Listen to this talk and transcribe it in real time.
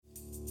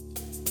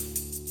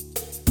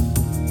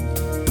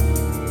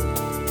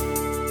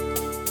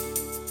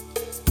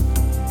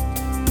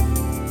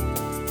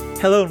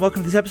Hello and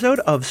welcome to this episode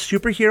of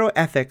Superhero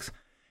Ethics.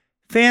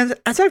 Fans,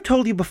 as I've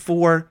told you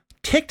before,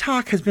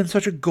 TikTok has been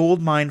such a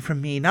gold mine for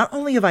me, not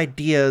only of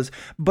ideas,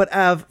 but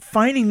of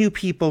finding new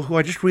people who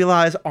I just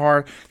realize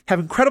have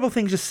incredible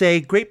things to say,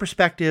 great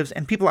perspectives,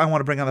 and people I want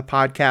to bring on the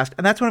podcast.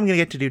 And that's what I'm going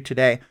to get to do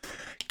today.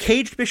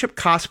 Caged Bishop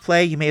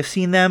Cosplay, you may have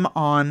seen them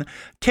on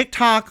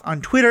TikTok, on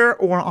Twitter,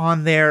 or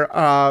on their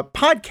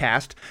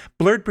podcast,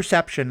 Blurred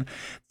Perception.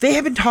 They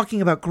have been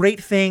talking about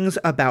great things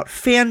about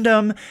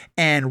fandom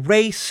and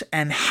race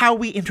and how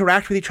we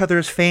interact with each other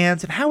as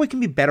fans and how we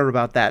can be better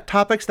about that.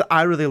 Topics that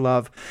I really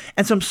love.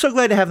 And so I'm so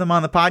glad to have them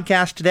on the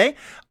podcast today.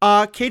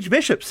 Caged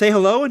Bishop, say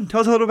hello and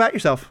tell us a little about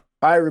yourself.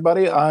 Hi,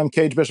 everybody. I'm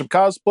Caged Bishop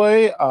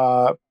Cosplay,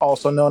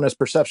 also known as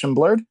Perception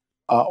Blurred,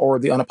 or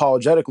the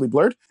Unapologetically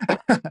Blurred.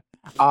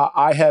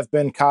 I have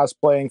been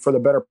cosplaying for the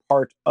better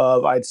part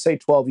of, I'd say,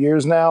 12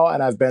 years now,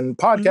 and I've been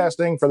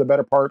podcasting for the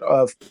better part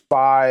of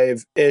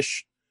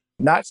 5-ish.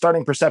 Not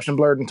starting Perception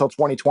Blurred until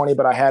 2020,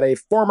 but I had a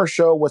former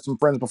show with some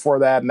friends before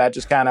that, and that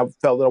just kind of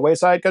fell to the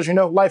wayside because,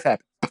 life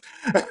happens.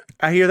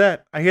 I hear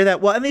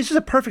that. Well, and this is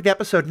a perfect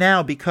episode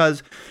now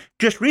because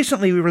just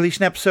recently we released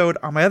an episode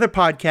on my other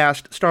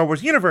podcast, Star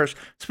Wars Universe,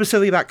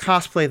 specifically about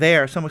cosplay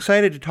there. So I'm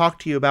excited to talk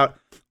to you about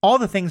all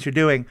the things you're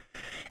doing.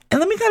 And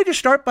let me kind of just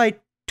start by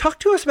talk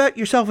to us about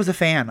yourself as a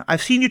fan.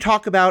 I've seen you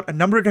talk about a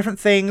number of different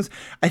things.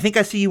 I think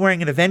I see you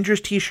wearing an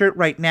Avengers t-shirt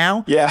right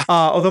now. Yeah.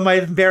 Although I might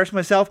have embarrassed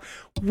myself.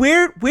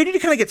 Where did you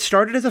kind of get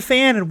started as a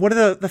fan, and what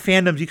are the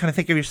fandoms you kind of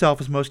think of yourself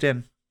as most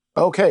in?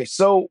 Okay,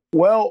 so,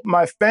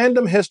 my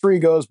fandom history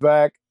goes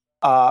back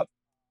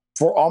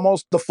for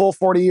almost the full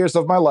 40 years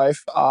of my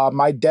life.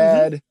 My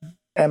dad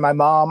and my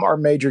mom are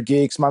major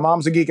geeks. My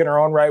mom's a geek in her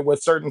own right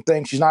with certain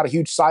things. She's not a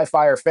huge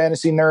sci-fi or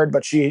fantasy nerd,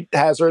 but she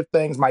has her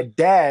things. My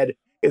dad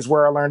is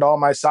where I learned all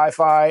my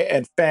sci-fi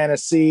and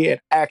fantasy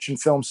and action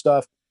film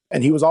stuff.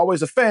 And he was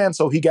always a fan,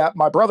 so he got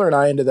my brother and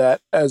I into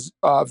that as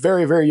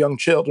very, very young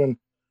children.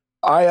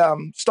 I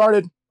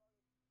started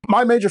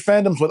my major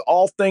fandoms with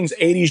all things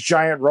 80s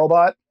giant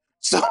robot.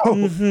 So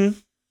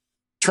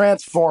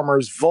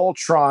Transformers,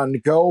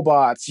 Voltron,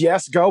 GoBots.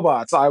 Yes,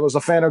 GoBots. I was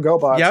a fan of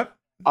GoBots. Yep.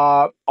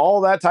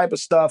 All that type of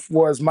stuff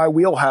was my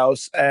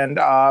wheelhouse.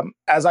 And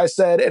as I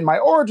said in my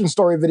origin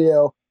story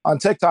video on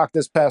TikTok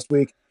this past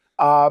week,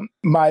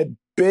 my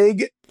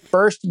big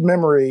first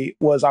memory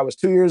was I was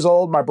 2 years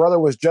old. My brother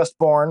was just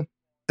born.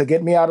 To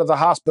get me out of the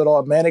hospital,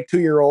 a manic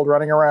 2-year-old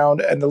running around,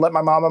 and to let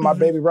my mom and my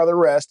baby brother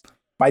rest,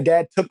 my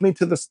dad took me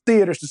to the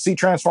theaters to see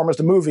Transformers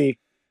the movie,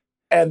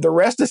 and the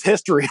rest is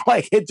history.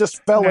 Like, it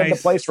just fell into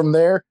place from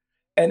there.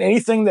 And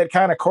anything that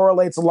kind of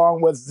correlates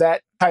along with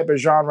that type of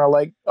genre,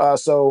 like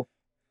so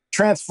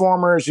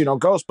Transformers,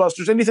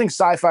 Ghostbusters, anything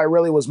sci-fi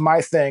really was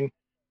my thing.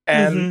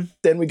 And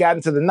then we got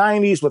into the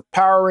 90s with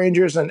Power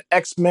Rangers and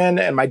X-Men,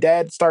 and my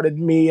dad started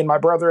me and my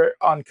brother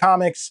on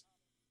comics.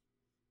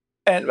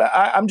 And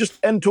I'm just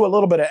into a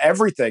little bit of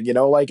everything,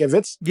 like if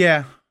it's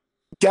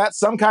got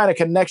some kind of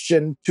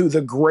connection to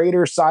the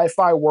greater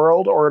sci-fi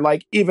world or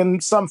like even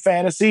some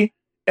fantasy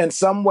in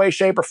some way,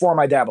 shape, or form,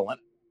 I dabble in.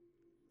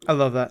 I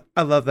love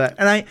that.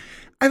 And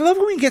I love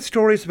when we get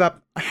stories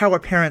about how our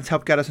parents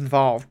helped get us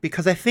involved,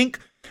 because I think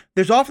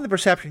there's often the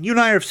perception, you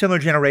and I are of similar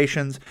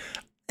generations,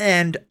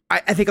 and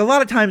I think a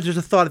lot of times there's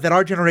a thought that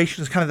our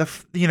generation is kind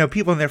of the,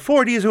 people in their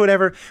 40s or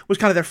whatever, was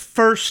kind of their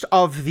first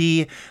of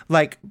the,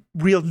 like,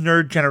 real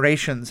nerd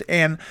generations.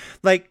 And,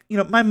 like,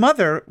 my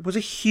mother was a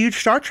huge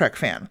Star Trek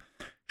fan.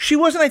 She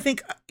wasn't, I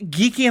think,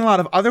 geeky in a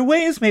lot of other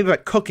ways, maybe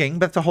about cooking,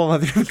 but that's a whole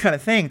other different kind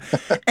of thing.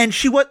 And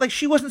she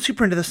wasn't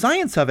super into the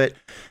science of it.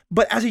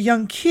 But as a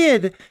young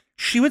kid,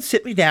 she would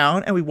sit me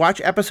down and we'd watch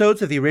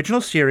episodes of the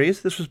original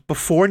series. This was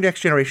before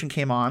Next Generation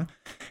came on.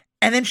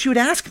 And then she would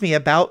ask me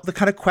about the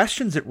kind of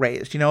questions it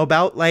raised,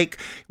 about like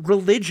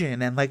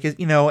religion and like,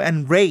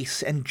 and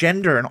race and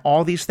gender and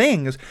all these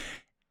things.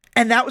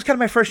 And that was kind of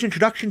my first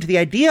introduction to the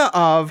idea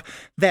of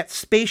that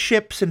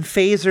spaceships and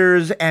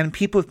phasers and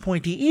people with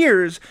pointy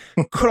ears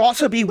could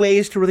also be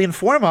ways to really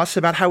inform us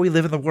about how we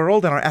live in the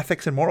world and our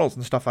ethics and morals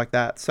and stuff like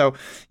that. So,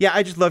 yeah,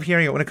 I just love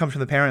hearing it when it comes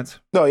from the parents.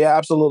 No, yeah,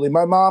 absolutely.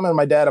 My mom and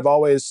my dad have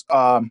always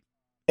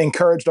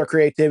encouraged our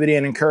creativity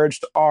and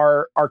encouraged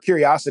our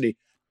curiosity.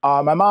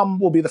 My mom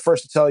will be the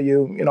first to tell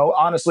you,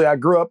 honestly,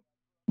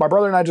 my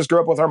brother and I just grew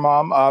up with our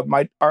mom.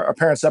 Our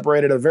parents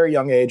separated at a very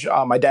young age.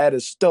 My dad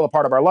is still a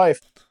part of our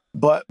life,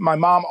 but my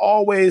mom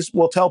always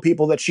will tell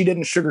people that she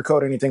didn't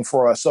sugarcoat anything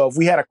for us. So if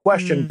we had a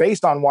question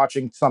based on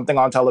watching something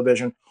on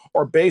television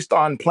or based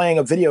on playing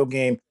a video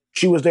game,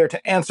 she was there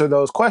to answer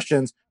those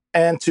questions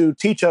and to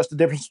teach us the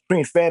difference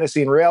between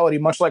fantasy and reality,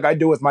 much like I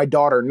do with my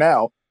daughter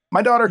now.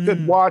 My daughter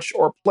could watch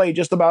or play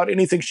just about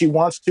anything she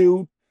wants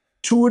to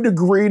a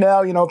degree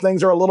now.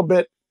 Things are a little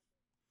bit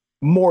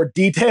more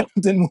detailed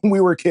than when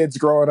we were kids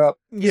growing up.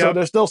 Yep. So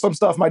there's still some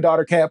stuff my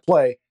daughter can't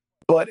play.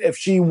 But if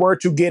she were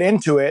to get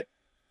into it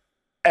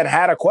and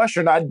had a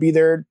question, I'd be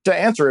there to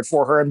answer it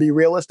for her and be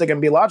realistic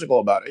and be logical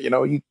about it.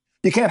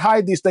 You can't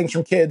hide these things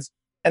from kids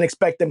and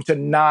expect them to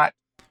not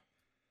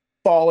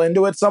fall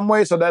into it some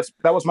way. So that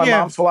was my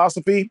mom's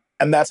philosophy.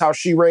 And that's how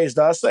she raised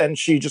us. And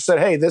she just said,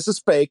 hey, this is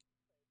fake.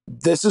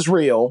 this is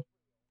real.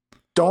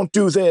 Don't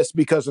do this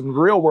because in the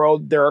real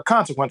world, there are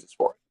consequences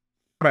for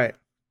it. Right.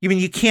 You mean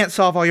you can't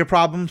solve all your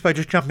problems by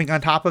just jumping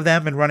on top of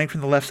them and running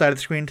from the left side of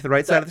the screen to the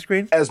right side of the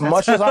screen? As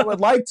much as I would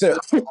like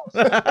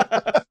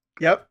to.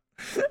 Yep.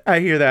 I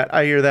hear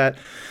that.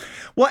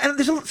 Well, and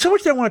there's so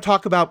much that I want to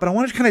talk about, but I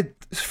want to kind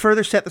of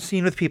further set the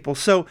scene with people.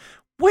 So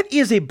what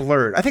is a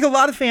blurred? I think a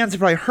lot of fans have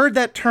probably heard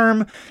that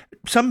term.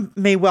 Some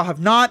may well have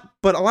not,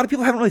 but a lot of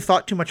people haven't really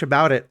thought too much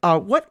about it.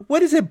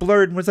 What is a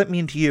blurred and what does that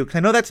mean to you? Because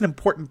I know that's an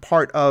important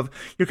part of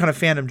your kind of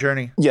fandom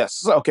journey.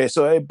 Yes. Okay.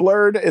 So a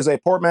blurred is a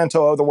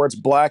portmanteau of the words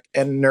black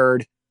and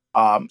nerd,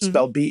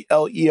 spelled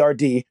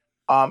BLERD.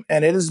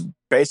 And it is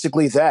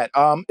basically that.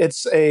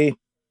 It's a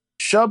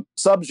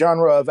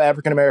subgenre of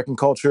African-American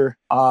culture,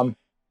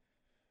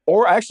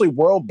 or actually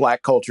world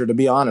black culture, to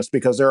be honest,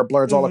 because there are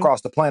blurreds all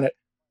across the planet.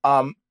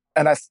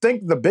 And I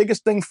think the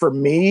biggest thing for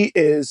me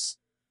is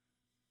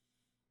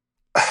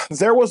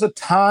there was a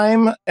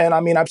time, and I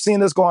mean, I've seen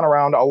this going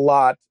around a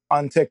lot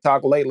on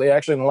TikTok lately,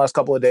 actually in the last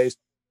couple of days,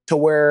 to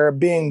where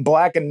being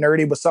black and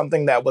nerdy was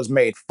something that was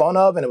made fun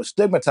of and it was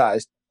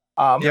stigmatized.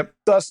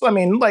 Thus, I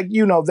mean, like,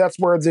 that's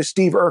where the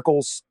Steve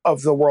Urkels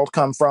of the world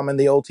come from in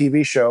the old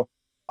TV show.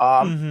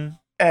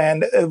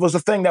 And it was a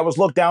thing that was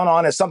looked down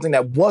on as something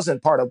that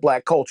wasn't part of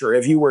black culture.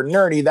 If you were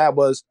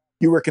nerdy,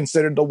 you were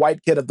considered the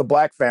white kid of the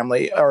black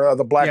family or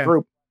the black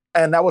group.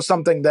 And that was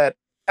something that,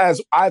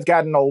 as I've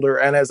gotten older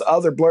and as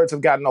other blurreds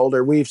have gotten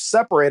older, we've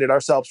separated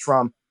ourselves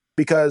from,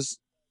 because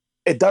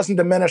it doesn't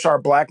diminish our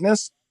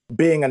blackness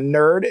being a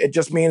nerd. It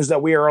just means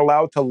that we are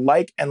allowed to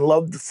like and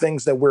love the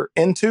things that we're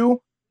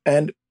into.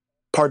 And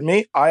pardon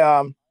me,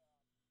 I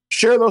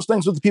share those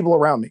things with the people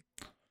around me.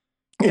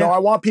 You know, I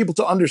want people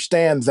to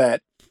understand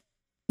that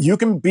you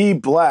can be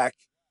black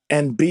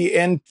and be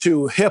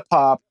into hip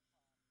hop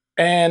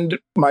and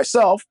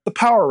myself, the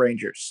Power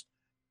Rangers.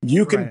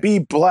 You can be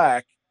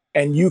black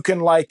and you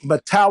can like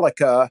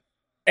Metallica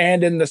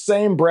and in the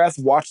same breath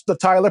watch the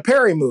Tyler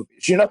Perry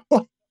movies,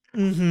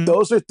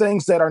 Those are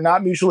things that are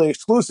not mutually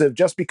exclusive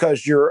just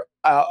because you're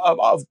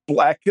of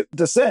black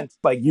descent.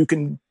 Like, you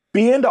can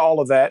be into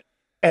all of that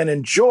and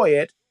enjoy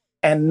it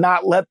and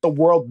not let the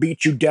world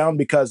beat you down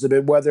because of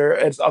it, whether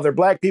it's other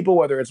black people,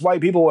 whether it's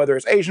white people, whether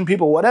it's Asian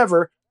people,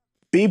 whatever.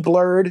 Be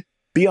blurred,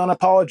 be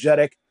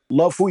unapologetic,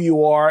 love who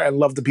you are, and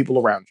love the people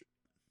around you.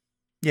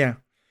 Yeah.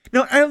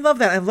 No, I love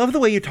that. I love the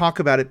way you talk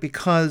about it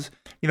because,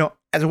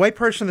 as a white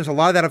person, there's a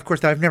lot of that, of course,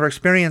 that I've never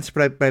experienced,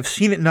 but I've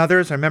seen it in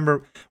others. I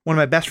remember one of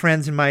my best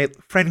friends in my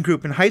friend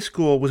group in high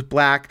school was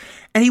black,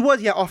 and he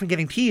was, often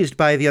getting teased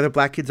by the other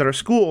black kids at our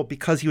school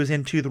because he was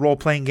into the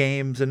role-playing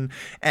games and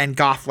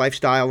goth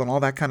lifestyle and all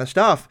that kind of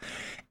stuff.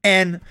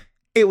 And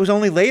it was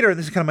only later, and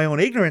this is kind of my own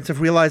ignorance,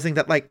 of realizing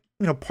that,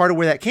 part of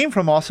where that came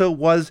from also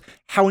was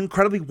how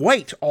incredibly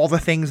white all the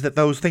things that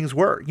those things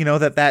were, the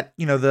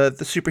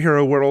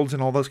superhero worlds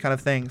and all those kind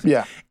of things.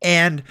 Yeah.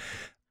 And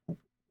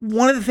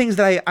one of the things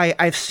that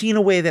I've seen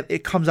a way that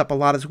it comes up a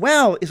lot as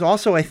well is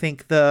also, I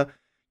think,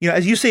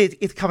 as you say,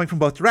 it's coming from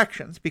both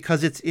directions,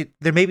 because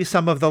there may be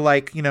some of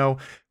the,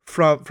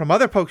 from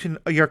other folks in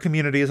your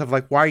communities of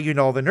why are you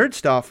into all the nerd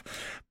stuff,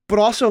 but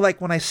also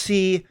when I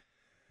see,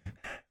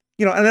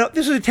 and I know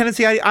this is a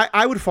tendency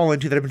I would fall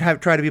into that I've been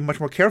trying to be much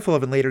more careful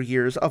of in later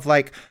years of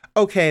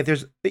okay,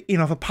 there's,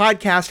 if a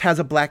podcast has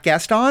a black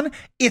guest on,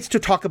 it's to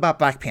talk about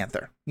Black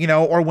Panther,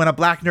 or when a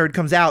black nerd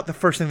comes out, the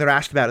first thing they're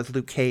asked about is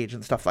Luke Cage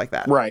and stuff like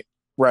that. Right.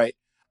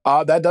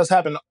 That does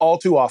happen all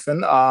too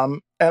often.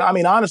 And I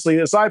mean, honestly,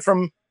 aside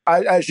from,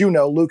 as you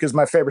know, Luke is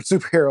my favorite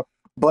superhero,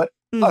 but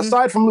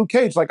aside from Luke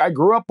Cage, I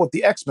grew up with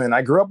the X-Men,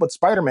 I grew up with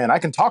Spider-Man. I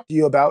can talk to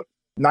you about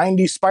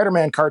 90s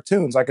Spider-Man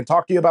cartoons. I can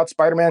talk to you about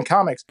Spider-Man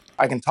comics.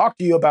 I can talk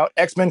to you about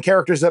X-Men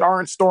characters that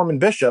aren't Storm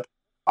and Bishop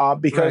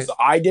because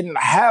I didn't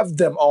have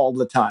them all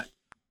the time.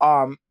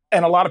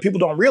 And a lot of people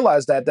don't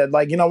realize that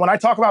when I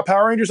talk about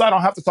Power Rangers, I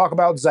don't have to talk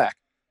about Zach.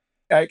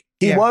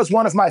 He was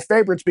one of my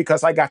favorites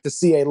because I got to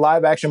see a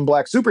live action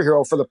black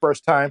superhero for the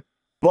first time.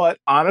 But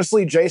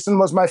honestly, Jason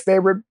was my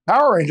favorite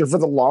Power Ranger for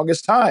the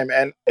longest time.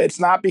 And it's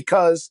not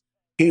because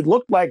he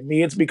looked like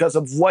me. It's because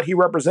of what he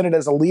represented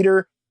as a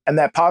leader and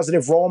that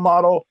positive role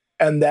model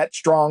and that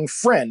strong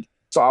friend.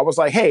 So I was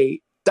like,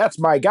 hey, that's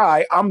my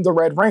guy. I'm the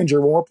Red Ranger.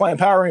 When we're playing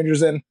Power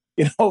Rangers and,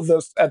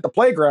 at the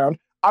playground,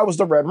 I was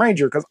the Red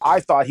Ranger because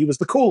I thought he was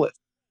the coolest.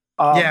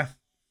 But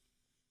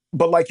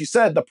like you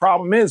said, the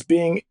problem is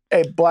being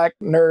a black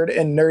nerd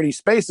in nerdy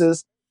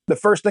spaces. The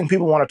first thing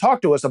people want to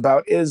talk to us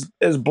about is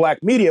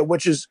black media,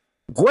 which is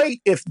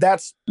great if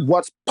that's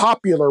what's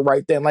popular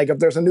right then. If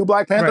there's a new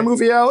Black Panther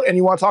movie out and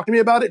you want to talk to me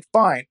about it,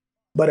 fine.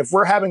 But if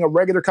we're having a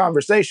regular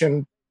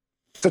conversation,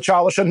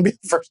 T'Challa shouldn't be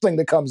the first thing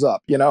that comes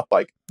up,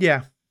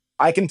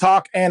 I can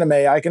talk anime,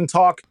 I can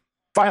talk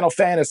Final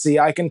Fantasy,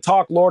 I can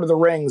talk Lord of the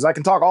Rings, I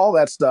can talk all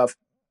that stuff.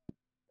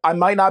 I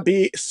might not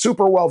be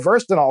super well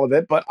versed in all of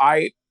it, but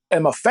I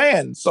am a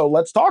fan, so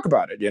let's talk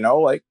about it,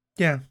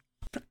 Yeah.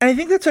 And I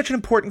think that's such an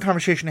important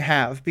conversation to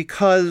have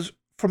because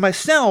for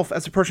myself,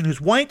 as a person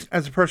who's white,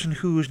 as a person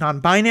who's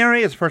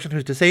non-binary, as a person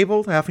who's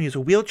disabled, I often use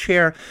a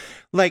wheelchair,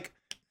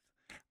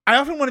 I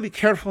often want to be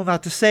careful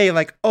not to say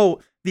like, oh,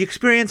 the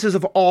experiences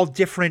of all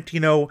different,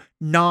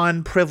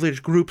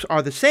 non-privileged groups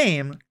are the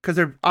same, because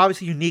they're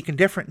obviously unique and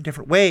different in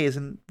different ways,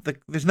 and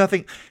there's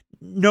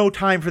no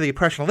time for the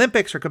oppression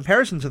Olympics or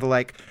comparisons or the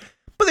like.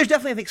 But there's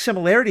definitely, I think,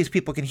 similarities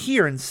people can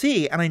hear and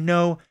see, and I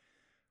know,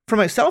 for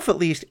myself at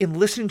least, in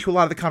listening to a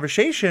lot of the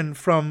conversation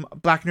from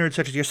Black nerds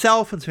such as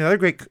yourself and some other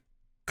great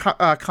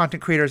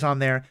content creators on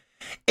there,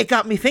 it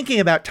got me thinking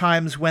about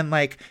times when,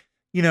 like,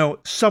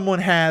 someone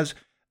has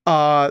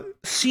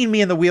seen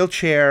me in the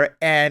wheelchair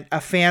and a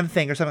fan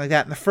thing or something like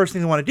that, and the first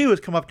thing they want to do is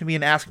come up to me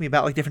and ask me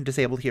about like different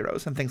disabled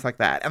heroes and things like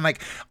that. And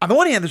like, on the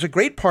one hand, there's a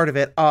great part of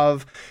it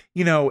of,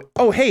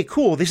 oh, hey,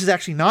 cool, this is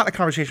actually not a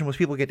conversation most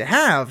people get to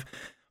have,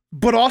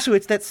 but also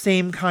it's that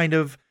same kind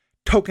of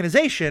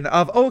tokenization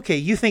of, oh, okay,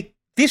 you think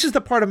this is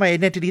the part of my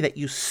identity that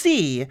you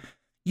see,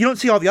 you don't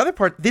see all the other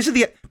part, this is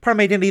the part of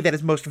my identity that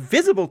is most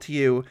visible to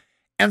you,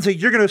 and so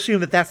you're going to assume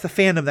that that's the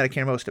fandom that I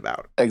care most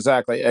about.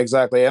 Exactly.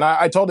 And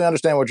I totally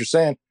understand what you're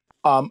saying.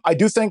 I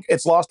do think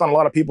it's lost on a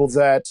lot of people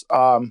that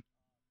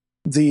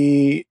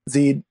the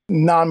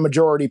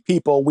non-majority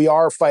people, we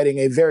are fighting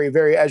a very,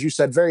 very, as you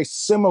said, very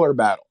similar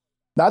battle.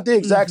 Not the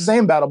exact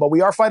same battle, but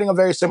we are fighting a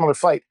very similar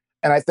fight.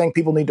 And I think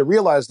people need to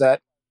realize that.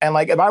 And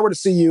like, if I were to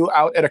see you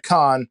out at a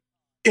con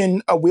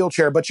in a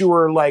wheelchair, but you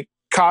were like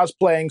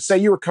cosplaying, say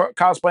you were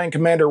cosplaying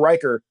Commander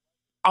Riker,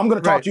 I'm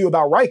going to talk to you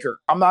about Riker.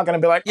 I'm not going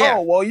to be like,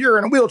 oh, well, you're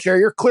in a wheelchair.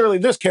 You're clearly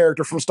this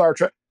character from Star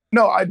Trek.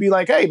 No, I'd be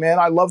like, hey, man,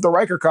 I love the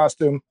Riker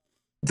costume.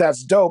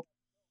 That's dope.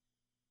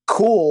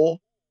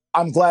 Cool.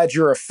 I'm glad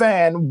you're a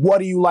fan. What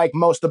do you like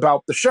most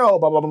about the show?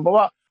 Blah, blah, blah, blah,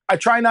 blah. I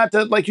try not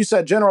to, like you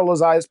said,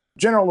 generalize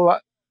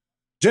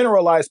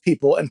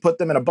people and put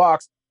them in a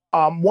box.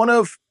 One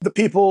of the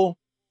people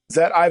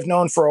that I've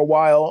known for a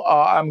while,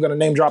 I'm going to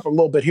name drop a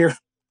little bit here.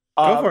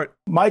 Go for it.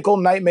 Michael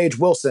Nightmage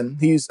Wilson.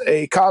 He's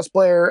a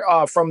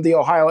cosplayer from the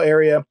Ohio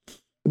area.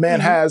 The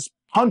man has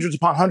hundreds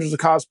upon hundreds of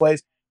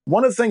cosplays.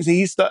 One of the things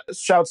he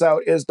shouts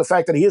out is the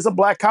fact that he is a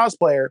Black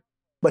cosplayer,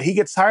 but he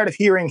gets tired of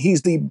hearing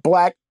he's the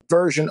Black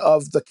version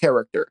of the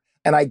character.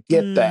 And I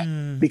get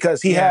that,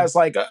 because he has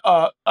like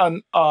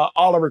an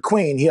Oliver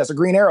Queen. He has a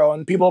Green Arrow,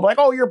 and people are like,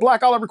 oh, you're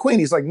Black Oliver Queen.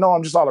 He's like, no,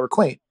 I'm just Oliver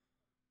Queen.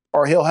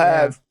 Or he'll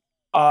have,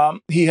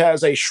 he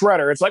has a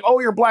Shredder. It's like, oh,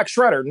 you're Black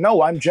Shredder.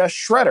 No, I'm just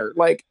Shredder.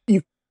 Like,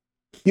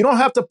 you don't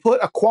have to put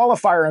a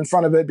qualifier in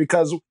front of it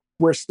because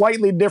we're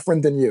slightly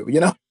different than you,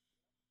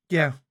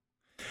 Yeah.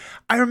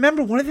 I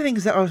remember one of the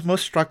things that I was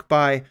most struck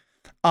by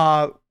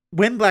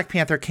when Black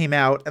Panther came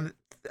out, and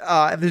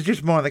there's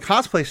just more of the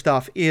cosplay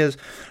stuff, is,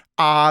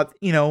 I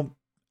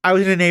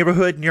was in a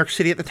neighborhood in New York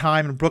City at the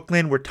time, in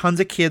Brooklyn, where tons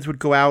of kids would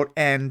go out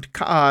and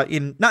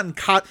Halloween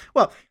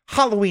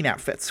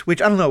outfits,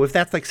 which I don't know if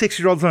that's like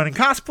 6-year-olds learning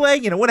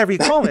cosplay, whatever you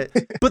call it.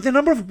 But the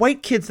number of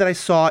white kids that I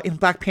saw in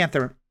Black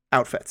Panther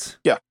outfits.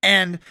 Yeah.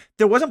 And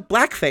there wasn't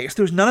blackface.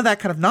 There was none of that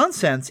kind of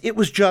nonsense. It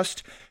was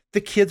just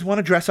the kids want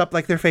to dress up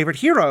like their favorite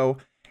hero.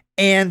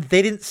 And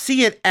they didn't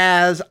see it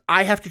as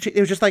I have to. It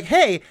was just like,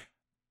 hey,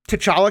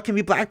 T'Challa can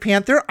be Black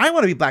Panther. I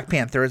want to be Black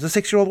Panther as a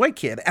 6-year-old white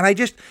kid. And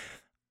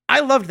I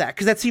loved that,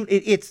 because that seemed,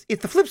 it's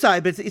the flip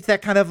side, but it's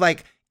that kind of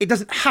like, it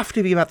doesn't have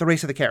to be about the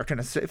race of the character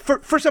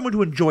for someone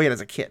to enjoy it as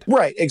a kid.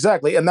 Right.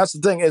 Exactly. And that's the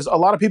thing, is a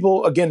lot of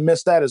people, again,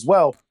 miss that as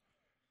well.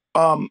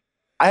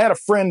 I had a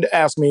friend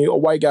ask me, a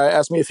white guy,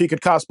 asked me if he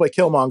could cosplay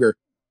Killmonger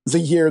the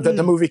year that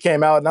the movie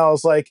came out. And I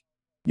was like,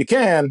 you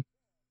can,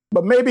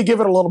 but maybe give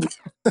it a little bit.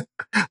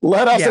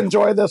 Let us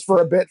enjoy this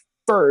for a bit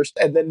first,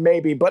 and then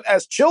maybe. But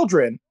as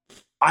children,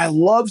 I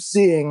love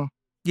seeing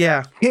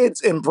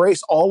kids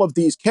embrace all of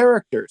these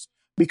characters,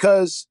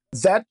 because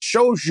that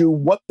shows you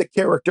what the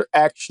character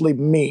actually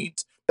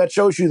means. That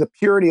shows you the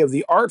purity of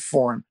the art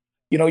form.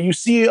 You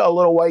see a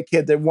little white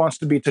kid that wants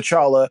to be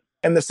T'Challa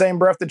in the same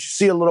breath that you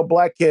see a little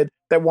Black kid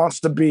that wants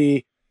to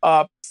be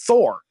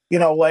Thor.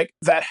 Like,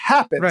 that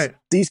happens. Right.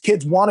 These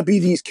kids want to be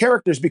these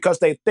characters because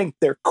they think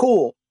they're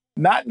cool.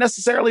 Not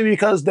necessarily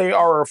because they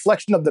are a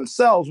reflection of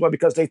themselves, but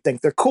because they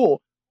think they're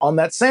cool. On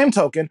that same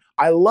token,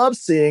 I love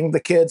seeing the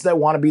kids that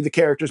want to be the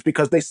characters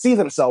because they see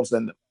themselves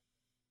in them.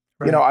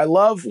 Right. I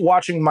love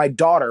watching my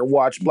daughter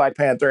watch Black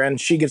Panther, and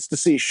she gets to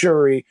see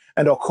Shuri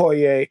and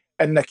Okoye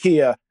and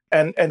Nakia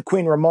and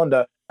Queen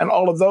Ramonda, and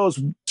all of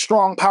those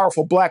strong,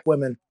 powerful Black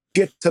women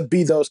get to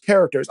be those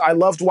characters. I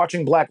loved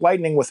watching Black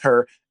Lightning with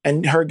her,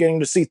 and her getting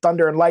to see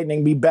Thunder and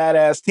Lightning be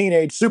badass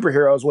teenage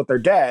superheroes with their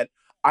dad.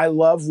 I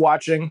love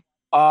watching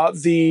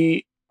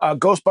the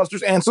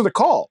Ghostbusters Answer the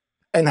Call,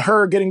 and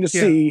her getting to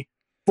see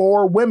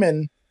 4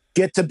 women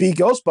get to be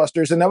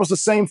Ghostbusters. And that was the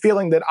same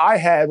feeling that I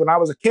had when I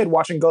was a kid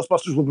watching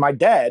Ghostbusters with my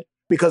dad,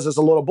 because as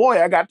a little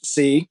boy, I got to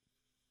see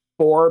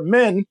 4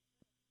 men,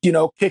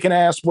 kicking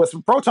ass with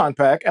a proton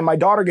pack. And my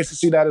daughter gets to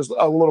see that as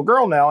a little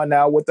girl now. And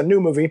now with the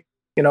new movie,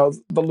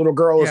 the little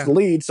girl is the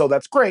lead. So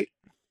that's great.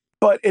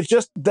 But it's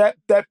just that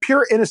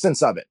pure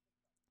innocence of it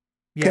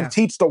can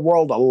teach the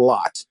world a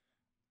lot.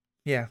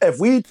 Yeah. If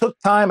we took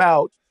time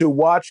out to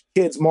watch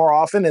kids more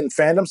often in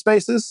fandom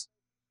spaces,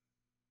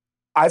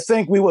 I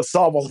think we would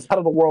solve a lot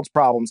of the world's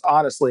problems,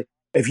 honestly.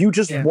 If you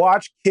just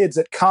watch kids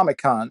at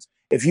Comic-Cons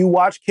if you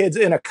watch kids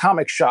in a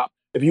comic shop,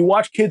 if you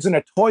watch kids in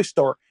a toy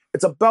store,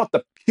 it's about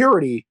the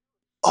purity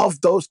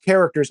of those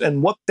characters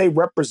and what they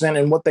represent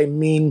and what they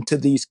mean to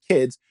these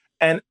kids.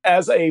 And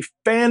as a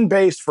fan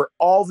base for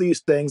all these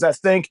things, I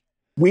think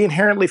we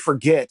inherently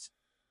forget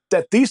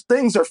that these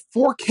things are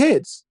for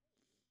kids.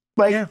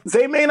 Like,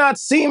 they may not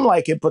seem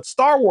like it, but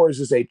Star Wars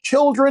is a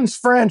children's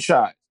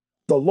franchise.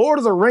 The Lord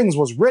of the Rings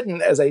was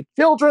written as a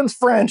children's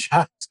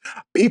franchise.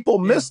 People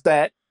miss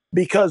that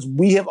because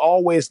we have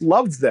always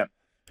loved them.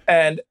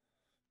 And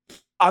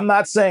I'm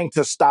not saying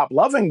to stop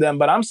loving them,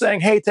 but I'm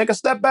saying, hey, take a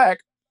step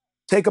back,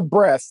 take a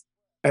breath,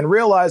 and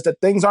realize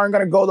that things aren't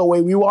going to go the way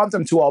we want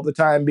them to all the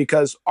time,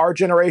 because our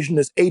generation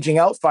is aging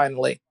out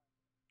finally.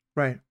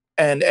 Right.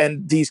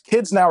 And these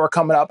kids now are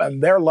coming up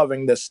and they're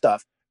loving this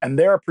stuff and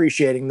they're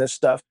appreciating this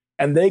stuff,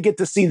 and they get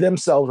to see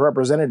themselves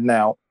represented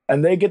now,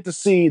 and they get to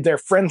see their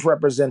friends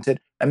represented,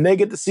 and they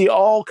get to see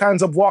all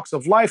kinds of walks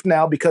of life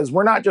now, because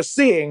we're not just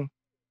seeing,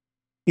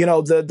 you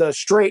know, the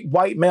straight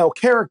white male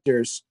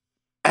characters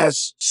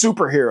as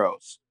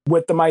superheroes,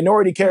 with the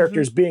minority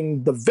characters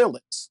being the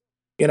villains.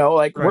 You know,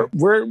 like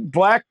we're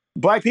black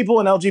people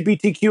and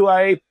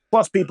LGBTQIA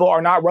plus people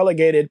are not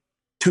relegated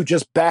to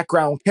just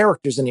background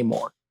characters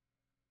anymore.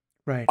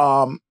 Right.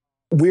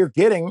 We're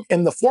getting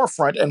in the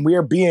forefront and we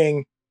are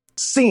being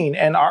seen,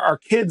 and our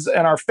kids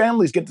and our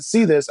families get to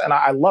see this, and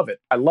I love it.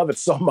 I love it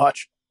so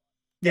much.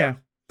 Yeah.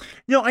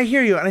 No, I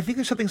hear you, and I think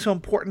there's something so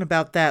important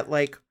about that.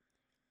 Like,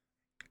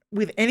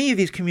 with any of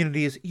these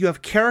communities, you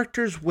have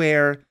characters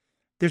where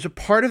there's a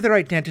part of their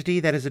identity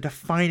that is a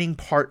defining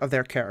part of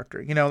their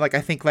character. You know, like,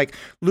 I think like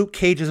Luke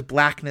Cage's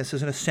blackness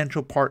is an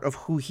essential part of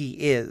who he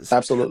is.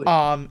 Absolutely.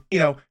 You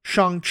know,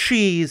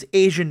 Shang-Chi's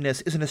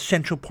Asianness is an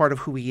essential part of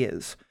who he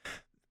is.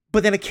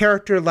 But then a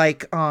character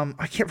like,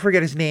 I can't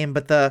forget his name,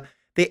 but the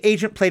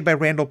agent played by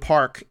Randall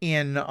Park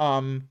in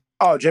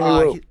Jimmy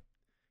Woo.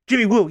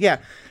 Jimmy Woo, yeah.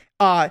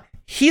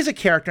 He's a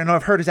character, I know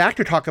I've heard his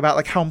actor talk about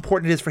like how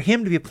important it is for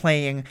him to be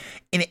playing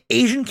an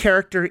Asian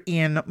character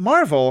in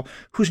Marvel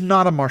who's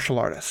not a martial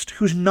artist,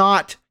 who's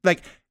not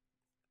like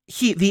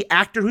the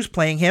actor who's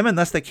playing him, and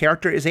thus the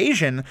character is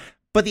Asian,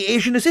 but the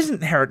Asianness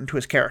isn't inherent to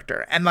his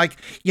character. And like,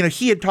 you know,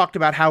 he had talked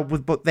about how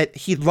with that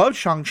he loved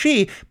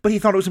Shang-Chi, but he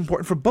thought it was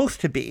important for both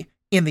to be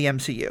in the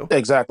MCU.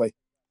 Exactly.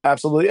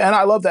 Absolutely. And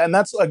I love that. And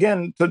that's,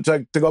 again,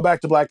 to go back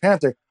to Black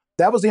Panther,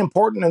 that was the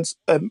importantness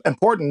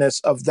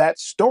of that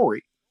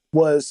story.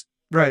 Was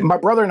right. My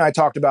brother and I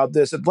talked about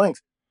this at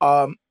length.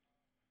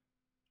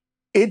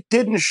 It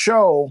didn't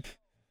show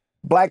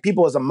Black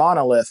people as a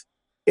monolith.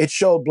 It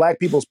showed Black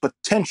people's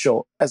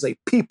potential as a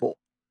people.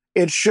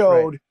 It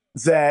showed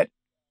that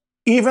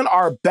even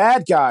our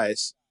bad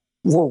guys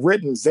were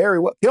written very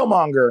well.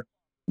 Killmonger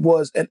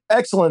was an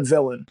excellent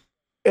villain.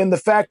 In the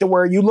fact that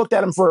where you looked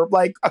at him for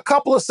like a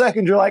couple of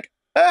seconds, you're like,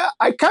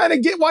 I kind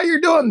of get why you're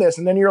doing this.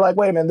 And then you're like,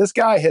 wait a minute, this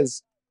guy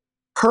has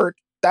hurt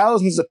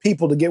thousands of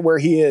people to get where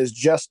he is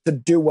just to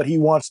do what he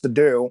wants to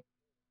do.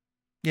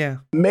 Yeah.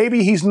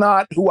 Maybe he's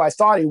not who I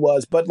thought he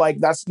was, but like,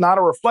 that's not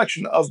a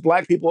reflection of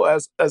Black people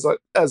as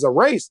a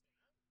race.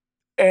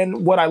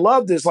 And what I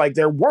loved is like,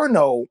 there were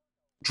no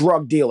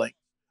drug dealing.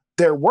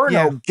 There were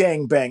no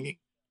gang banging.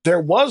 There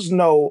was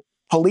no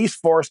police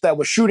force that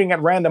was shooting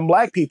at random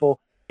Black people.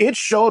 It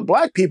showed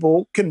Black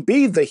people can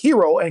be the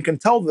hero and can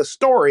tell the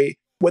story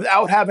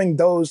without having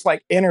those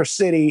like inner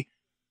city,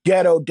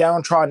 ghetto,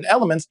 downtrodden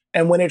elements.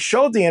 And when it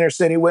showed the inner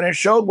city, when it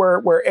showed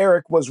where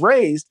Eric was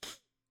raised,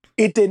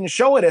 it didn't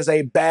show it as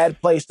a bad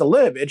place to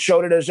live. It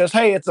showed it as just,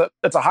 hey, it's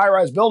a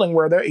high-rise building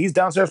where he's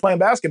downstairs playing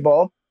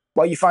basketball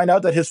while you find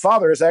out that his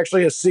father is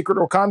actually a secret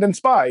Wakandan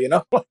spy, you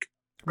know?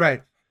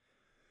 Right.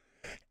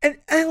 And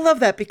I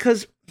love that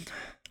because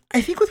I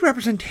think with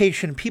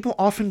representation, people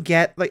often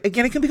get, like,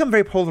 again, it can become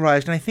very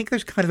polarized, and I think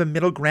there's kind of a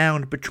middle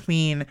ground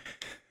between,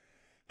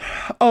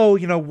 oh,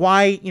 you know,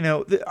 why, you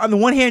know, on the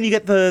one hand, you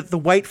get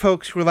the white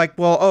folks who are like,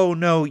 well, oh,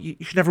 no, you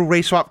should never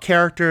race swap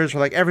characters, or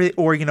like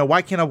or, you know,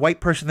 why can't a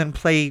white person then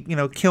play, you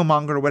know,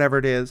 Killmonger or whatever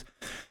it is?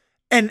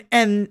 And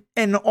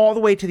all the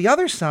way to the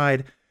other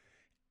side.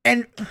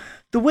 And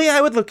the way I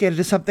would look at it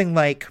is something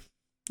like,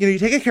 you know, you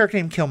take a character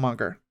named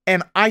Killmonger,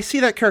 and I see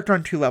that character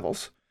on two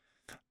levels.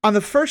 On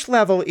the first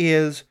level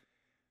is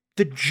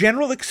the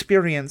general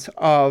experience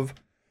of,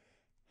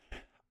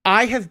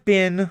 I have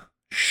been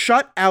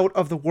shut out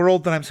of the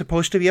world that I'm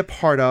supposed to be a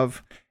part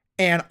of,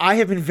 and I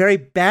have been very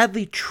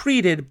badly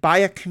treated by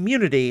a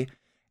community,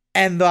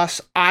 and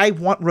thus I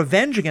want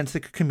revenge against the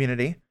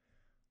community.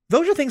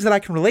 Those are things that I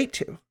can relate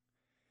to.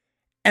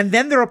 And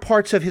then there are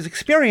parts of his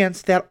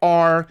experience that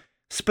are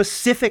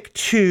specific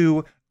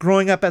to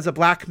growing up as a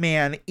Black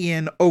man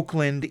in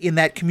Oakland, in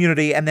that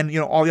community, and then, you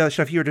know, all the other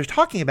stuff you were just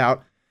talking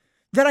about,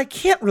 that I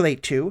can't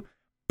relate to.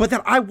 But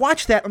then I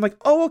watch that, I'm like,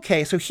 oh,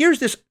 okay, so here's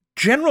this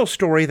general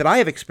story that I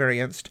have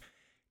experienced,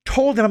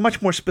 told in a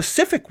much more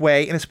specific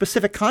way, in a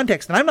specific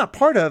context that I'm not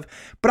part of,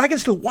 but I can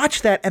still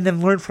watch that and then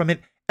learn from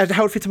it as to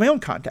how it fits in my own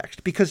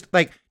context. Because,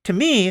 like, to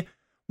me,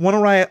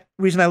 one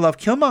reason I love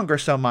Killmonger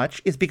so much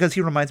is because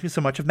he reminds me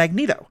so much of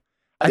Magneto.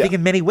 I think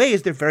in many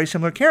ways they're very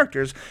similar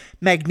characters.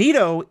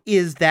 Magneto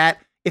is that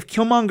If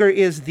Killmonger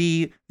is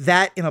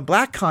that in a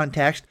black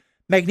context,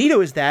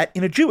 Magneto is that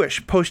in a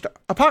Jewish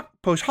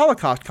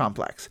post-Holocaust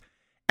complex.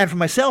 And for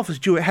myself, as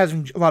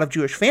having a lot of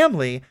Jewish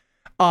family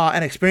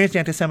and experienced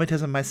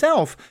anti-Semitism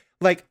myself,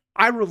 like,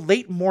 I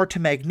relate more to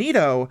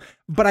Magneto,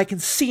 but I can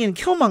see in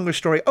Killmonger's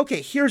story,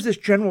 okay, here's this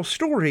general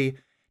story.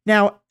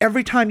 Now,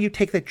 every time you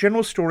take that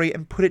general story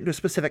and put it into a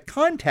specific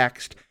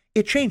context,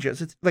 it changes.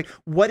 It's like,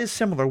 what is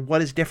similar,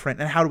 what is different,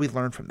 and how do we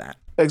learn from that?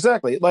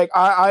 Exactly. Like,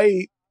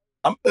 I'm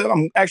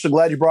actually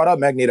glad you brought up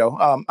Magneto.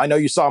 I know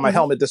you saw my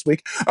helmet this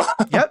week.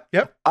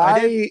 Yep.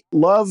 I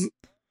love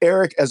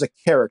Eric as a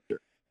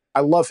character. I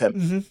love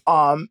him,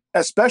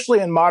 especially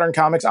in modern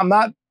comics. I'm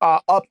not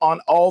up on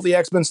all the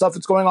X-Men stuff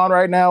that's going on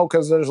right now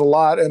because there's a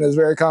lot and it's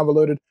very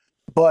convoluted.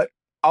 But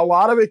a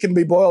lot of it can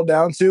be boiled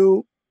down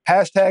to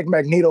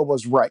 #Magneto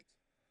was right.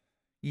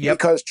 Yep.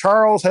 Because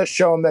Charles has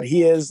shown that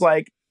he is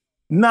like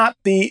not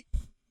the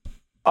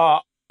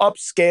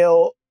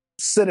upscale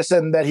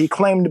citizen that he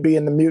claimed to be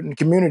in the mutant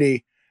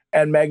community,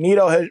 and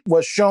Magneto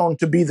was shown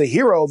to be the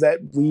hero that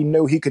we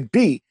knew he could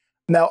be.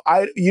 Now,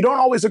 you don't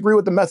always agree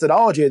with the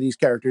methodology of these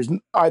characters,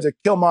 either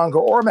Killmonger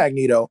or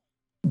Magneto,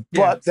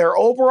 but their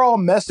overall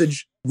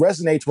message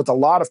resonates with a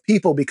lot of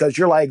people because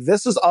you're like,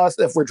 this is us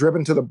if we're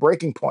driven to the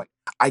breaking point.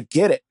 I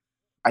get it.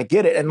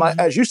 And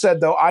as you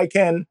said, though, I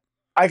can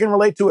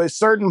relate to a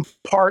certain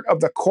part of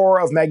the core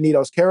of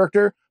Magneto's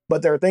character,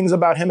 but there are things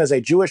about him as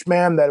a Jewish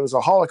man that was a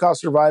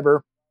Holocaust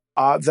survivor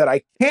that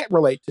I can't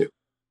relate to,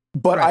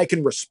 but I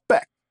can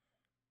respect.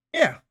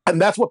 Yeah. And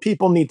that's what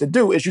people need to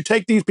do, is you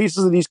take these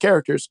pieces of these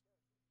characters,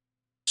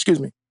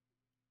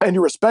 and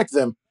you respect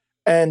them,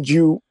 and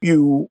you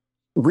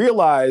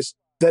realize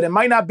that it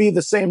might not be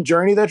the same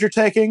journey that you're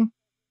taking,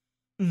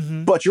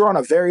 but you're on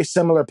a very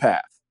similar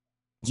path.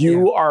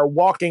 You are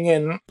walking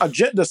in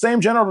the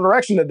same general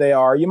direction that they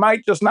are. You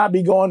might just not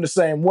be going the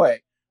same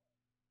way.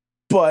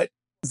 But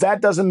that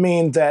doesn't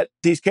mean that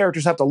these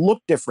characters have to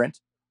look different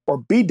or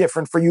be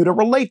different for you to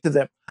relate to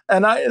them.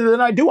 And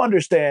I do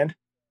understand.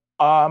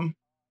 Well,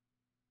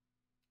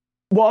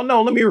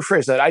 no, let me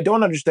rephrase that. I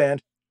don't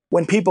understand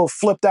when people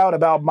flipped out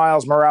about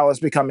Miles Morales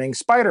becoming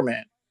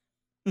Spider-Man.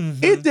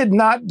 It did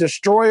not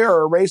destroy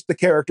or erase the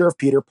character of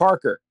Peter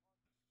Parker.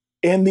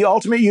 In the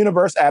Ultimate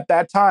Universe at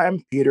that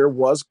time, Peter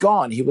was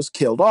gone. He was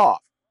killed off.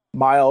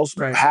 Miles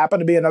happened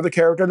to be another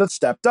character that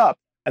stepped up.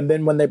 And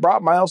then when they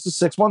brought Miles to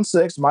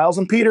 616, Miles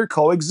and Peter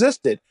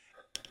coexisted.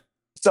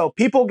 So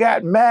people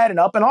got mad and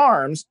up in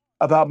arms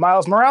about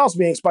Miles Morales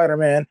being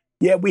Spider-Man,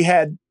 yet we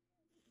had,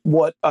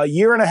 a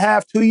year and a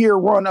half, 2-year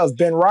run of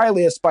Ben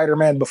Reilly as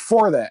Spider-Man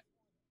before that.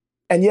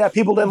 And yeah,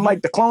 people didn't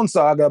like the Clone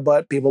Saga,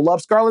 but people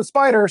love Scarlet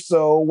Spider,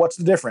 so what's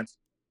the difference?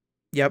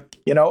 Yep.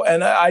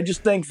 And I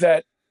just think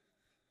that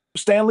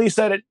Stan Lee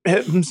said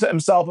it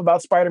himself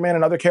about Spider-Man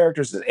and other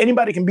characters.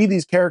 Anybody can be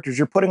these characters.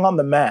 You're putting on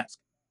the mask.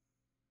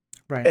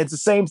 Right. It's the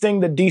same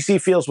thing that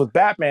DC feels with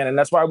Batman, and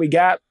that's why we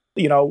got,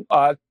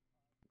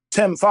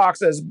 Tim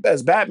Fox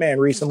as Batman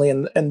recently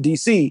in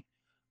DC,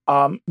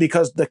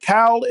 because the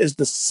cowl is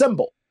the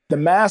symbol. The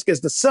mask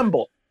is the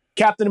symbol.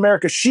 Captain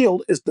America's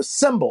shield is the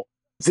symbol.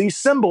 These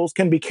symbols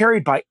can be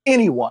carried by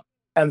anyone,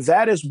 and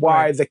that is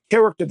why the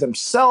character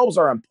themselves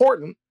are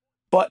important,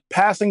 but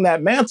passing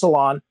that mantle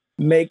on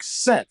makes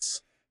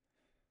sense.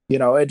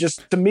 It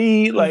just, to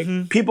me,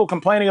 like, people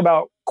complaining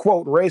about,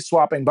 quote, race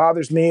swapping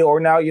bothers me, or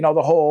now,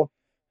 the whole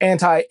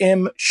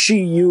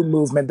anti-MCU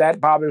movement, that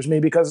bothers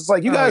me, because it's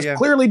like, you guys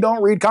clearly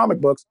don't read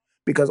comic books,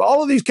 because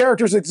all of these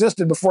characters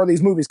existed before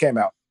these movies came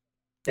out.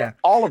 Yeah.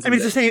 All of them. I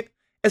mean, it's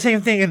the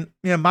same thing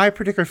in, my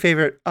particular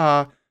favorite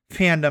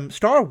fandom,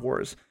 Star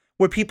Wars,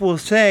 where people will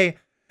say,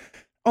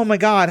 oh my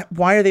God,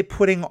 why are they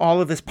putting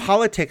all of this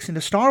politics into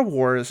Star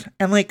Wars?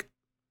 And like,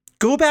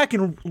 go back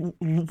and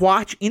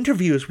watch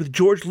interviews with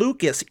George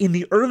Lucas in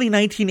the early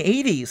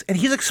 1980s, and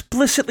he's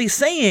explicitly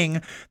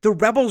saying the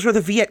rebels are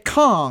the Viet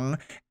Cong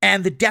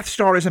and the Death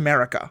Star is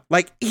America.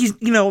 Like, he's,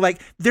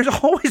 there's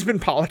always been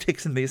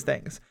politics in these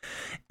things.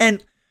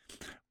 And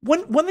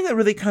one thing that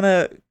really kind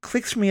of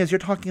clicks for me as you're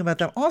talking about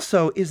that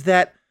also is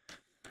that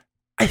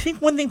I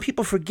think one thing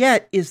people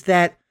forget is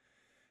that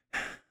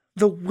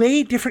the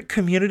way different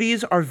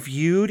communities are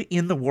viewed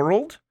in the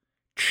world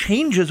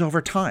changes over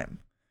time.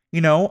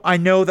 I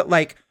know that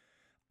like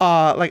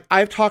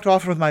I've talked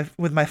often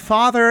with my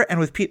father and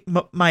with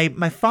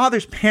my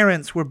father's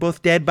parents were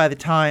both dead by the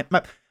time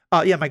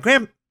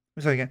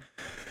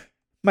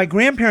my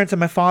grandparents on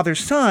my father's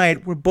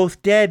side were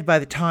both dead by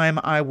the time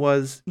I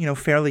was,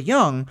 fairly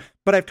young.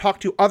 But I've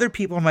talked to other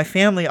people in my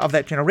family of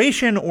that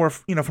generation, or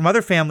from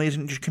other families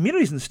and just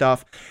communities and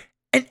stuff,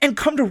 and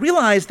come to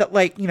realize that,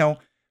 like,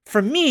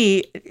 for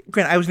me,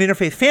 granted, I was an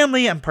interfaith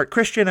family. I'm part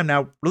Christian. I'm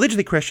now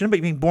religiously Christian,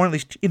 but being born at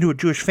least into a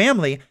Jewish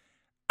family,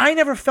 I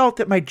never felt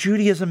that my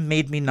Judaism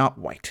made me not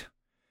white.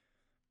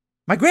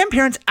 My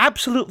grandparents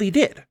absolutely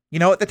did.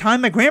 At the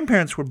time my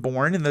grandparents were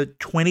born in the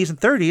 20s and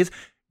 30s,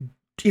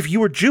 if you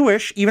were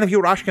Jewish, even if you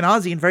were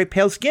Ashkenazi and very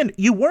pale skinned,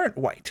 you weren't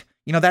white.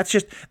 That's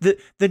just the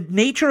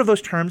nature of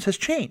those terms has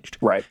changed.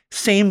 Right.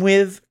 Same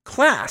with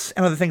class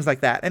and other things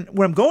like that. And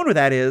where I'm going with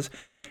that is,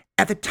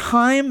 at the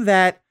time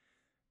that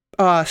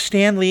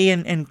Stan Lee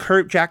and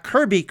Jack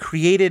Kirby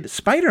created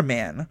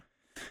Spider-Man,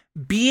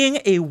 being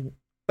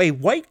a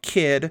white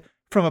kid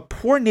from a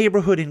poor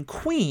neighborhood in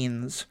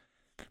Queens,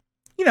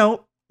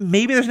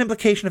 maybe there's an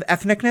implication of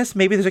ethnicness.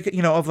 Maybe there's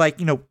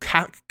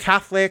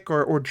Catholic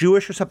or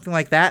Jewish or something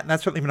like that. And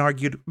that's certainly been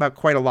argued about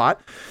quite a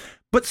lot.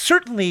 But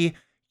certainly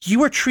you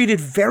were treated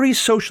very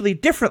socially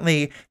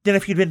differently than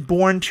if you'd been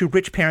born to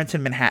rich parents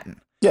in Manhattan.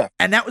 Yeah.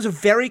 And that was a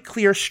very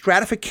clear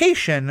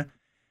stratification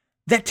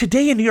that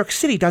today in New York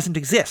City doesn't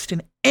exist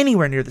in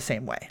anywhere near the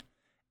same way.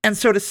 And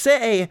so to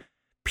say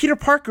Peter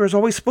Parker is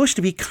always supposed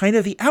to be kind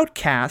of the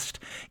outcast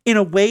in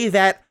a way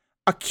that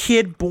a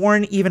kid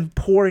born even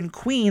poor in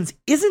Queens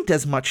isn't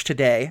as much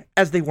today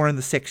as they were in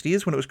the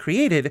 60s when it was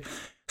created.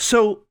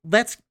 So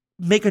let's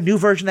make a new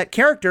version of that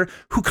character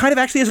who kind of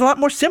actually is a lot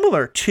more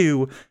similar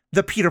to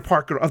the Peter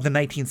Parker of the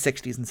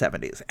 1960s and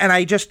 70s. And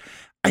I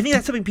think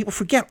that's something people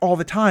forget all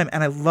the time.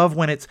 And I love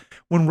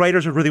when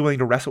writers are really willing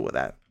to wrestle with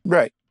that.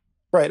 Right.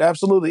 Right.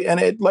 Absolutely. And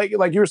it, like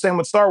you were saying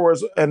with Star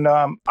Wars, and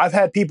I've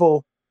had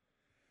people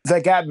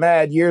that got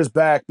mad years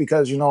back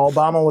because,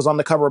 Obama was on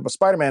the cover of a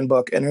Spider-Man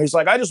book and he's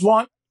like, I just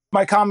want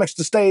my comics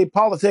to stay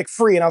politic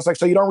free. And I was like,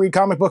 so you don't read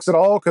comic books at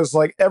all? Because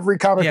every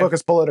comic book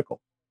is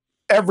political.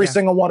 Every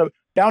single one of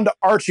down to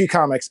Archie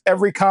comics.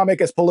 Every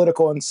comic is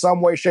political in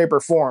some way, shape, or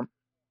form.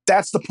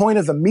 That's the point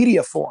of the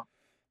media form.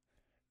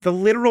 The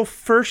literal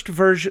first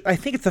version, I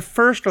think it's the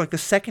first or the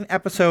second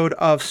episode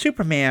of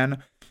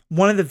Superman,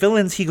 one of the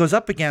villains he goes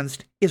up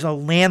against is a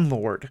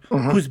landlord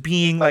who's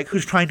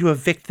who's trying to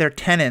evict their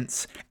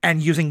tenants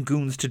and using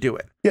goons to do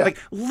it. Yeah.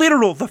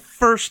 The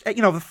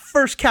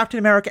first Captain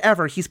America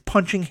ever, he's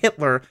punching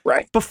Hitler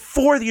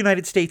before the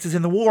United States is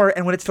in the war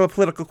and when it's still a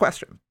political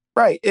question.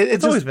 Right.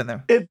 It's always been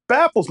there. It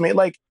baffles me.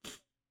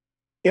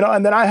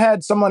 And then I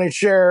had someone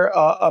share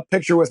a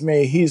picture with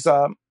me. He's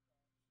a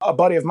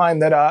buddy of mine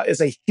that is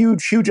a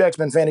huge, huge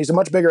X-Men fan. He's a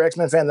much bigger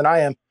X-Men fan than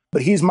I am.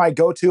 But he's my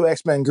go-to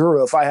X-Men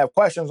guru. If I have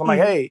questions, I'm like,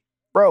 hey,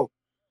 bro,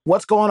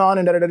 what's going on?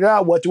 And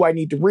da-da-da-da, what do I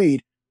need to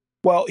read?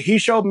 Well, he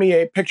showed me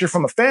a picture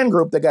from a fan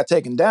group that got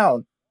taken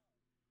down.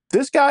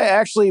 This guy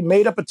actually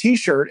made up a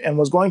t-shirt and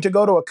was going to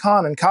go to a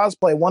con and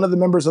cosplay one of the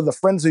members of the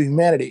Friends of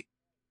Humanity,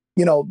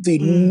 the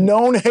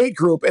known hate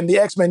group in the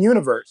X-Men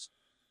universe.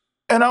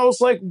 And I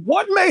was like,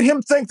 what made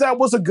him think that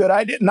was a good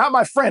idea? Not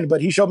my friend,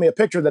 but he showed me a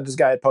picture that this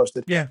guy had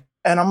posted. Yeah.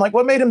 And I'm like,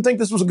 what made him think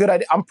this was a good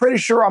idea? I'm pretty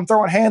sure I'm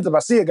throwing hands if I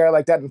see a guy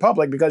like that in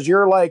public because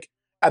you're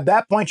at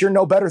that point, you're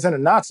no better than a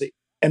Nazi,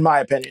 in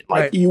my opinion.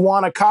 You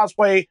want to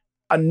cosplay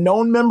a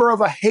known member of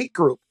a hate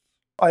group.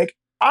 I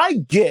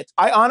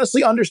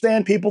honestly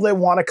understand people that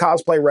want to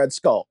cosplay Red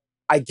Skull.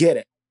 I get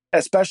it,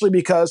 especially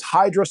because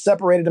Hydra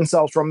separated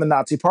themselves from the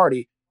Nazi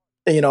party.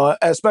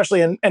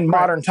 Especially in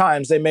modern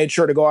times, they made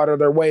sure to go out of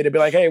their way to be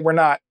like, hey,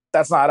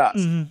 that's not us.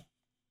 Mm-hmm.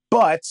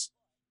 But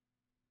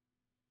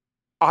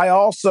I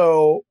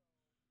also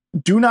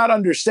do not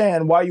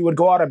understand why you would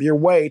go out of your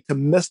way to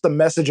miss the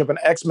message of an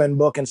X-Men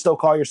book and still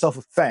call yourself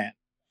a fan.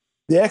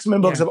 The X-Men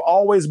books have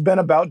always been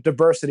about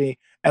diversity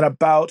and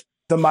about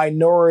the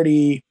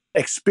minority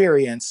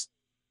experience,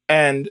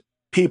 and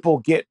people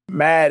get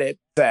mad at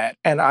that,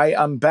 and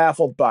I'm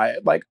baffled by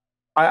it.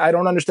 I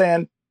don't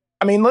understand.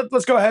 I mean,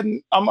 let's go ahead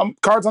and I'm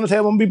cards on the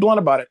table and be blunt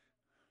about it.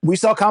 We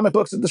sell comic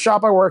books at the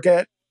shop I work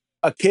at.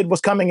 A kid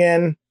was coming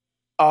in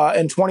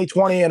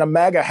 2020 in a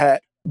MAGA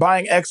hat,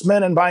 buying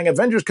X-Men and buying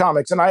Avengers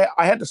comics. And I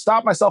had to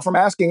stop myself from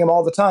asking him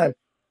all the time,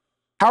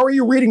 how are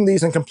you reading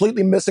these and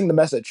completely missing the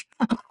message?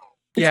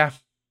 Yeah.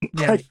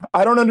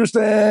 I don't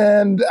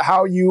understand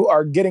how you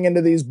are getting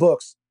into these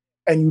books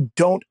and you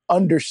don't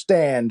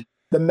understand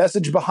the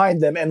message behind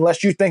them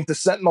unless you think the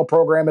Sentinel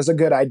program is a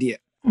good idea.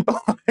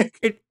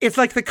 It's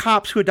like the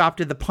cops who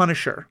adopted the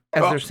Punisher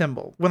as their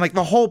symbol, when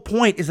the whole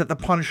point is that the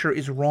Punisher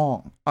is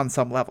wrong on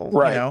some level,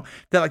 right?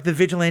 That the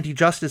vigilante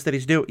justice that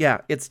he's doing.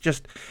 Yeah, it's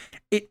just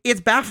it's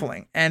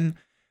baffling. And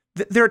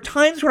there are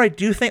times where I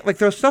do think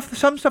there's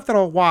some stuff that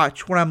I'll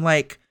watch where I'm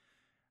like,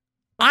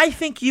 I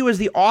think you as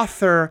the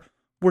author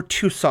were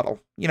too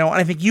subtle, and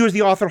I think you as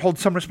the author hold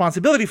some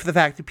responsibility for the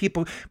fact that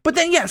people. But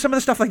then some of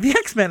the stuff like the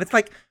X-Men, it's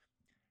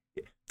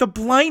the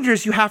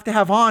blinders you have to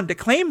have on to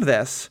claim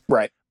this,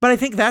 right? But I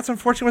think that's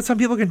unfortunately what some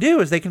people can do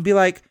is they can be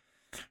like,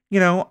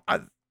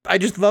 I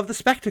just love the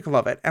spectacle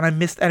of it, and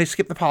I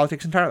skip the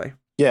politics entirely.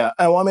 Yeah,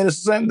 well, I mean,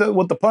 it's the same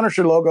with the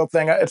Punisher logo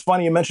thing. It's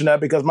funny you mentioned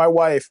that because my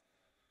wife,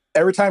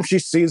 every time she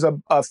sees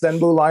a thin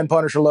blue line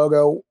Punisher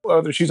logo,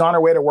 whether she's on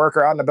her way to work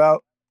or out and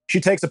about, she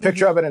takes a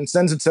picture of it and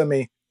sends it to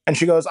me, and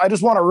she goes, "I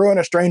just want to ruin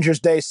a stranger's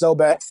day so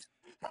bad,"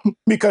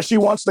 because she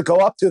wants to go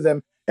up to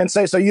them and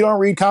say, "So you don't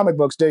read comic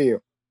books, do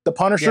you?" The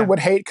Punisher would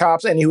hate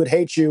cops and he would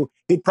hate you.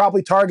 He'd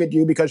probably target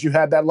you because you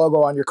had that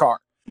logo on your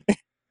car.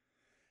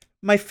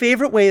 My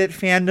favorite way that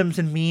fandoms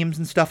and memes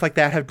and stuff like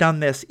that have done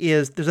this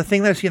is there's a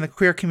thing that I see in the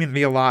queer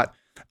community a lot.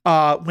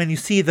 When you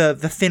see the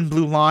thin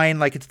blue line,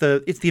 it's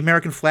the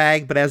American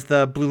flag, but as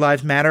the Blue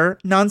Lives Matter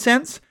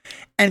nonsense.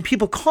 And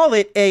people call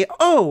it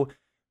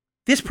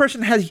this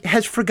person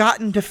has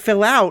forgotten to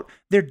fill out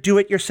their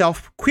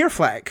do-it-yourself queer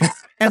flag.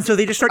 And so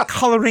they just start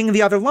coloring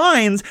the other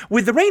lines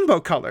with the rainbow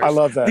colors. I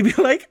love that. They'd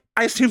be like,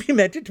 I assume he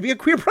meant it to be a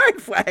queer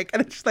pride flag.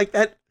 And it's just like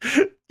that,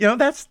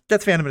 that's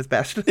fandom at its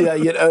best. Yeah,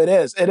 it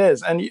is. It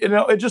is. And,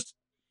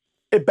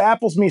 it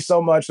baffles me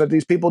so much that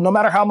these people, no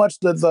matter how much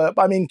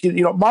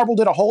Marvel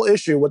did a whole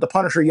issue with the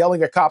Punisher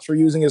yelling at cops for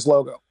using his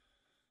logo.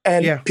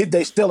 And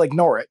they still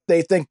ignore it.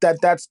 They think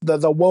that that's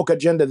the woke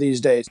agenda these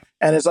days.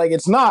 And it's like,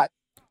 it's not.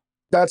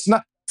 That's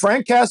not.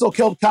 Frank Castle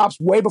killed cops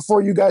way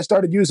before you guys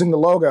started using the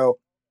logo.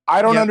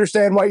 I don't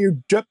understand why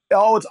you just,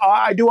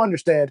 I do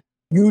understand.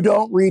 You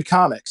don't read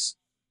comics.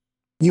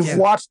 You've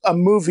watched a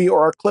movie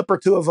or a clip or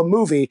two of a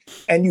movie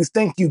and you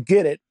think you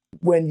get it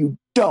when you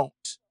don't.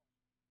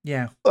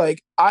 Yeah.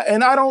 Like, I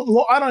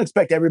don't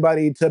expect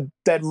everybody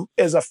that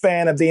is a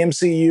fan of the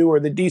MCU or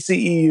the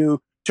DCEU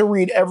to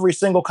read every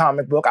single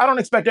comic book. I don't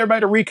expect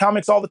everybody to read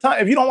comics all the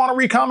time. If you don't want to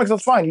read comics,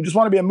 that's fine. You just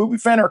want to be a movie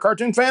fan or a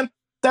cartoon fan,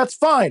 that's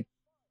fine.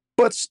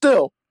 But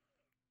still,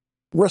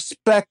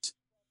 respect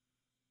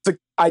the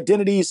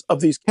identities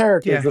of these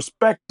characters,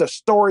 respect the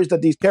stories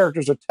that these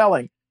characters are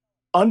telling.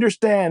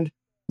 Understand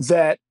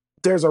that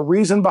there's a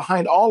reason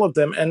behind all of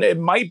them, and it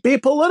might be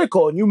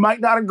political, and you might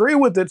not agree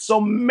with it,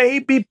 so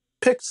maybe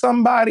pick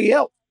somebody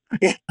else.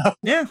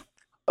 Yeah.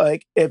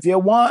 Like, if you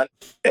want,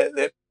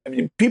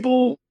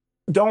 people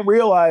don't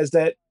realize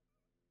that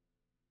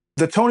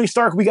the Tony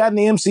Stark we got in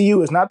the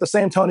MCU is not the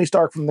same Tony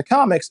Stark from the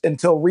comics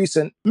until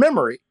recent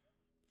memory.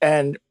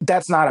 And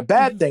that's not a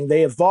bad thing.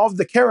 They evolved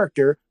the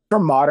character for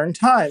modern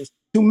times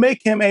to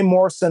make him a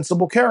more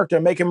sensible character,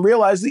 make him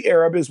realize the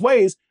error of his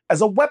ways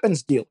as a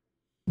weapons dealer.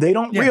 They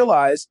don't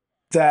realize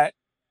that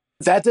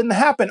didn't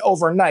happen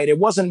overnight. It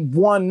wasn't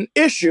one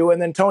issue,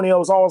 and then Tony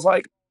was always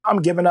like,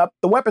 I'm giving up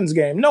the weapons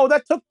game. No,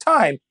 that took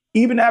time.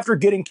 Even after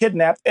getting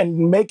kidnapped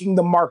and making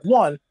the Mark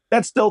I,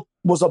 that still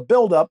was a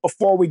buildup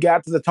before we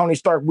got to the Tony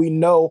Stark we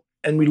know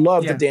and we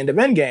loved at the end of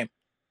Endgame.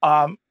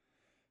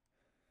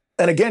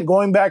 And again,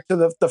 going back to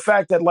the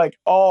fact that like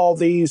all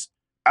these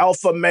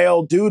alpha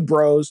male dude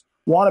bros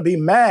want to be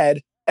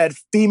mad at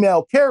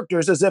female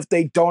characters as if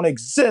they don't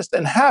exist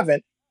and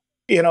haven't,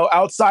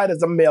 outside of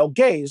the male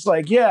gaze.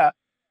 Like,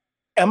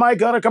 am I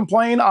going to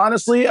complain,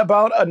 honestly,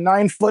 about a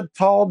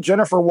 9-foot-tall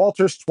Jennifer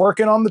Walters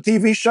twerking on the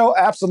TV show?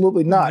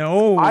 Absolutely not.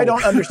 No. I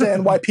don't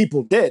understand why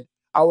people did.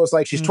 I was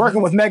like, she's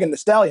twerking with Megan Thee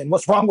Stallion.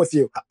 What's wrong with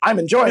you? I'm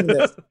enjoying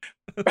this.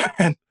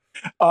 And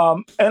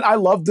I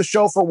loved the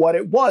show for what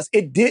it was.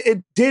 It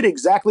did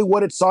exactly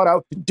what it sought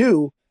out to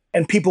do,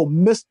 and people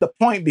missed the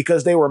point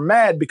because they were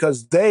mad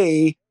because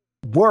they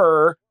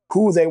were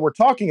who they were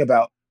talking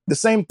about. The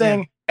same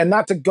thing, and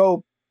not to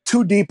go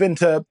too deep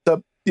into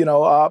the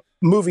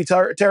movie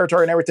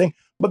territory and everything,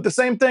 but the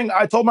same thing.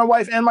 I told my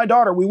wife and my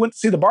daughter, we went to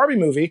see the Barbie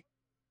movie.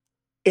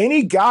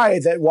 Any guy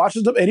that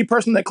watches any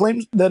person that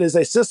claims that is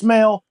a cis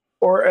male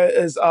or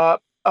is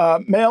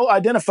male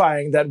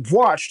identifying that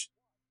watched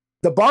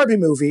the Barbie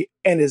movie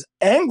and is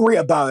angry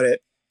about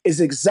it is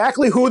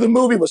exactly who the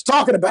movie was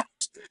talking about.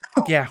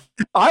 Yeah.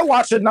 I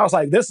watched it and I was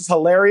like, this is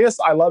hilarious.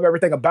 I love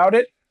everything about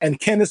it. And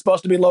Ken is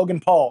supposed to be Logan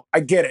Paul.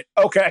 I get it.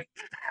 Okay.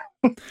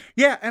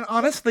 Yeah. And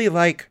honestly,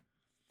 I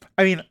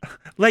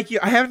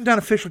haven't done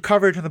official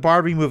coverage on the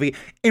Barbie movie,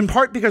 in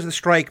part because of the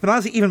strike, but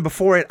honestly, even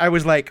before it, I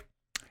was like,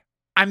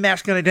 I'm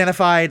masculine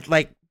identified.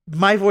 Like,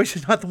 my voice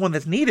is not the one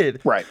that's needed.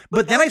 Right.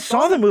 But then I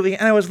saw the movie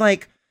and I was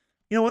like,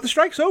 the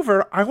strike's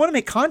over. I want to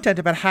make content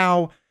about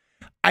how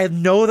I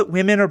know that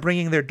women are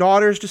bringing their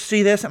daughters to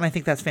see this, and I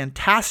think that's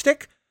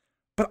fantastic.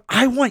 But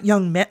I want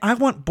young men, I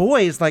want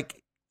boys,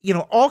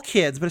 all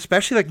kids, but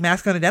especially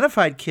masculine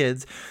identified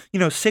kids,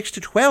 6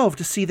 to 12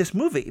 to see this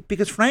movie.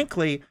 Because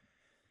frankly,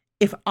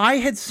 if I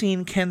had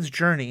seen Ken's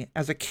journey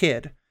as a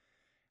kid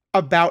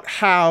about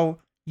how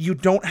you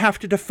don't have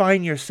to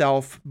define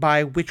yourself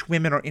by which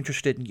women are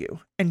interested in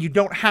you, and you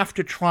don't have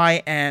to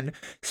try and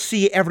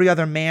see every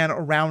other man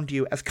around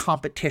you as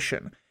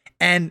competition,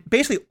 and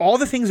basically all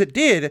the things it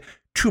did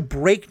to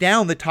break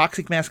down the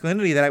toxic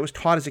masculinity that I was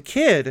taught as a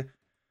kid,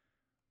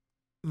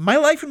 my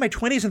life in my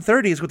 20s and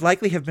 30s would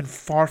likely have been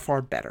far,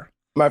 far better.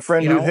 My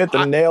friend, you hit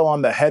the nail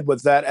on the head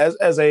with that.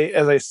 As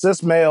a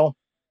cis male,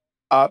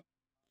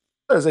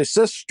 as a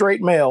cis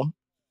straight male,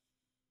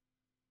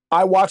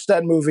 I watched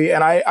that movie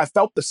and I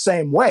felt the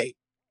same way.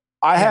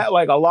 I had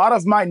a lot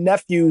of my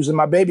nephews and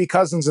my baby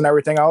cousins and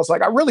everything. I was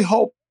like, I really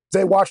hope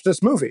they watch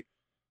this movie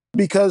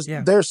because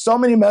there's so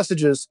many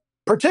messages,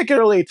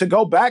 particularly to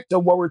go back to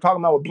what we were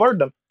talking about with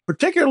Blerddom,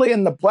 particularly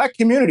in the Black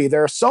community.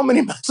 There are so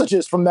many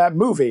messages from that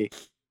movie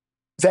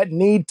that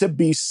need to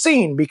be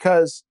seen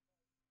because,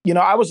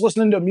 I was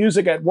listening to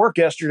music at work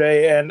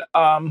yesterday and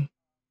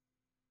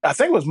I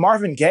think it was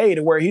Marvin Gaye,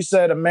 to where he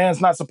said a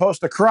man's not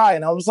supposed to cry.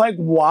 And I was like,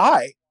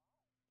 why?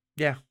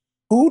 Yeah.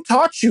 Who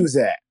taught you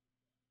that?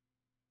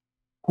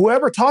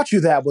 Whoever taught you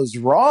that was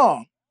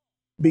wrong,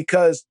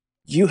 because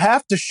you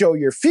have to show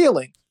your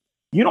feelings.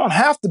 You don't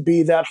have to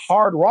be that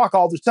hard rock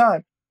all the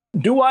time.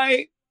 Do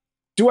I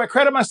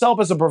credit myself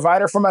as a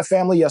provider for my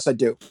family? Yes, I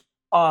do.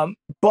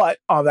 But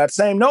on that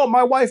same note,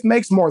 my wife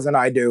makes more than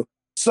I do.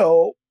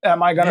 So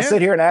am I going to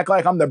sit here and act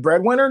like I'm the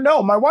breadwinner?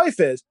 No, my wife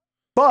is.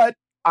 But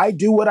I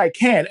do what I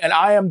can, and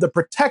I am the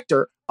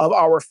protector of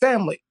our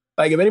family.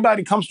 Like if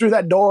anybody comes through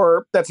that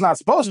door that's not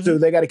supposed to,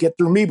 they got to get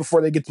through me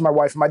before they get to my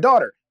wife and my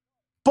daughter.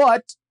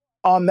 But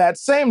on that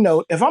same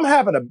note, if I'm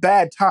having a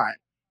bad time,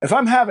 if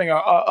I'm having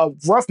a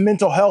rough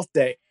mental health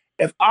day,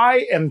 if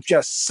I am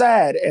just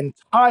sad and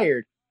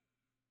tired,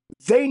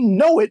 they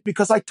know it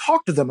because I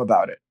talk to them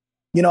about it.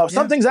 You know, if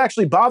something's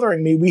actually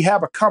bothering me, we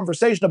have a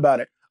conversation about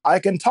it. I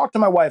can talk to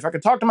my wife. I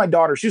can talk to my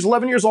daughter. She's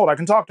 11 years old. I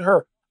can talk to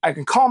her. I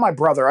can call my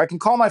brother. I can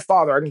call my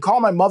father. I can call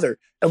my mother,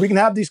 and we can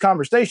have these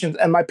conversations.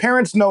 And my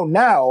parents know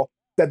now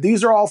that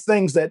these are all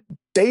things that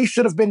they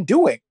should have been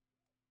doing.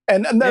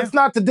 And that's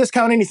not to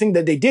discount anything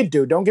that they did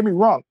do. Don't get me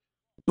wrong.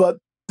 But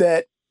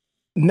that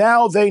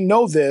now they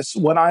know this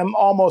when I'm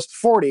almost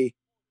 40,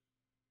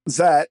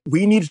 that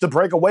we need to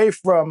break away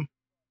from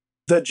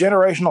the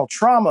generational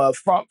trauma,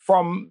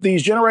 from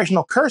these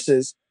generational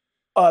curses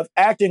of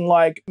acting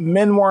like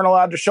men weren't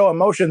allowed to show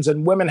emotions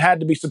and women had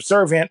to be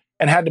subservient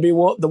and had to be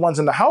the ones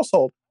in the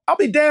household. I'll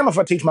be damned if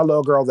I teach my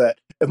little girl that.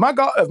 If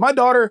my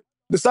daughter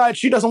decides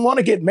she doesn't want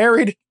to get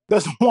married,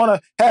 doesn't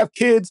want to have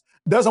kids,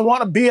 doesn't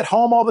want to be at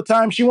home all the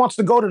time, she wants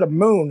to go to the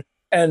moon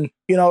and,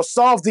 you know,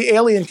 solve the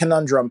alien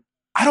conundrum,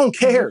 I don't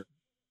care.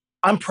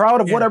 I'm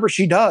proud of whatever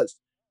she does.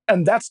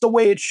 And that's the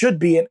way it should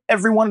be in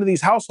every one of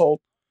these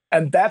households.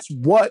 And that's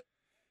what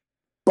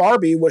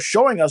Barbie was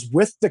showing us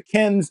with the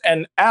Kens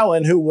and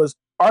Alan, who was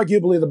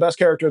arguably the best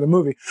character in the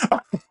movie.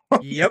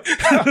 Yep.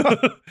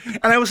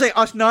 And I will say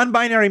us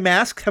non-binary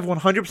masks have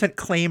 100%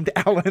 claimed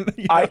Alan.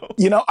 I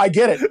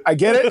get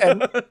it.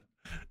 And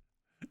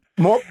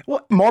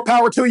more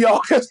power to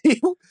y'all, because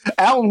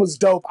Alan was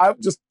dope.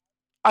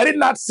 I did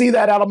not see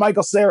that out of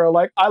Michael Cera.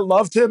 Like, I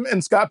loved him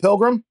in Scott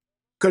Pilgrim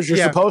because you're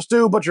supposed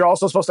to, but you're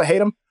also supposed to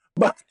hate him.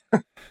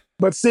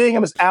 But seeing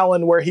him as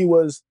Alan, where he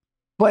was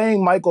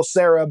playing Michael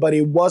Cera, but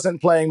he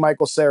wasn't playing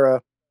Michael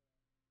Cera,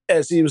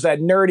 as he was that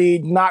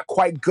nerdy, not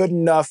quite good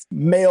enough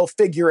male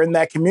figure in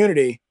that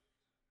community.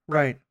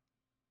 Right.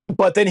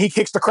 But then he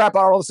kicks the crap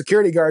out of all the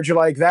security guards. You're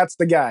like, that's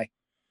the guy.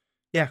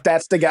 Yeah.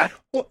 That's the guy.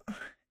 Well,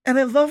 and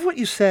I love what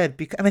you said,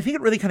 and I think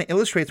it really kind of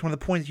illustrates one of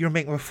the points you were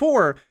making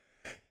before,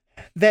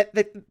 that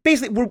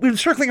basically we've been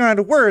circling around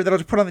a word that I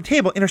was put on the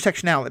table,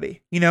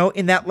 intersectionality, you know,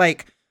 in that,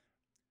 like,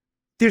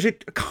 there's a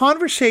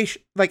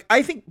conversation, like,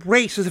 I think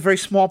race is a very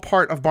small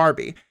part of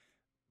Barbie,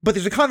 but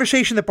there's a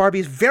conversation that Barbie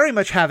is very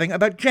much having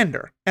about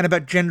gender and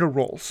about gender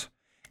roles.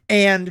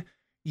 And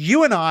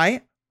you and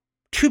I,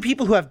 two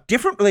people who have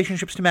different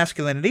relationships to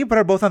masculinity, but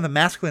are both on the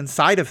masculine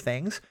side of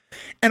things,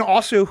 and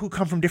also who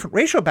come from different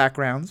racial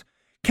backgrounds,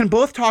 can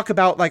both talk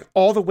about, like,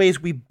 all the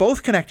ways we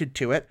both connected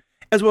to it,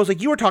 as well as,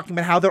 like, you were talking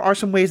about how there are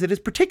some ways that is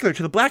particular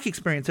to the Black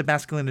experience of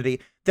masculinity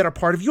that are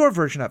part of your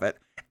version of it,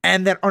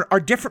 and that are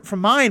different from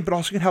mine, but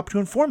also can help to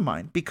inform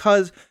mine,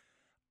 because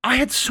I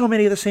had so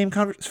many of the same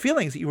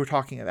feelings that you were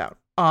talking about.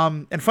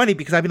 And funny,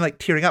 because I've been, like,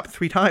 tearing up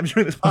 3 times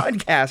during this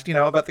podcast, you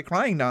know, about the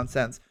crying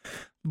nonsense.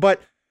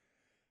 But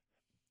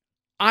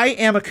I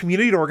am a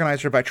community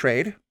organizer by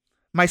trade.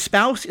 My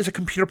spouse is a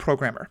computer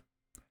programmer.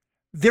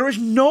 There is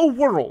no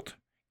world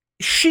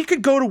she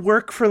could go to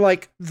work for,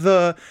 like,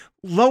 the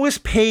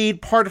lowest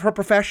paid part of her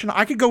profession.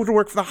 I could go to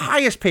work for the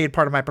highest paid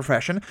part of my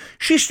profession.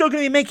 She's still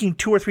going to be making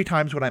 2 or 3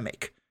 times what I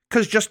make.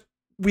 Because just,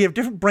 we have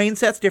different brain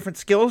sets, different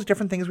skills,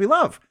 different things we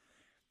love.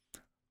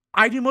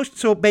 I do most,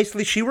 so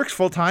basically she works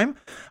full time.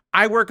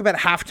 I work about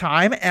half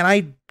time, and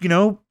I, you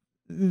know,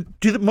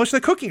 do most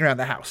of the cooking around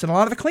the house and a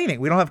lot of the cleaning.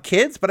 We don't have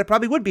kids, but I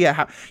probably would be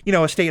a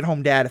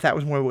stay-at-home dad if that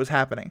was more what was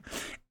happening.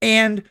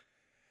 And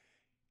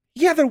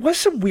yeah, there was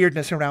some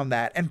weirdness around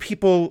that. And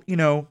people, you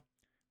know,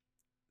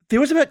 there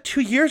was about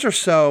 2 years or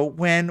so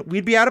when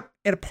we'd be out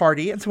at a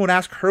party and someone would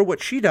ask her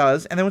what she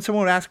does. And then when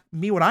someone would ask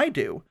me what I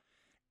do.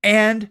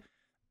 And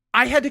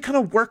I had to kind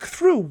of work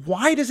through,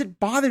 why does it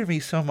bother me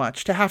so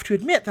much to have to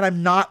admit that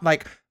I'm not,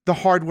 like, the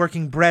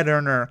hardworking bread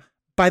earner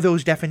by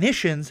those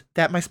definitions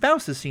that my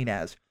spouse is seen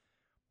as?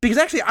 Because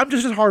actually, I'm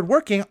just as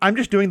hardworking. I'm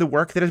just doing the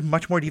work that is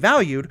much more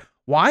devalued.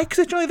 Why? Because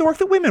it's generally the work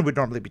that women would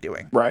normally be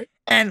doing. Right.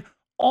 And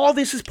all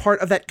this is part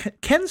of that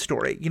Ken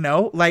story, you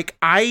know? Like,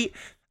 I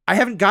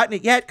haven't gotten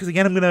it yet, because,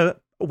 again, I'm going to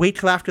wait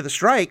till after the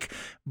strike,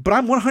 but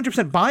I'm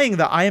 100% buying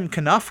the I am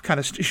Knuff kind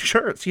of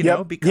shirts, you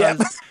know,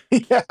 because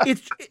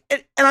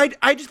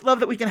I just love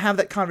that we can have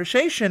that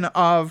conversation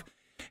of,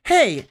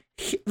 hey,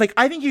 like,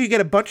 I think you could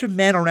get a bunch of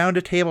men around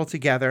a table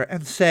together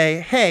and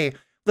say, hey,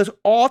 let's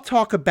all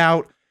talk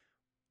about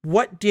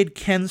what did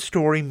Ken's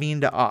story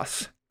mean to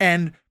us?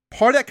 And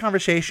part of that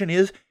conversation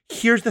is,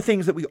 here's the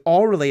things that we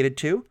all related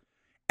to.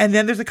 And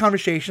then there's the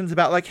conversations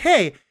about, like,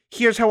 hey,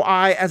 here's how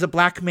I, as a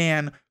Black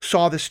man,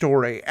 saw the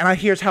story. And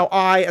here's how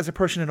I, as a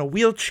person in a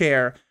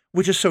wheelchair,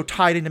 which is so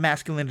tied into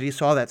masculinity,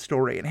 saw that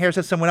story. And here's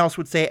how someone else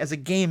would say, as a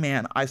gay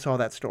man, I saw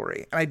that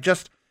story. And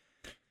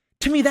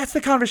to me, that's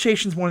the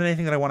conversations more than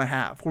anything that I want to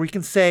have, where we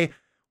can say,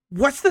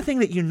 what's the thing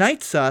that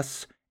unites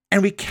us?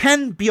 And we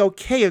can be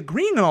okay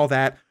agreeing on all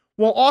that,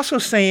 while also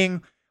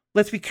saying,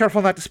 let's be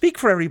careful not to speak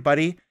for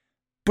everybody.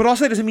 But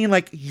also, that doesn't mean,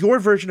 like, your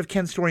version of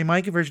Ken's story,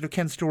 my version of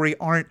Ken's story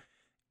aren't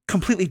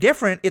completely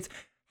different. It's,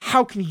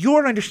 how can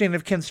your understanding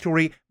of Ken's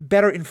story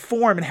better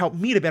inform and help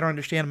me to better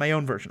understand my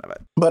own version of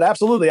it? But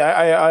absolutely,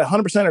 I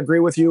 100% agree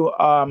with you.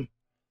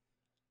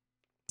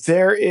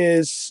 There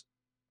is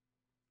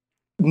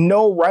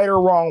no right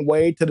or wrong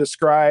way to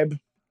describe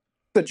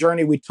the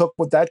journey we took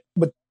with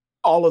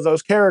all of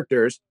those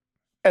characters,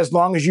 as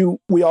long as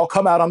we all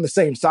come out on the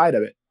same side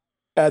of it.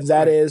 And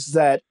that is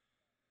that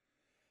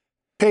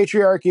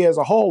patriarchy as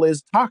a whole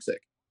is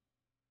toxic.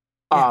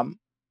 Yeah.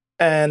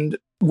 And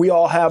we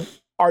all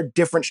have our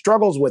different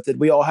struggles with it.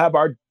 We all have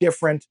our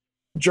different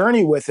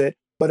journey with it.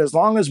 But as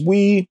long as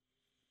we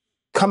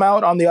come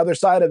out on the other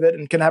side of it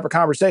and can have a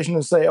conversation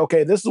and say,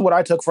 okay, this is what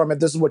I took from it.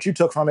 This is what you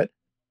took from it.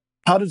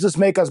 How does this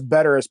make us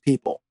better as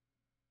people?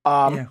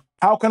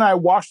 How can I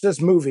watch this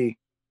movie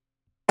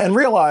and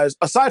realize,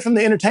 aside from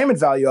the entertainment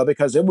value of it,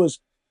 because it was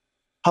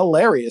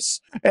hilarious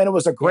and it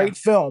was a great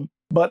film,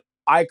 but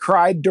I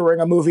cried during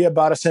a movie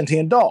about a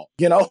sentient doll,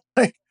 you know?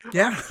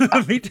 Yeah,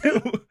 me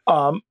too.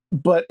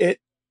 But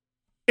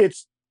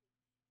it's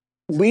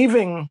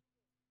leaving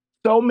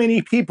so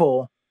many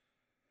people,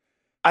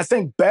 I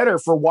think, better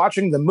for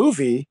watching the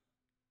movie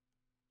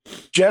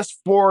just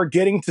for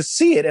getting to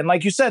see it. And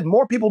like you said,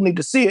 more people need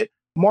to see it.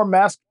 More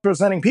mask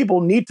presenting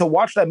people need to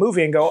watch that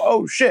movie and go,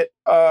 oh shit,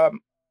 I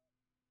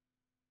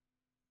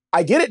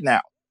get it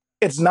now.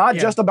 It's not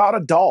just about a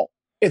doll.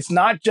 It's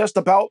not just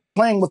about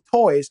playing with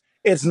toys.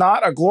 It's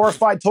not a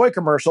glorified toy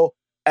commercial,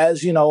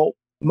 as, you know,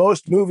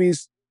 most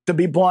movies, to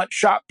be blunt,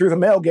 shot through the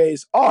male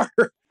gaze are.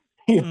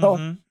 You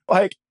know,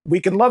 like, we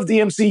can love the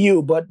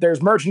MCU, but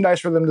there's merchandise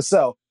for them to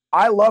sell.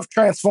 I love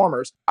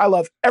Transformers. I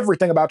love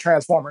everything about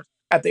Transformers.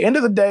 At the end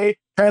of the day,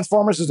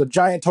 Transformers is a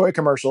giant toy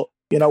commercial.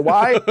 You know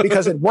why?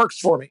 Because it works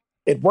for me.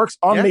 It works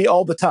on me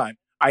all the time.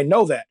 I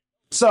know that.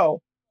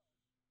 So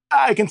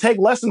I can take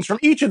lessons from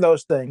each of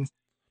those things.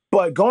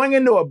 But going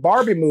into a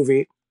Barbie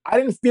movie, I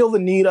didn't feel the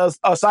need of,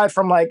 aside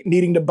from like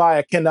needing to buy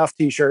a Ken Nuff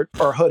t-shirt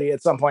or hoodie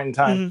at some point in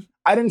time,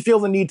 I didn't feel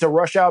the need to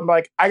rush out and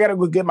like, I got to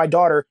go get my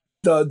daughter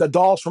the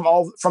dolls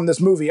from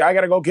this movie. I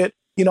got to go get,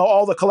 you know,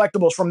 all the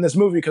collectibles from this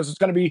movie because it's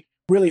going to be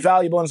really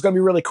valuable and it's going to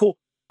be really cool.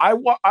 I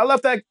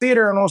left that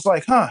theater and I was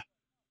like, I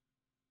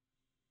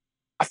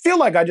feel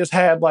like I just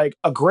had like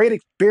a great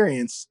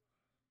experience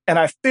and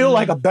I feel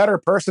like a better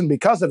person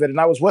because of it. And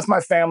I was with my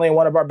family and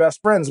one of our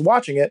best friends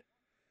watching it.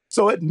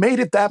 So it made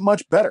it that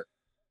much better.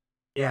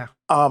 Yeah.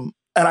 And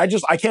I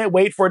can't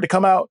wait for it to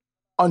come out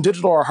on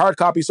digital or hard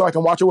copy so I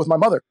can watch it with my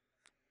mother.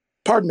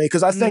 Pardon me,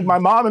 because I think my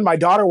mom and my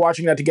daughter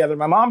watching that together,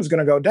 my mom is going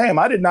to go, damn,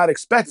 I did not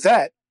expect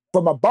that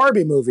from a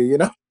Barbie movie, you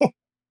know?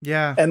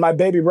 Yeah. And my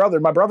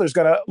brother's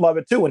going to love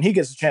it too when he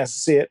gets a chance to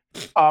see it.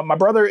 My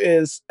brother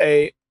is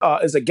a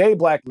gay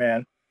Black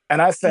man,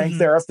 and I think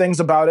there are things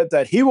about it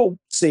that he will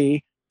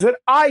see that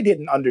I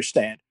didn't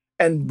understand,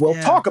 and we'll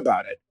talk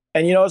about it.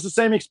 And, you know, it's the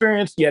same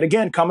experience, yet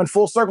again, coming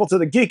full circle to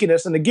the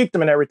geekiness and the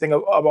geekdom and everything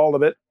of all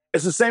of it.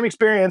 It's the same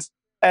experience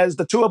as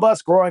the two of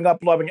us growing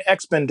up loving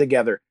X-Men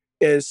together.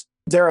 Is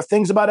there are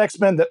things about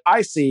X-Men that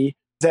I see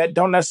that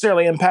don't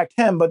necessarily impact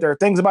him, but there are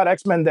things about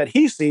X-Men that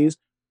he sees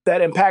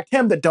that impact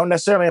him that don't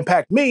necessarily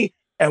impact me.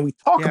 And we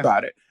talk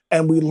about it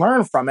and we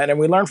learn from it and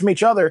we learn from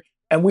each other.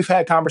 And we've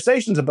had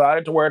conversations about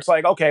it to where it's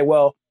like, okay,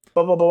 well,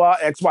 blah, blah, blah, blah,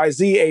 X, Y,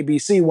 Z, A, B,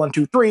 C, 1,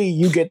 2, 3,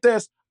 you get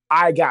this,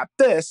 I got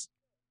this.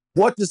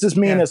 What does this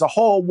mean as a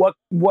whole?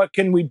 What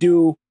can we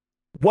do?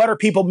 What are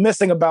people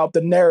missing about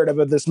the narrative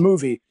of this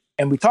movie?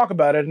 And we talk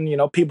about it, and, you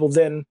know, people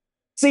then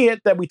see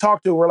it that we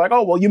talk to. We're like,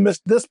 oh, well, you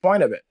missed this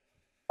point of it.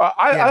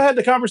 I had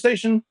the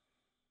conversation,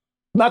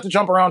 not to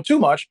jump around too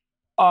much,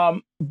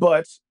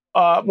 but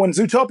when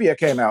Zootopia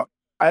came out,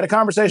 I had a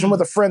conversation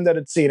with a friend that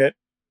had seen it,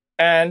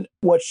 and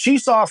what she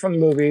saw from the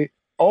movie,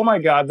 oh my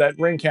God, that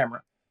Ring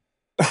camera.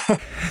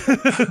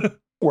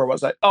 Where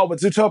was I? Oh,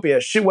 with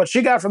Zootopia. What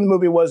she got from the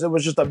movie was, it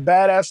was just a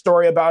badass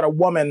story about a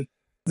woman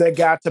that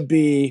got to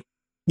be,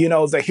 you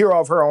know, the hero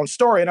of her own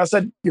story. And I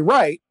said, you're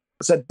right.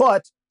 I said,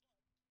 but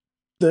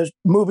the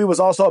movie was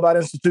also about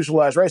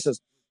institutionalized racism.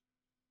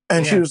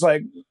 And she was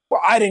like, well,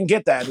 I didn't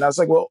get that. And I was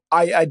like, well,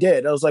 I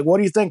did. I was like, what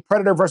do you think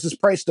Predator versus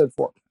Prey stood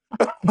for?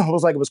 I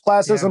was like, it was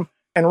classism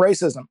and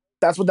racism.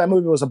 That's what that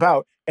movie was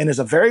about. And it's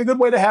a very good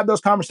way to have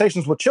those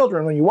conversations with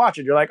children when you watch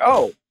it. You're like,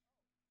 oh,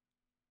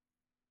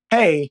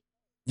 hey,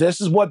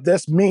 this is what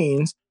this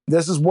means.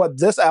 This is what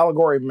this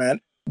allegory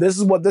meant. This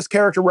is what this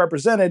character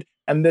represented.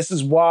 And this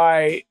is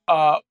why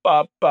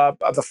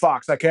the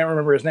fox, I can't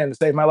remember his name to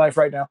save my life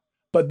right now,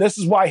 but this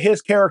is why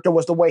his character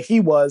was the way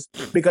he was,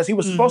 because he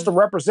was supposed to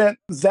represent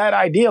that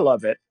ideal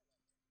of it,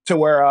 to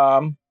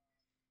where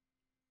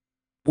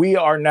we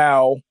are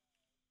now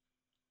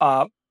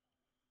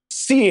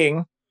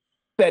seeing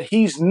that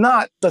he's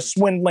not the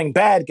swindling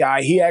bad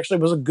guy. He actually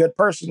was a good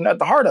person at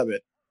the heart of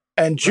it.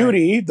 And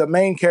Judy, the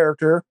main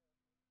character,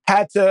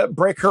 had to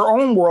break her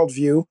own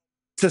worldview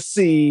to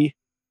see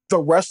the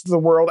rest of the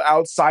world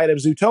outside of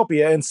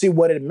Zootopia and see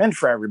what it meant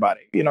for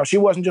everybody. You know, she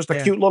wasn't just a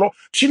cute little,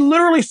 she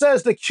literally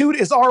says the cute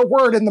is our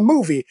word in the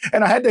movie.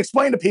 And I had to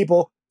explain to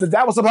people that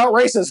that was about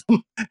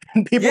racism,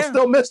 and people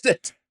still missed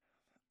it.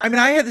 I mean,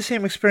 I had the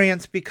same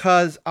experience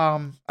because I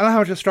don't know how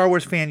much of a Star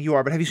Wars fan you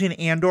are, but have you seen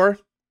Andor?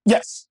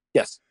 Yes,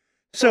 yes.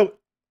 So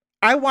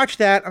I watched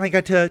that and I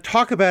got to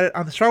talk about it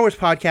on the Star Wars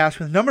podcast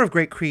with a number of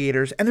great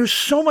creators, and there's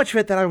so much of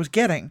it that I was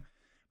getting.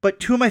 But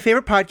two of my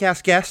favorite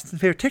podcast guests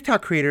and favorite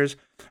TikTok creators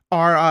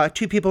are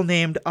two people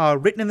named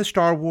Written in the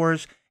Star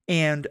Wars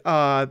and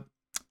Jedi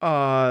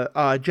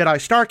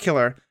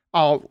Starkiller.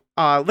 I'll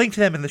link to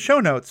them in the show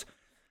notes.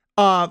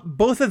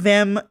 Both of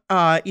them,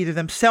 either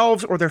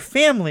themselves or their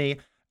family,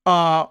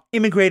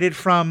 immigrated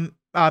from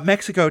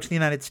Mexico to the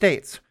United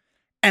States.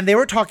 And they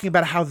were talking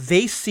about how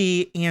they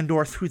see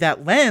Andor through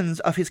that lens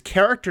of his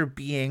character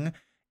being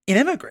an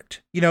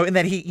immigrant, in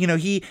that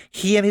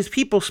he and his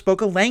people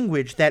spoke a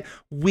language that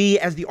we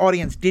as the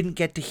audience didn't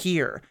get to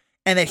hear.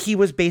 And that he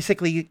was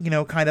basically,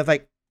 kind of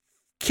like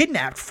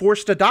kidnapped,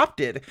 forced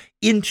adopted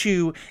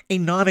into a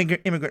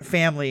non-immigrant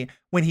family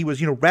when he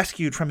was,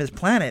 rescued from his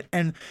planet.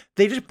 And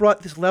they just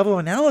brought this level of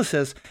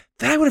analysis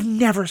that I would have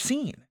never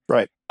seen.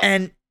 Right.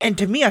 And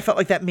to me, I felt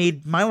like that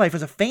made my life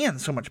as a fan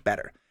so much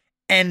better.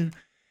 And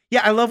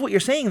yeah, I love what you're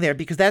saying there,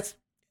 because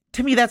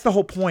to me, that's the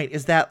whole point,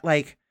 is that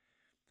like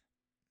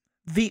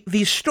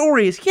these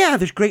stories, yeah,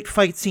 there's great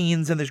fight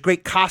scenes and there's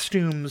great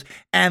costumes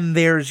and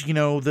there's, the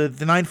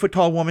 9-foot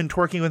tall woman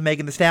twerking with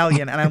Megan Thee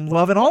Stallion. And I'm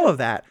loving all of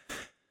that.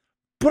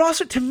 But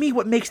also, to me,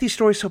 what makes these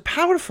stories so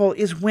powerful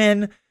is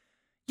when,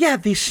 yeah,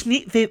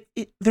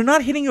 they're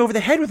not hitting you over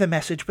the head with a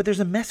message, but there's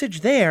a message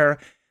there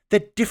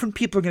that different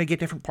people are going to get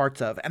different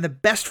parts of. And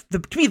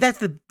to me, that's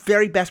the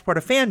very best part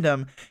of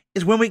fandom,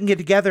 is when we can get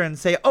together and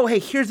say, oh, hey,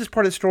 here's this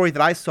part of the story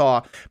that I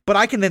saw, but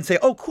I can then say,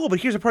 oh, cool, but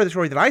here's a part of the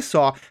story that I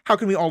saw. How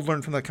can we all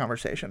learn from the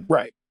conversation?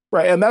 Right,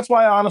 right. And that's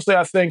why, honestly,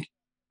 I think,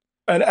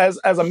 and as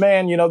a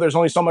man, there's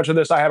only so much of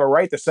this I have a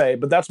right to say,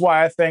 but that's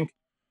why I think,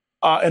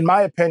 in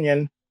my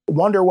opinion,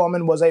 Wonder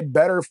Woman was a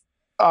better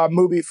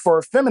movie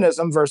for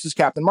feminism versus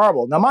Captain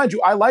Marvel. Now, mind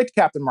you, I liked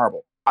Captain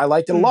Marvel. I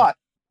liked it a lot,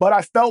 but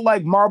I felt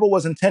like Marvel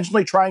was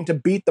intentionally trying to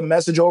beat the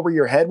message over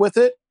your head with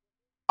it.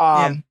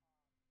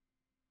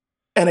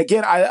 And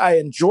again, I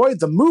enjoyed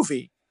the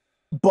movie,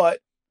 but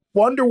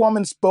Wonder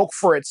Woman spoke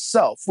for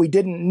itself. We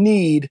didn't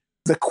need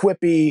the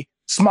quippy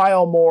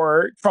smile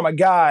more from a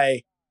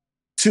guy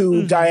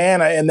to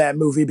Diana in that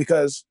movie,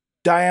 because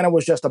Diana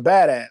was just a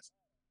badass.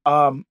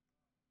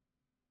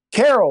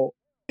 Carol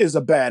is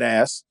a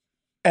badass,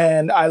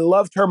 and I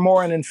loved her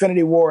more in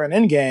Infinity War and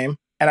Endgame,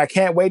 and I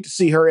can't wait to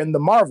see her in the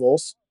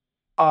Marvels,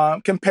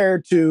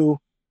 compared to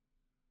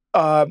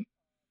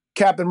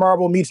Captain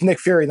Marvel meets Nick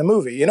Fury, the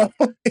movie,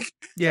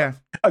 Yeah.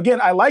 Again,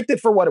 I liked it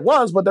for what it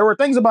was, but there were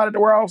things about it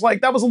where I was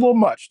like, that was a little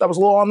much. That was a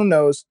little on the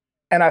nose.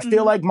 And I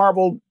feel like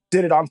Marvel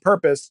did it on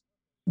purpose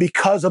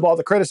because of all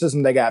the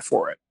criticism they got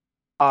for it.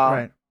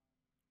 Right.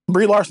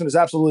 Brie Larson is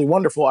absolutely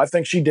wonderful. I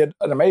think she did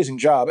an amazing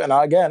job. And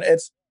again,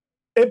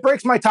 it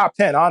breaks my top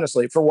 10,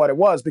 honestly, for what it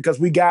was, because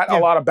we got a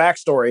lot of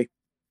backstory.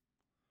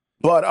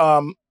 But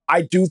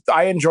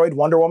I enjoyed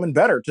Wonder Woman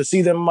better. To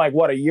see them like,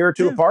 a year or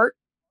two apart.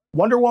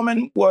 Wonder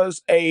Woman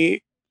was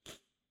a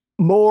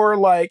more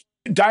like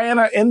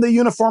Diana in the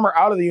uniform or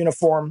out of the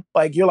uniform.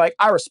 Like, you're like,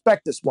 I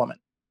respect this woman.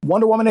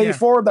 Wonder Woman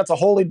 84, that's a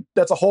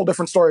whole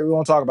different story. We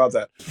won't talk about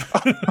that.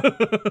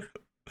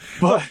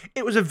 But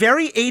it was a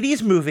very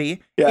 80s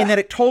movie in that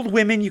it told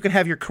women you can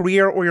have your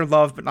career or your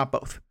love, but not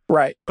both.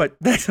 Right. But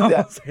that's all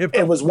I'll say about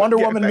it. Was Wonder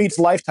Woman meets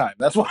Lifetime.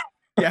 That's what.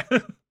 Yeah.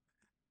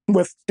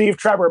 With Steve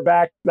Trevor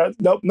back.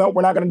 Nope,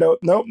 we're not going to do it.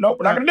 Nope,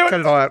 we're not going to do it.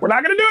 Cut it all out. We're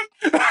not going to do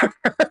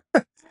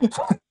it.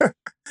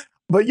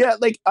 But yeah,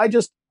 like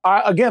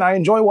I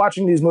enjoy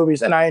watching these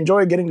movies, and I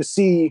enjoy getting to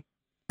see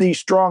these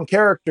strong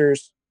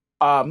characters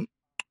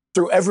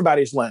through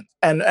everybody's lens.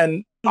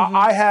 And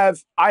I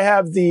have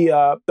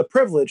the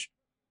privilege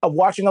of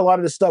watching a lot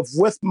of this stuff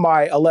with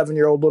my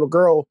 11-year-old little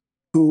girl,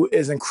 who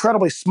is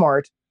incredibly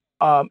smart,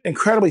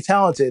 incredibly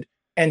talented,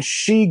 and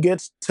she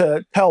gets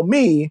to tell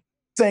me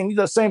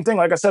the same thing.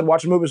 Like I said,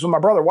 watching movies with my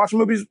brother, watching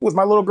movies with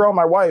my little girl,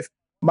 my wife,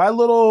 my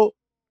little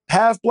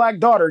half black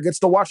daughter gets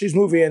to watch these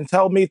movies and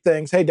tell me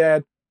things. Hey,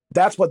 Dad,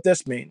 that's what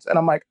this means. And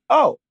I'm like,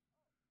 oh,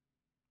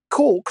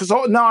 cool. Because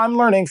now I'm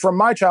learning from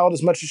my child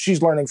as much as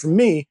she's learning from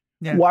me,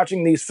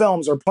 watching these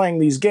films or playing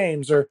these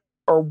games or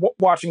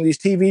watching these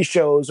TV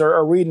shows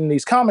or reading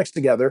these comics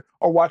together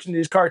or watching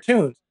these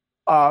cartoons.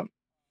 And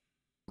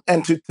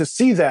to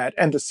see that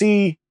and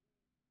to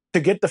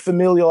get the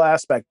familial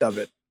aspect of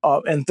it.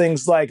 And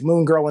things like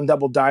Moon Girl and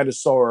Double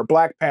Dinosaur,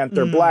 Black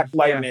Panther, Black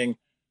Lightning,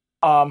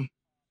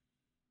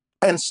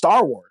 and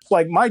Star Wars.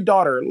 Like, my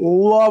daughter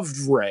loved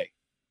Rey.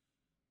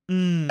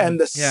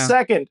 And the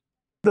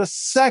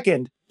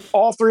second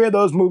all three of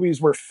those movies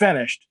were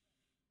finished,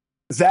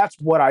 that's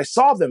what I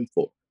saw them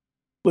for.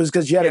 Was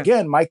because yet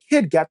again, my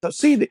kid got to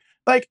see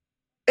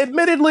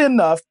admittedly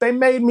enough, they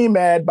made me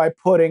mad by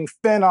putting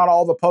Finn on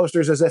all the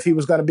posters as if he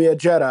was going to be a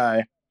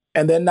Jedi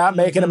and then not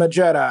making him a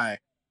Jedi.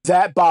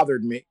 That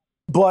bothered me.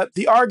 But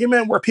the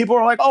argument where people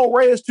are like, oh,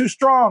 Rey is too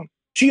strong.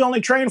 She only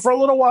trained for a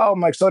little while. I'm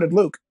like, so did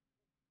Luke.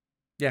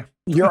 Yeah.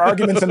 Your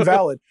argument's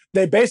invalid.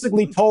 They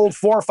basically told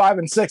 4, 5,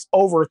 and 6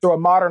 over through a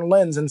modern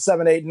lens in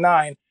 7, 8, and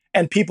 9.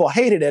 and people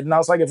hated it. And I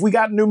was like, if we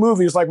got new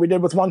movies like we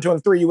did with 1, 2,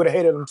 and 3, you would have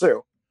hated them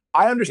too.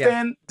 I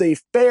understand the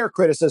fair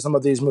criticism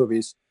of these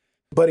movies,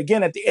 but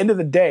again, at the end of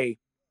the day,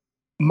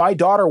 my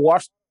daughter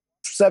watched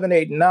 7,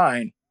 8, and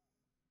 9,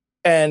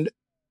 and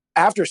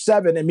after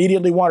 7,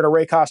 immediately wanted a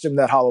Rey costume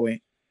that Halloween.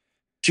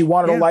 She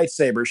wanted a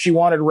lightsaber. She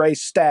wanted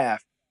Rey's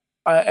staff.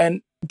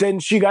 And then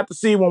she got to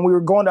see, when we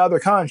were going to other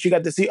cons, she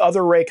got to see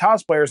other Rey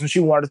cosplayers, and she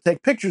wanted to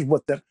take pictures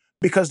with them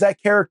because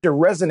that character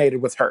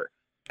resonated with her.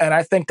 And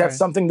I think that's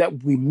something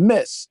that we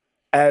miss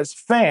as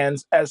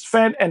fans, and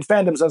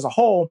fandoms as a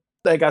whole.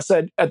 Like I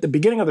said at the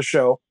beginning of the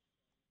show,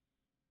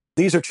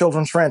 these are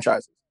children's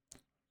franchises.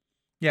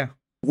 Yeah.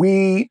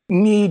 We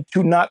need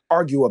to not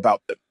argue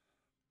about them.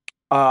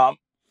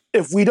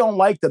 If we don't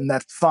like them,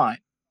 that's fine.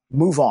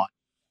 Move on.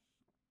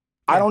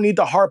 I don't need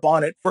to harp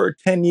on it for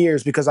 10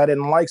 years because I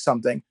didn't like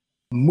something.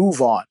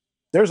 Move on.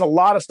 There's a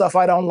lot of stuff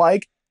I don't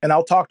like, and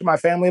I'll talk to my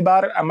family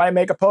about it. I might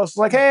make a post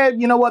like, hey,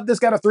 you know what? This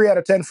got a 3 out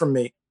of 10 from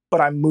me, but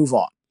I move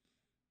on.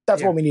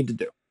 That's what we need to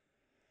do.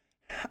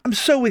 I'm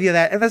so with you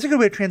that, and that's a good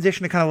way to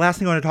transition to kind of last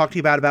thing I want to talk to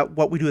you about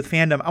what we do with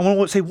fandom. I want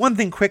to say one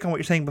thing quick on what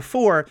you're saying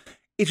before,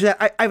 is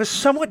that I have a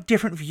somewhat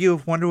different view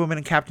of Wonder Woman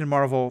and Captain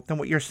Marvel than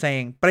what you're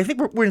saying, but I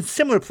think we're in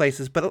similar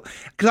places, but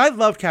because I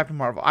love Captain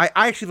Marvel. I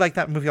actually like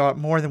that movie a lot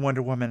more than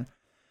Wonder Woman.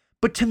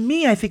 But to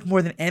me, I think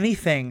more than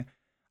anything,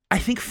 I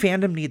think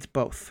fandom needs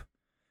both.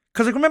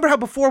 Because like, remember how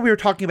before we were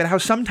talking about how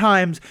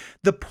sometimes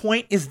the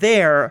point is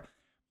there,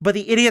 but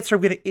the idiots are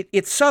going to,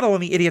 it's subtle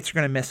and the idiots are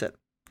going to miss it.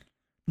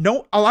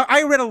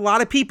 I read a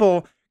lot of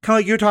people, kind of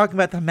like you're talking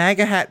about the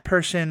MAGA hat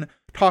person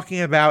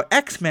talking about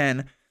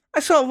X-Men. I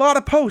saw a lot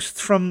of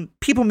posts from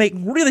people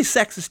making really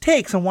sexist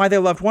takes on why they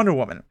loved Wonder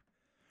Woman.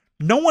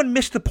 No one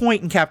missed the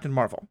point in Captain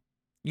Marvel,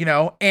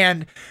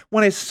 and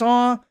when I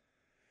saw,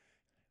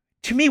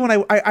 to me,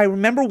 when I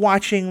remember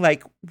watching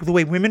like the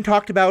way women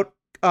talked about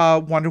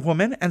Wonder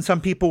Woman, and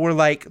some people were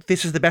like,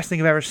 this is the best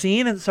thing I've ever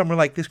seen, and some were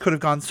like, this could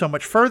have gone so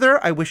much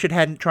further. I wish it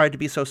hadn't tried to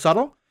be so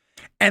subtle.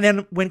 And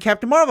then when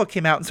Captain Marvel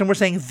came out, and some were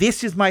saying,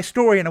 this is my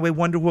story in a way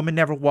Wonder Woman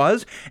never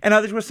was, and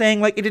others were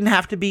saying like, it didn't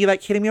have to be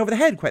like hitting me over the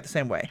head quite the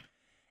same way.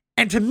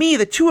 And to me,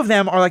 the two of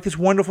them are like this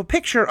wonderful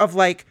picture of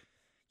like,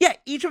 yeah,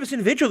 each of us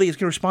individually is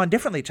going to respond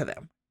differently to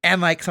them.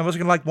 And like, some of us are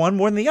going to like one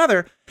more than the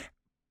other.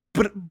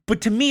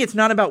 But to me, it's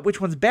not about which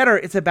one's better.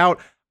 It's about,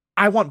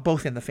 I want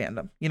both in the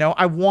fandom.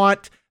 I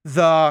want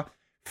the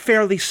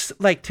fairly,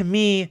 like, to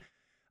me,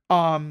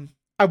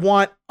 I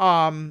want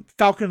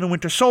Falcon and the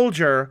Winter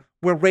Soldier,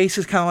 where race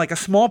is kind of like a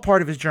small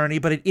part of his journey,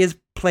 but it is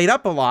played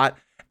up a lot,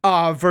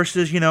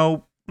 versus,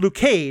 Luke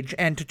Cage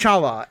and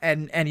T'Challa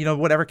and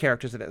whatever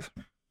characters it is.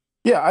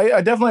 Yeah,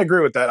 I definitely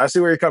agree with that. I see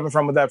where you're coming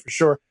from with that for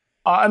sure.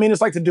 I mean,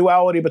 it's like the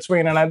duality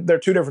between, and they're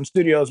two different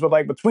studios, but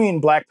like between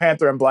Black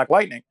Panther and Black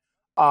Lightning.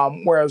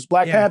 Whereas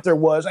Black Panther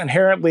was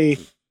inherently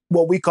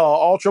what we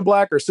call ultra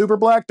black or super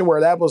black, to where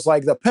that was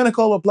like the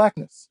pinnacle of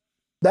blackness.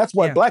 That's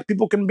what black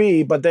people can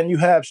be. But then you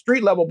have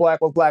street level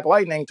black with Black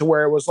Lightning, to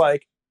where it was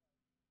like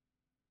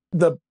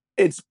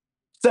it's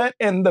set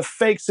in the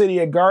fake city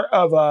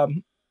of I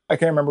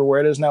can't remember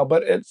where it is now,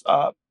 but it's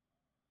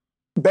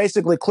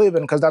basically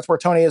Cleveland, because that's where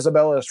Tony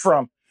Isabella is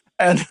from.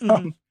 And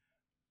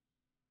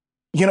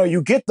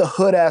you get the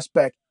hood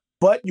aspect,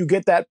 but you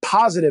get that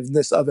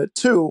positiveness of it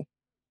too.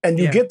 And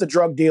you get the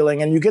drug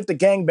dealing and you get the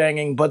gang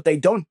banging, but they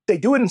do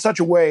it in such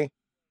a way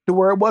to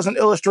where it wasn't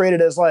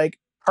illustrated as like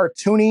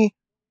cartoony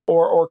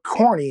or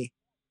corny.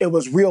 It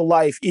was real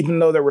life, even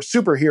though there were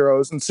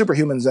superheroes and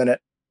superhumans in it.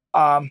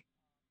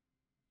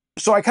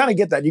 So I kind of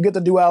get that. You get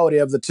the duality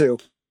of the two.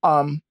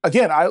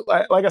 Again, I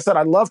like I said,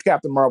 I loved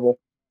Captain Marvel.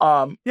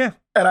 And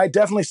I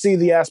definitely see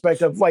the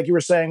aspect of, like you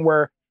were saying,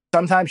 where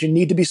sometimes you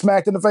need to be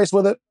smacked in the face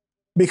with it,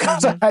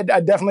 because I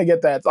definitely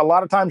get that. A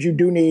lot of times you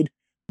do need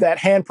that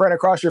handprint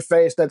across your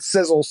face that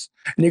sizzles,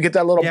 and you get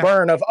that little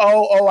burn of,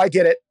 oh, I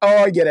get it. Oh,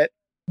 I get it.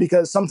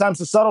 Because sometimes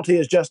the subtlety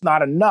is just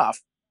not enough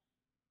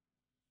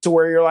to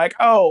where you're like,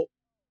 oh,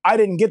 I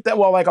didn't get that.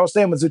 Well, like I was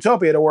saying with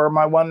Zootopia, to where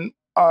my one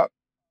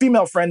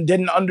female friend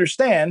didn't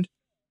understand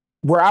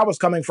where I was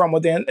coming from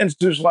with the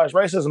institutionalized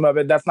racism of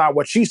it. That's not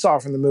what she saw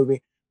from the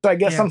movie. So I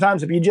guess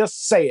sometimes if you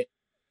just say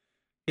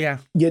it,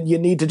 you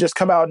need to just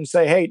come out and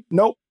say, hey,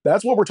 nope,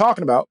 that's what we're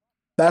talking about.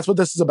 That's what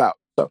this is about.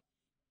 So,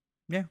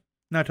 yeah,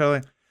 no,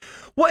 totally.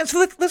 Well, and so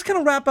let's kind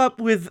of wrap up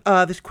with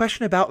this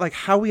question about like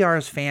how we are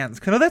as fans.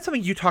 Because I know that's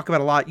something you talk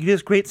about a lot. You do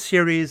this great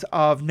series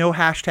of no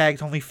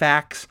hashtags, only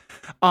facts,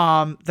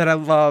 that I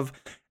love.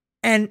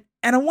 And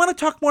I want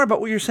to talk more about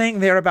what you're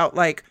saying there about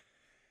like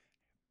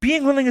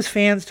being willing as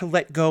fans to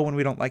let go when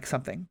we don't like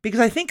something.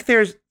 Because I think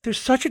there's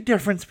such a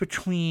difference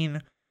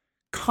between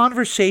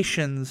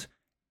conversations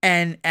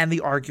and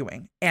the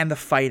arguing and the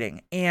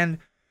fighting. And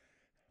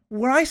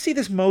where I see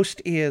this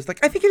most is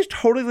like, I think it is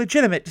totally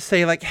legitimate to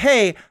say like,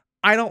 hey,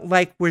 I don't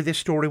like where this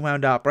story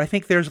wound up, or I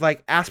think there's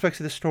like aspects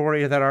of the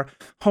story that are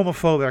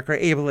homophobic or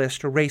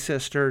ableist or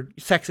racist or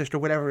sexist or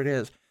whatever it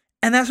is.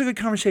 And that's a good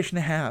conversation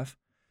to have.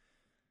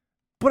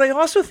 But I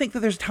also think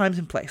that there's times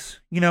and place,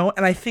 and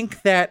I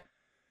think that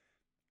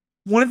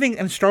one of the things,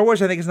 and Star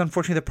Wars I think is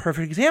unfortunately the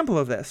perfect example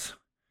of this.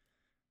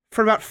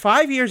 for about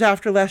 5 years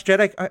after Last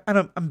Jedi,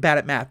 I'm bad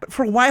at math, but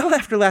for a while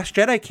after Last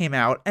Jedi came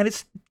out, and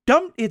it's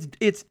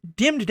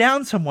dimmed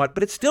down somewhat,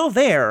 but it's still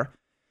there.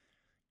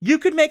 You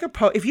could make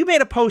if you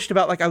made a post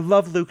about like, I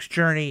love Luke's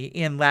journey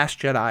in Last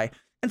Jedi,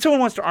 and someone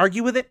wants to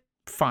argue with it,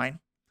 fine.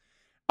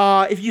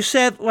 If you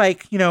said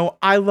like,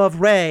 I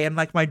love Rey and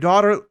like my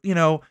daughter,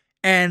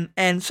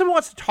 and someone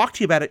wants to talk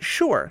to you about it,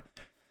 sure.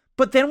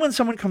 But then when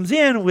someone comes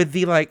in with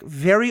the like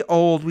very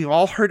old, we've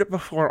all heard it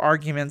before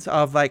arguments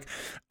of like,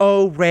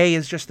 oh, Rey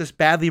is just this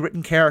badly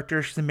written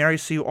character, she's a Mary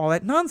Sue, all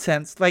that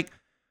nonsense. Like,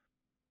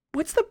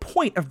 what's the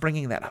point of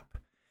bringing that up?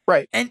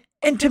 Right. And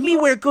to me,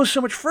 where it goes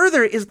so much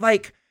further is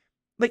like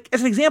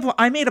as an example,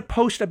 I made a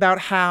post about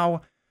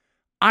how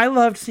I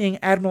loved seeing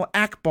Admiral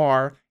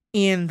Akbar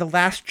in The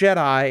Last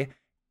Jedi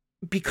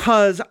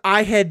because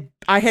I had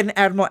an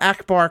Admiral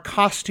Akbar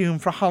costume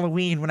for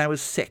Halloween when I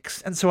was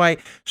 6. And so I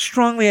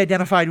strongly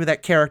identified with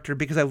that character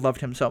because I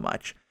loved him so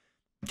much.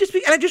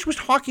 And I just was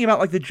talking about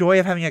like the joy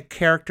of having a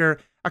character,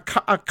 a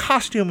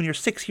costume when you're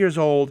 6 years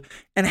old,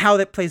 and how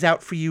that plays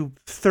out for you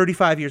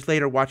 35 years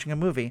later watching a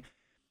movie.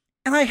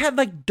 And I had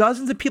like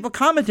dozens of people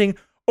commenting,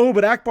 oh,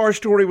 but Akbar's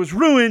story was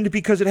ruined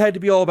because it had to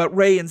be all about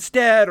Rey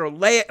instead, or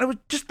Leia. And it was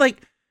just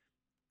like,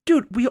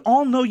 dude, we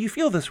all know you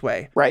feel this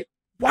way. Right.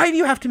 Why do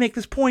you have to make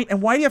this point,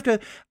 and why do you have to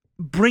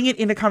bring it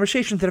into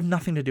conversations that have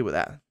nothing to do with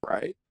that?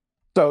 Right.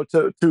 So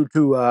to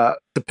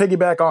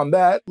piggyback on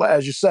that,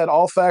 as you said,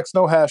 all facts,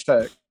 no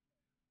hashtag.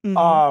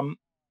 Mm-hmm.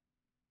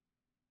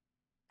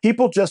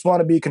 People just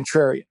want to be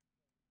contrarian,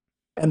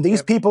 and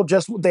these people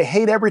they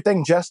hate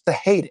everything just to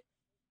hate it,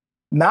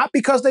 not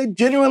because they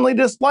genuinely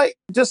dislike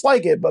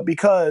it, but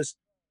because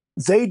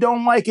they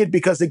don't like it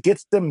because it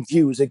gets them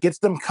views, it gets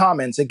them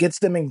comments, it gets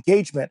them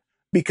engagement.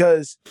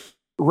 Because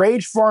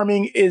rage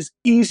farming is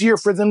easier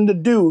for them to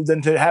do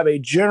than to have a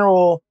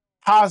general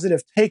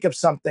positive take of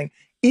something.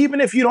 Even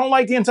if you don't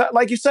like the entire,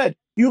 like you said,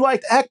 you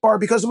liked Akbar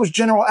because it was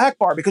General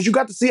Akbar, because you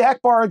got to see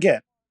Akbar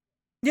again.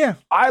 Yeah.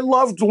 I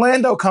loved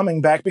Lando coming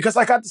back because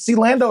I got to see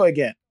Lando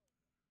again.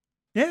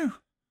 Yeah.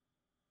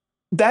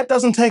 That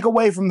doesn't take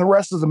away from the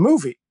rest of the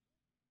movie.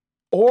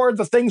 Or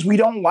the things we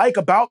don't like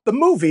about the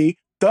movie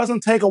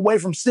doesn't take away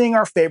from seeing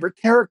our favorite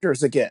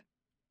characters again.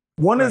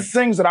 One of the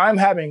things that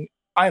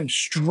I'm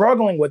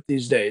struggling with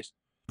these days,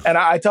 and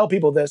I tell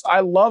people this,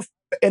 I love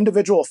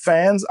individual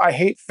fans. I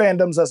hate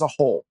fandoms as a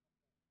whole.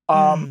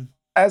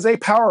 As a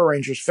Power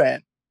Rangers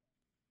fan,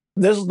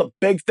 this is the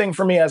big thing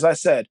for me, as I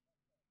said.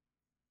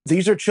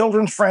 These are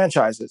children's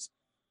franchises.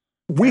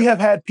 We have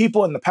had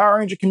people in the Power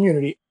Ranger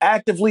community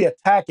actively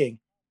attacking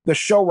the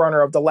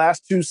showrunner of the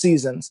last 2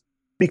 seasons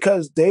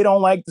because they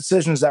don't like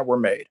decisions that were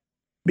made.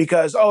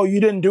 Because, oh, you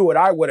didn't do what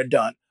I would have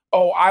done.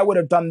 Oh, I would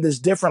have done this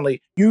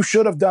differently. You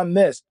should have done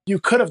this. You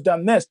could have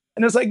done this.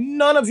 And it's like,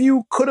 none of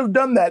you could have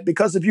done that,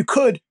 because if you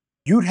could,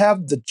 you'd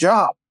have the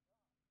job.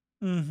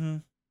 Mm-hmm.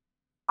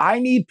 I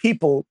need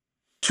people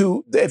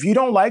to, if you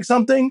don't like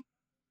something,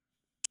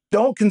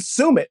 don't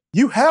consume it.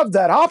 You have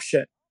that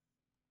option.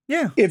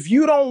 Yeah. If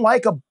you don't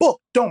like a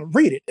book, don't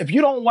read it. If you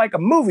don't like a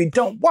movie,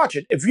 don't watch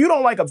it. If you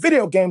don't like a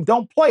video game,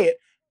 don't play it.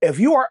 If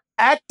you are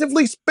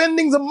actively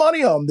spending the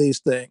money on these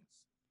things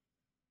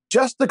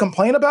just to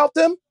complain about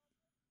them,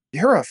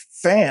 you're a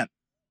fan.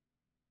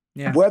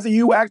 Yeah. Whether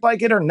you act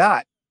like it or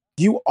not,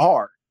 you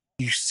are.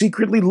 You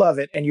secretly love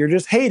it, and you're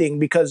just hating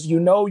because you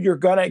know you're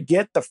going to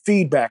get the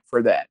feedback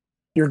for that.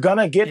 You're going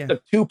to get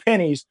the 2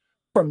 pennies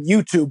from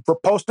YouTube for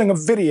posting a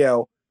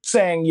video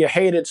saying you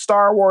hated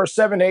Star Wars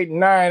 7, 8, and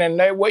 9,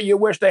 and what you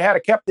wish they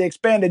had kept the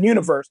expanded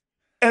universe.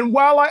 And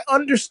while I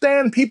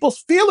understand people's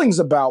feelings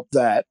about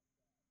that,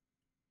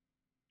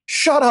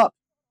 shut up.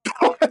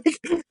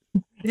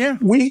 Yeah.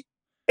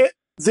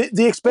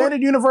 The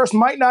expanded universe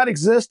might not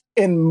exist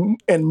in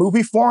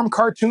movie form,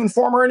 cartoon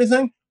form, or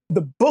anything.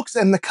 The books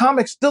and the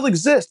comics still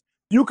exist.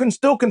 You can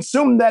still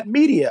consume that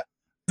media.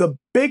 The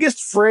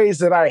biggest phrase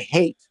that I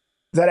hate,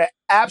 that I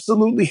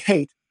absolutely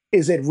hate,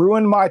 is "it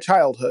ruined my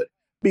childhood."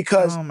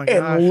 Because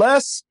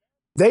unless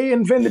they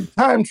invented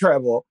time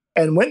travel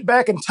and went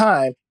back in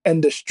time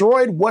and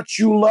destroyed what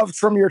you loved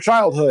from your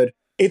childhood,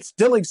 it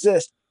still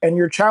exists and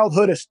your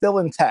childhood is still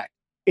intact.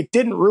 It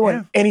didn't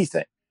ruin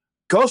anything.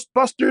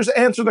 Ghostbusters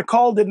Answer the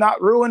Call did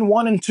not ruin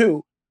 1 and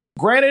 2.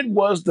 Granted,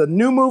 was the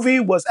new movie,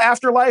 was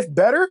Afterlife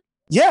better?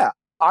 Yeah,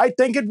 I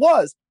think it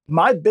was.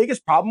 My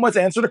biggest problem with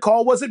Answer the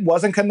Call was it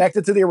wasn't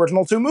connected to the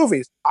original 2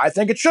 movies. I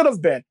think it should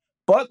have been.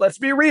 But let's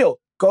be real.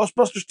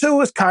 Ghostbusters 2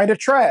 is kind of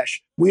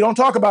trash. We don't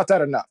talk about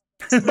that enough.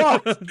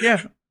 But,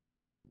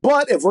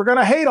 but if we're going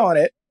to hate on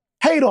it,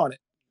 hate on it.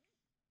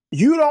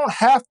 You don't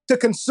have to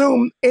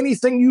consume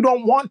anything you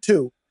don't want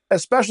to,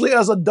 especially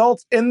as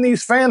adults in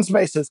these fan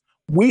spaces.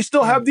 We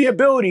still have the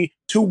ability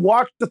to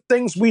watch the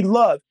things we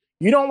love.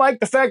 You don't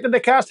like the fact that they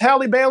cast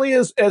Halle Bailey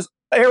as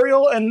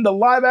Ariel in the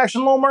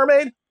live-action Little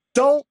Mermaid?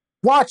 Don't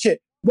watch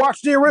it.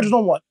 Watch the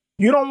original one.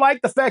 You don't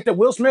like the fact that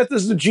Will Smith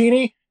is the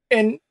genie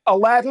in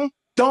Aladdin?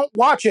 Don't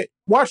watch it.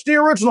 Watch the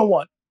original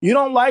one. You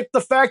don't like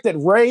the fact that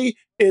Rey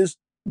is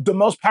the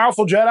most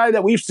powerful Jedi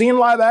that we've seen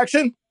live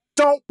action?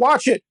 Don't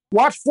watch it.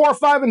 Watch 4,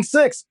 5, and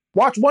 6.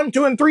 Watch 1,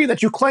 2, and 3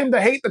 that you claim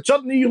to hate, that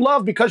suddenly you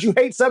love because you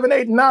hate 7,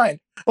 8, and 9.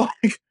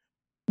 Like,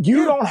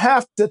 you don't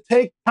have to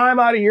take time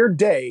out of your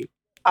day,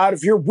 out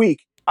of your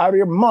week, out of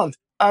your month,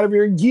 out of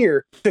your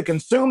year to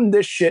consume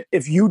this shit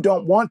if you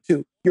don't want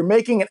to. You're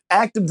making an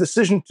active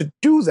decision to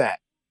do that.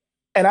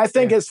 And I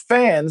think as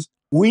fans,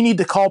 we need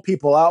to call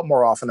people out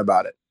more often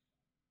about it.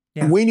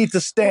 Yeah. We need to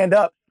stand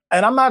up.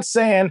 And I'm not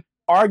saying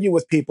argue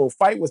with people,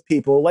 fight with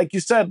people. Like you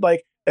said,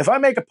 like if I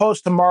make a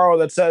post tomorrow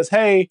that says,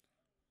 hey,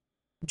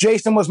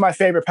 Jason was my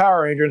favorite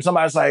Power Ranger, and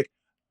somebody's like,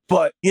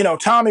 but, you know,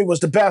 Tommy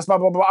was the best, blah,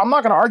 blah, blah. I'm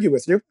not going to argue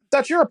with you.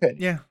 That's your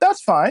opinion. Yeah.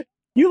 That's fine.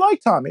 You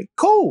like Tommy.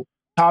 Cool.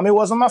 Tommy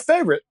wasn't my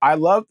favorite. I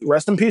loved,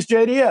 rest in peace,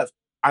 JDF.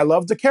 I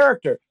loved the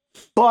character,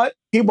 but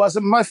he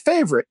wasn't my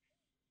favorite.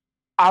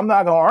 I'm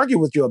not going to argue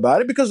with you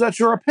about it because that's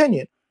your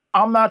opinion.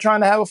 I'm not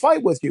trying to have a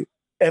fight with you.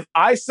 If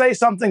I say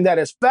something that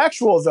is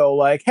factual, though,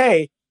 like,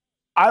 hey,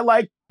 I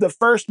like the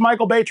first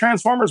Michael Bay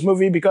Transformers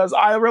movie because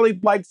I really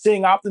liked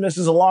seeing Optimus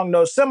as a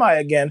long-nosed semi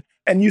again,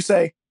 and you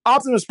say,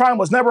 Optimus Prime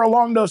was never a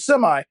long-nosed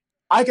semi,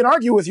 I can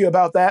argue with you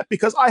about that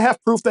because I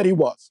have proof that he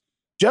was.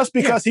 Just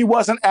because he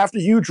wasn't after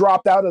you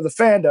dropped out of the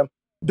fandom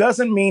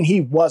doesn't mean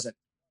he wasn't.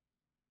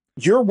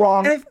 You're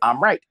wrong.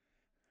 I'm right.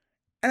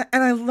 And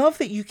I love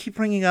that you keep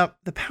bringing up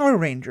the Power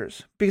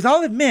Rangers, because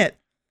I'll admit,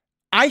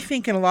 I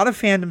think in a lot of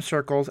fandom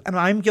circles, and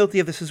I'm guilty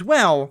of this as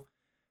well,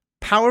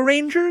 Power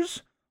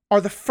Rangers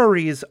are the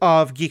furries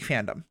of geek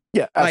fandom.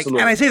 Yeah, absolutely.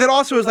 Like, and I say that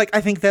also as like,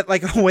 I think that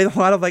like the way a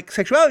lot of like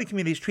sexuality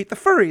communities treat the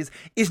furries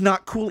is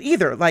not cool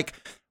either. Like,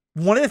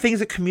 one of the things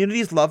that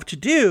communities love to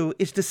do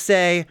is to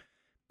say,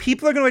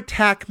 people are going to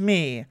attack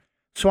me,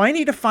 so I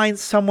need to find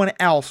someone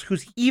else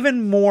who's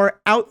even more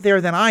out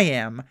there than I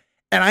am,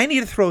 and I need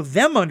to throw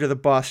them under the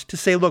bus to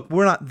say, look,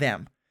 we're not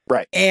them.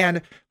 Right.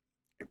 And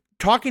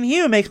talking to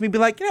you makes me be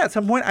like, yeah, at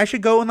some point I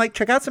should go and like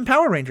check out some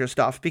Power Ranger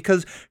stuff,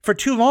 because for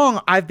too long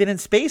I've been in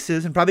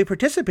spaces and probably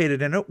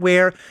participated in it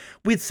where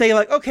we'd say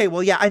like, okay,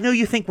 well, yeah, I know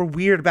you think we're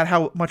weird about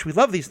how much we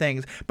love these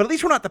things, but at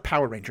least we're not the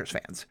Power Rangers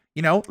fans,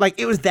 you know? Like,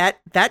 it was that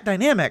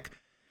dynamic.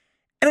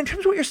 And in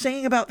terms of what you're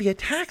saying about the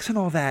attacks and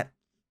all that,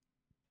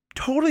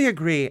 totally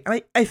agree.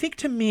 And I think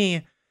to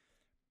me,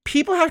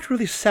 people have to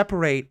really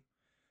separate.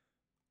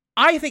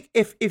 I think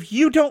if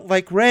you don't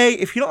like Rey,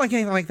 if you don't like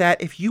anything like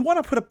that, if you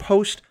want to put a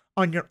post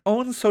on your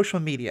own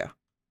social media,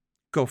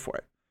 go for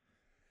it.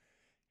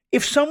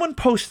 If someone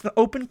posts an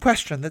open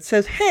question that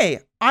says,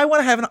 hey, I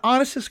want to have an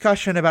honest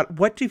discussion about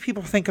what do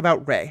people think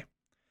about Rey,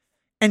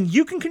 and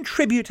you can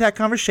contribute to that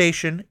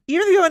conversation,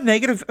 even if you have a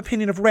negative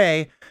opinion of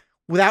Rey,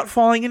 without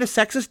falling into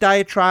sexist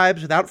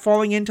diatribes, without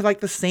falling into like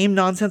the same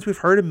nonsense we've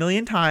heard a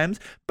million times,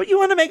 but you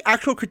want to make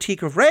actual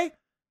critique of Rey,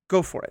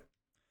 go for it.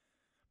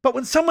 But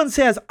when someone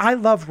says, I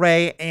love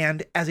Rey,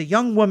 and as a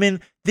young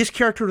woman, this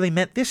character really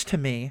meant this to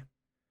me,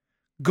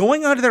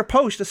 going onto their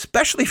post,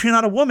 especially if you're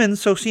not a woman,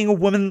 so seeing a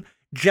woman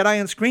Jedi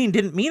on screen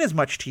didn't mean as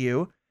much to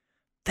you,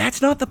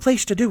 that's not the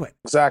place to do it.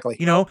 Exactly.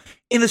 You know,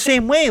 in the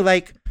same way,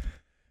 like,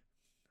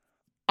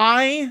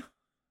 I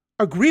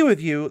agree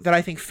with you that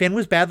I think Finn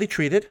was badly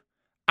treated.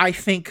 I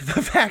think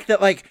the fact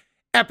that, like,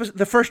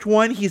 the first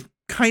one, he's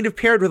kind of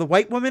paired with a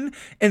white woman,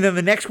 and then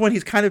the next one,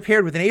 he's kind of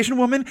paired with an Asian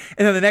woman,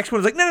 and then the next one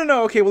is like,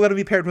 no, okay, we'll let him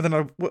be paired with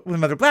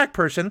another black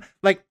person.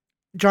 Like,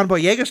 John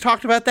Boyega's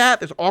talked about that.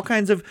 There's all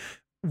kinds of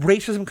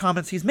racism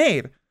comments he's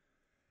made.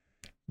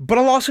 But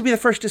I'll also be the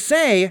first to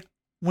say,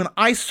 when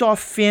I saw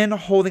Finn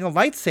holding a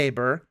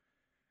lightsaber,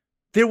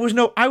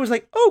 I was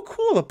like, oh,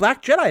 cool, a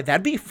black Jedi,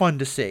 that'd be fun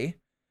to see.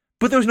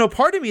 But there was no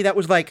part of me that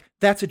was like,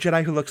 that's a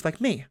Jedi who looks like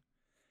me.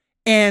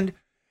 And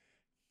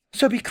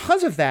so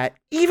because of that,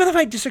 even if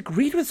I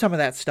disagreed with some of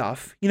that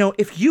stuff, you know,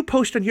 if you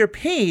post on your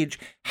page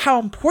how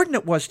important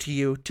it was to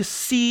you to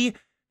see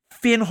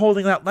Finn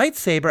holding that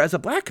lightsaber as a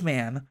black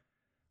man,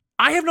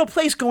 I have no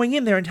place going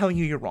in there and telling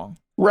you you're wrong.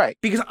 Right.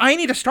 Because I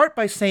need to start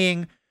by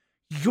saying,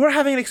 you're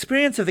having an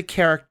experience of the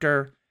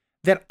character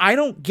that I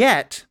don't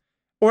get,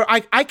 or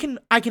I can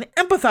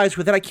empathize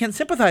with it, I can't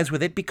sympathize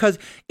with it, because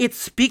it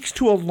speaks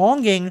to a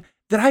longing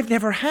that I've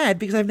never had,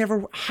 because I've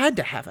never had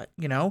to have it,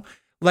 you know?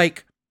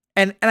 Like,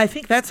 and I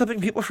think that's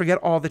something people forget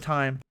all the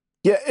time.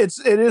 Yeah, it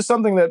is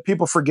something that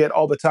people forget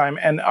all the time.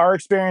 And our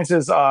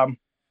experiences,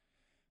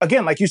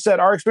 again, like you said,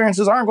 our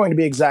experiences aren't going to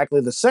be exactly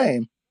the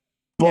same,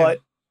 but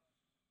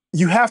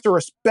you have to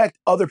respect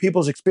other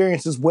people's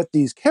experiences with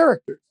these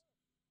characters.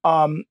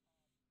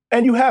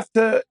 And you have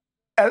to,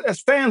 as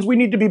fans, we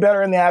need to be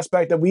better in the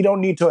aspect that we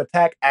don't need to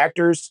attack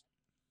actors,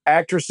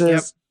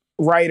 actresses,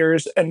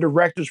 writers, and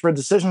directors for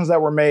decisions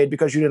that were made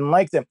because you didn't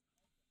like them.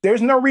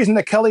 There's no reason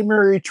that Kelly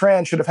Marie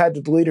Tran should have had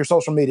to delete her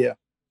social media.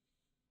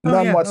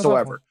 None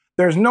whatsoever.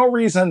 There's no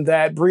reason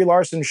that Brie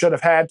Larson should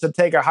have had to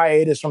take a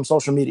hiatus from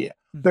social media.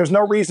 There's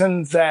no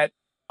reason that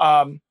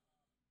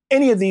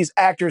any of these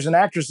actors and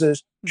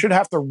actresses should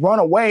have to run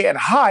away and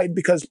hide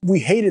because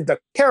we hated the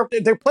character.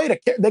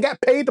 They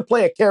got paid to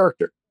play a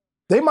character.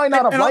 They might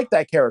not have liked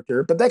that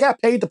character, but they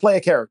got paid to play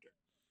a character.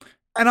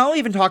 And I'll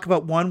even talk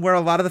about one where a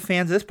lot of the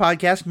fans of this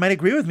podcast might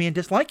agree with me in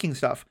disliking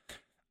stuff.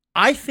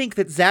 I think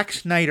that Zack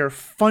Snyder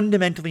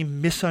fundamentally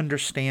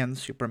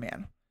misunderstands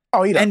Superman.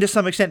 Oh, he does. And to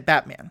some extent,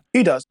 Batman.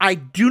 He does. I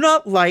do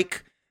not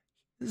like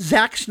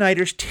Zack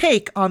Snyder's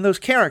take on those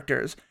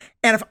characters.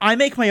 And if I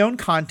make my own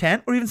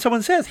content, or even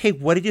someone says, hey,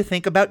 what did you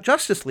think about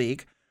Justice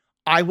League?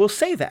 I will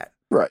say that.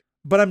 Right.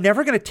 But I'm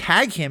never going to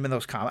tag him in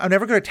those comments. I'm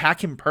never going to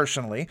attack him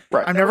personally.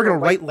 Right. I'm never going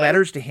to write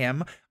letters to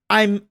him.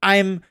 And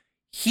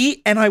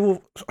I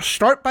will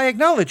start by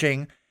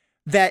acknowledging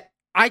that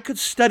I could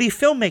study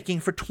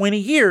filmmaking for 20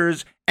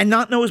 years and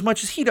not know as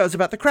much as he does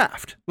about the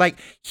craft. Like,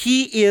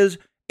 he is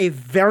a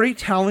very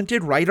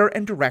talented writer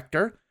and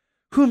director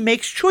who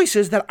makes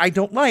choices that I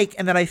don't like,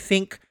 and that I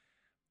think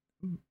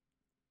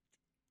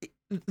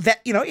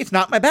that, it's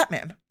not my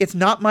Batman. It's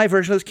not my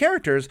version of those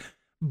characters.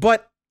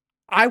 But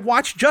I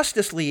watched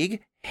Justice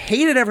League,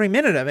 hated every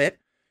minute of it,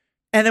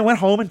 and then went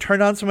home and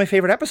turned on some of my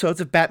favorite episodes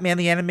of Batman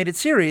the Animated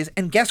Series,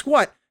 and guess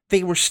what?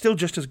 They were still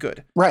just as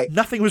good. Right.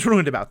 Nothing was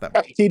ruined about them.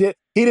 He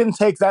didn't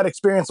take that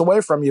experience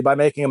away from you by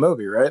making a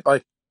movie, right?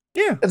 Like,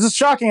 yeah, it's a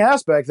shocking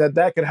aspect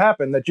that could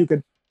happen, that you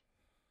could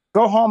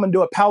go home and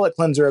do a palate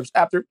cleanser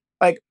after,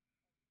 like,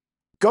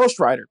 Ghost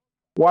Rider.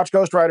 Watch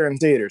Ghost Rider in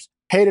theaters.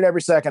 Hated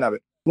every second of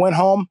it. Went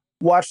home,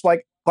 watched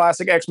like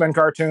classic X-Men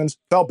cartoons,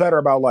 felt better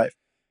about life.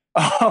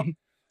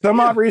 Some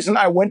odd reason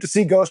I went to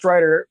see Ghost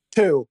Rider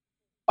 2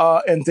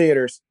 in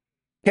theaters.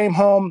 Came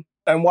home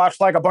and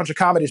watched like a bunch of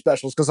comedy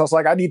specials because I was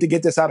like, I need to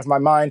get this out of my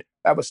mind.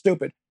 That was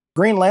stupid.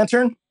 Green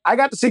Lantern. I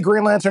got to see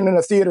Green Lantern in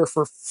a theater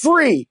for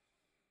free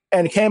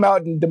and came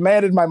out and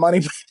demanded my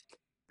money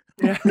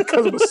back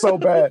because it was so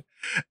bad.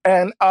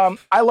 And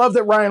I love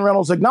that Ryan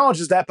Reynolds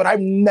acknowledges that, but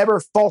I've never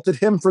faulted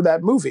him for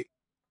that movie.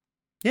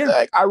 Yeah.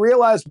 Like, I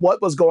realized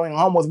what was going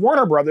on with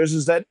Warner Brothers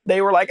is that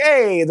they were like,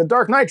 hey, the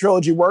Dark Knight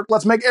trilogy worked.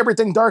 Let's make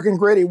everything dark and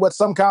gritty with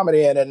some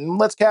comedy in it. And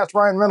let's cast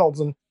Ryan Reynolds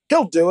and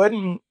he'll do it.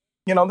 And,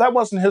 that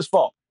wasn't his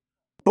fault.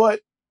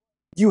 But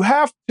you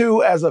have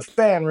to, as a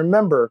fan,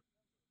 remember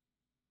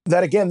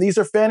that, again, these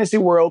are fantasy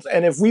worlds.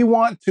 And if we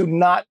want to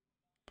not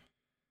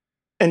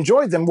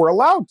enjoy them, we're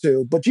allowed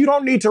to. But you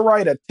don't need to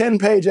write a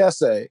 10-page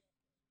essay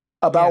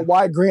about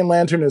why Green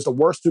Lantern is the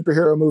worst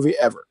superhero movie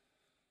ever.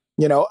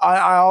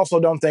 I also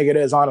don't think it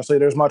is, honestly.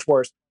 There's much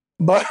worse.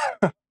 But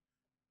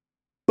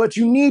but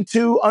you need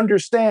to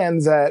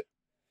understand that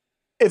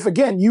if,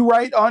 again, you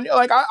write on,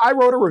 like, I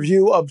wrote a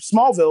review of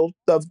Smallville,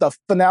 the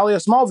finale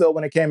of Smallville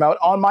when it came out,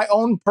 on my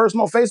own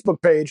personal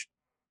Facebook page,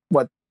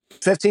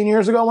 15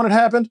 years ago when it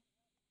happened?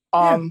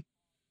 And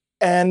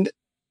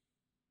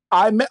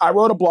I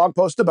wrote a blog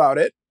post about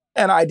it,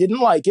 and I didn't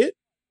like it,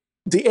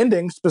 the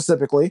ending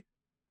specifically,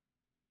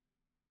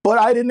 but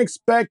I didn't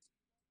expect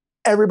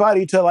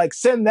everybody to like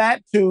send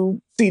that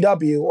to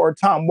CW or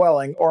Tom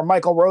Welling or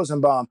Michael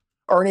Rosenbaum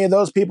or any of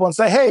those people and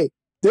say, hey,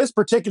 this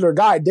particular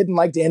guy didn't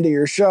like the end of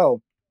your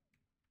show.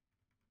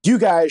 You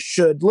guys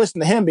should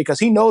listen to him because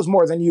he knows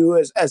more than you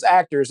as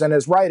actors and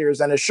as writers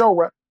and as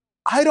showrunners.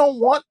 I don't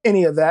want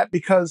any of that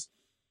because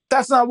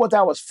that's not what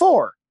that was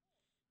for.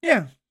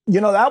 Yeah.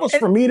 That was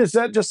for me to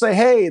just say,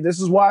 hey, this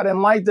is why I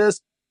didn't like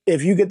this.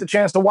 If you get the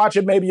chance to watch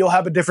it, maybe you'll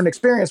have a different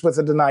experience with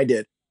it than I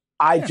did.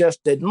 I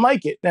just didn't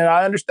like it. And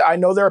I understand. I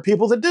know there are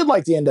people that did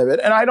like the end of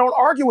it, and I don't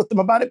argue with them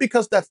about it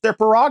because that's their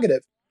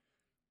prerogative.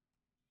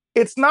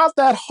 It's not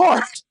that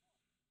hard.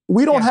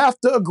 We don't have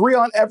to agree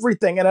on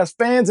everything. And as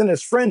fans and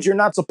as friends, you're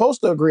not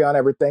supposed to agree on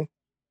everything.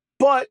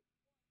 But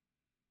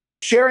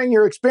sharing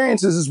your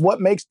experiences is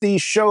what makes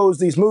these shows,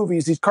 these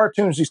movies, these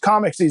cartoons, these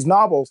comics, these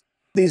novels,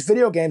 these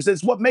video games,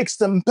 it's what makes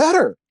them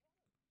better.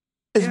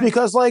 It's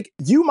because, like,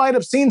 you might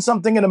have seen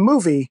something in a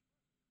movie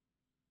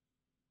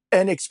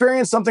and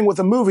experienced something with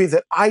a movie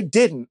that I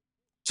didn't.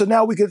 So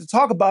now we get to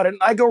talk about it,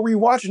 and I go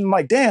rewatch it, and I'm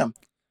like, damn,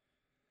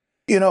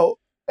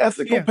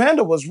 Ethical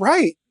Panda was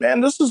right,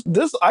 man.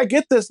 I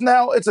get this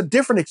now. It's a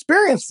different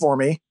experience for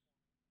me.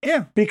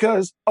 Yeah.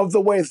 Because of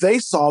the way they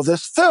saw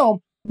this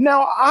film.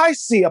 Now I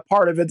see a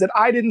part of it that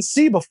I didn't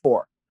see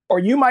before. Or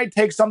you might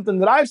take something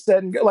that I've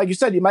said, and like you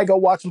said, you might go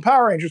watch some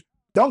Power Rangers.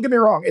 Don't get me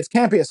wrong, it's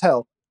campy as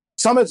hell.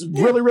 Some of it's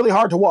really, really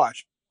hard to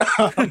watch.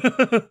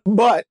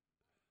 But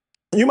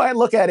you might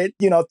look at it,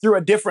 through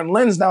a different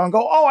lens now and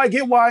go, oh, I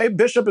get why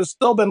Bishop has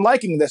still been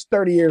liking this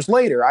 30 years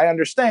later. I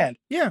understand.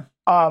 Yeah.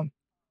 And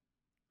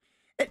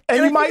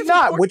you might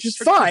not, which is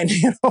fine,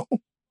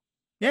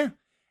 Yeah.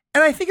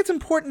 And I think it's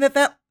important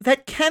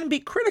that can be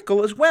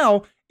critical as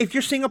well if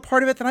you're seeing a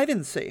part of it that I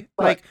didn't see.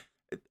 Right.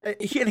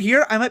 Like,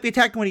 here, I might be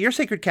attacking one of your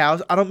sacred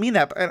cows. I don't mean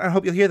that, but I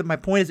hope you'll hear that my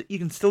point is that you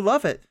can still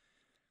love it.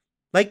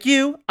 Like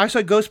you, I saw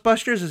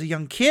Ghostbusters as a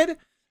young kid.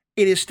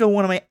 It is still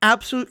one of my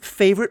absolute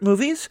favorite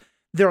movies.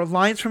 There are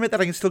lines from it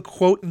that I can still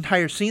quote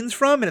entire scenes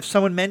from, and if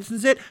someone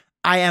mentions it,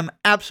 I am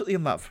absolutely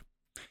in love.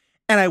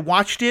 And I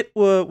watched it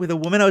with a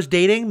woman I was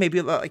dating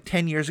maybe like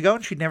 10 years ago,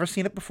 and she'd never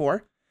seen it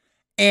before.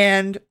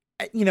 And,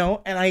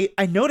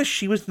 I noticed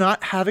she was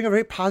not having a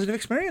very positive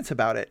experience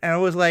about it. And I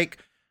was like,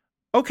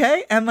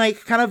 okay. And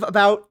like kind of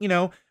about,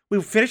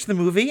 we finished the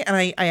movie, and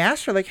I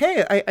asked her like,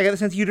 hey, I got the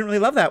sense you didn't really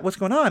love that. What's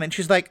going on? And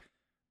she's like,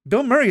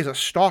 Bill Murray is a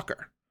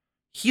stalker.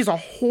 He's a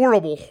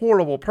horrible,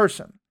 horrible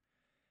person.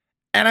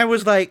 And I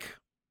was like,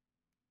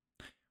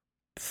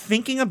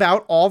 thinking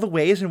about all the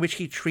ways in which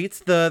he treats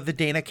the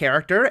Dana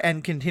character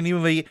and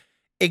continually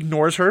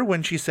ignores her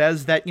when she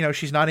says that,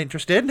 she's not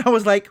interested. And I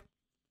was like,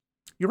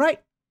 you're right.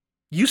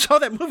 You saw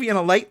that movie in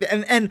a light,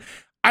 and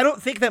I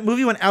don't think that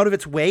movie went out of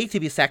its way to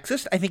be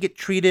sexist. I think it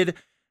treated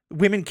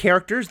women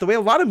characters the way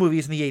a lot of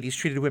movies in the 80s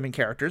treated women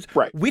characters,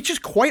 right, which is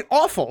quite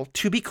awful,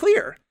 to be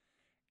clear.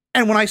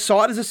 And when I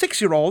saw it as a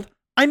 6-year-old,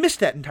 I missed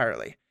that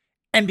entirely.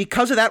 And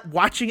because of that,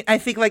 watching, I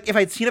think, like, if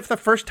I'd seen it for the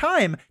first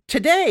time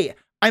today,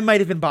 I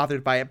might have been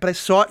bothered by it. But I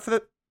saw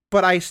it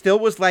but I still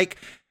was like,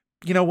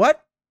 you know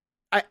what?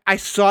 I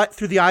saw it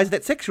through the eyes of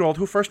that 6-year-old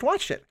who first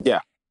watched it. Yeah.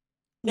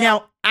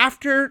 Now,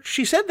 after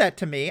she said that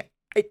to me,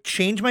 it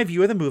changed my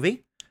view of the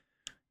movie.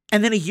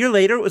 And then a year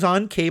later, it was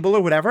on cable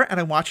or whatever, and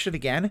I watched it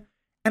again,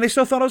 and I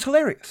still thought it was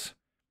hilarious.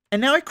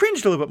 And now I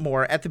cringed a little bit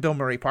more at the Bill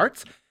Murray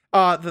parts,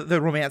 the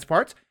romance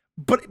parts,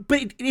 but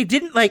it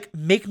didn't, like,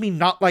 make me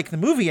not like the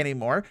movie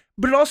anymore,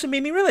 but it also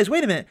made me realize,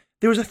 wait a minute,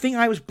 there was a thing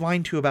I was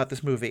blind to about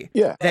this movie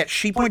that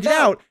she pointed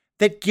out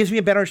that gives me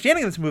a better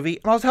understanding of this movie,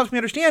 and also helps me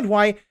understand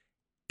why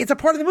it's a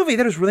part of the movie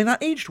that has really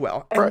not aged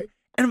well.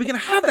 And we can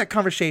have that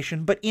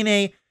conversation, but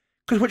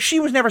because what she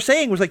was never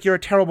saying was like, you're a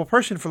terrible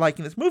person for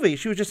liking this movie.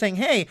 She was just saying,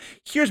 hey,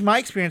 here's my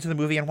experience in the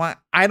movie and why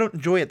I don't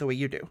enjoy it the way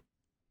you do.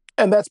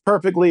 And that's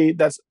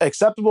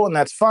acceptable, and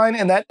that's fine.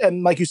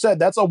 And like you said,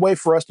 that's a way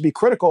for us to be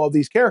critical of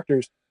these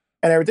characters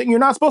and everything. You're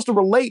not supposed to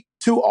relate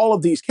to all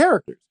of these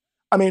characters.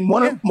 I mean,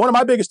 one of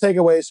my biggest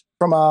takeaways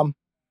from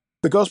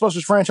the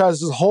Ghostbusters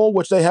franchise as a whole,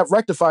 which they have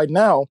rectified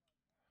now,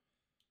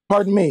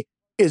 pardon me,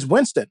 is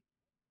Winston.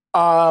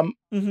 And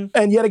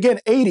yet again,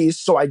 80s,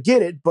 so I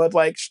get it, but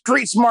like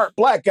street smart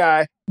black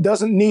guy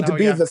doesn't need to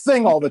be the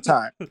thing all the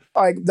time.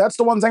 Like, that's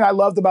the one thing I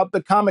loved about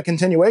the comic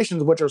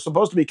continuations, which are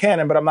supposed to be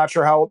canon, but I'm not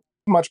sure how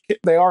much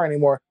they are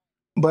anymore.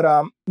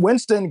 But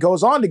Winston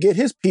goes on to get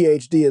his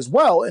PhD as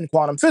well in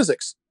quantum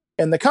physics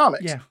in the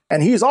comics.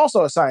 And he's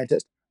also a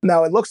scientist.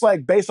 Now, it looks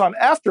like based on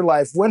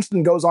Afterlife,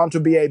 Winston goes on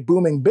to be a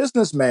booming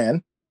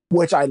businessman,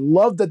 which I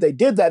love that they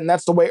did that. And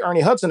that's the way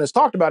Ernie Hudson has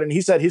talked about it. And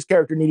he said his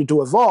character needed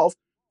to evolve.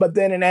 But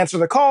then in Answer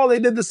the Call, they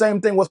did the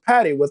same thing with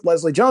Patty, with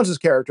Leslie Jones's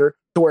character,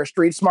 to where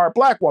street smart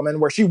black woman,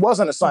 where she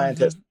wasn't a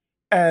scientist.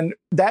 And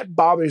that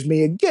bothers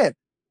me again.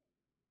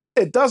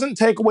 It doesn't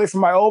take away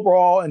from my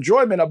overall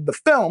enjoyment of the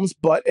films,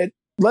 but it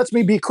lets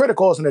me be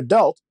critical as an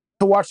adult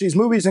to watch these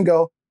movies and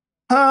go,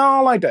 I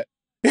don't like that.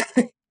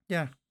 And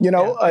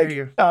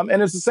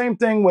it's the same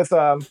thing with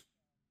a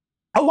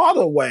lot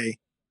of the way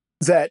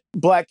that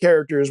black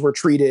characters were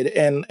treated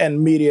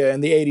in media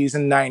in the 80s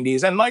and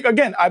 90s. And like,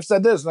 again, I've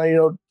said this,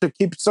 to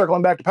keep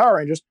circling back to Power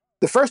Rangers,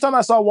 the first time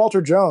I saw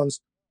Walter Jones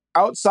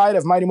outside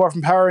of Mighty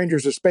Morphin Power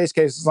Rangers or Space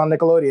Cases on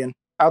Nickelodeon,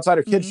 outside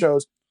of kids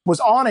shows, was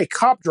on a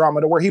cop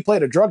drama to where he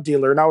played a drug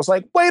dealer. And I was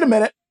like, wait a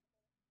minute,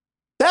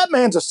 that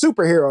man's a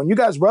superhero and you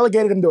guys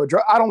relegated him to a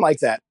drug. I don't like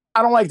that.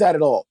 I don't like that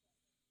at all.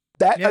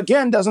 That,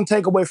 again, doesn't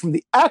take away from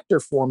the actor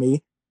for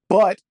me,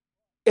 but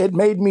it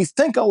made me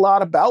think a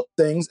lot about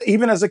things,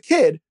 even as a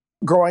kid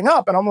growing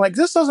up. And I'm like,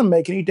 this doesn't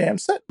make any damn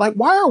sense. Like,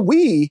 why are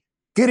we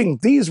getting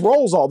these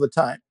roles all the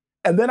time?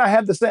 And then I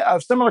had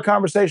a similar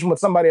conversation with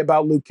somebody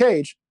about Luke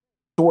Cage,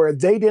 where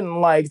they didn't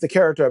like the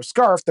character of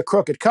Scarf, the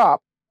crooked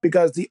cop,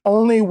 because the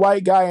only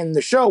white guy in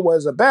the show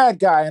was a bad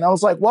guy. And I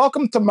was like,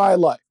 welcome to my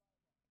life.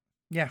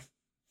 Yeah.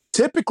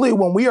 Typically,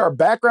 when we are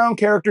background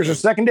characters or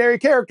secondary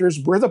characters,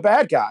 we're the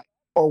bad guy,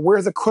 or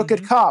we're the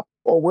crooked cop,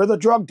 or we're the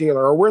drug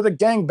dealer, or we're the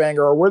gangbanger,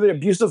 or we're the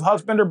abusive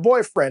husband or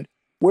boyfriend,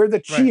 we're the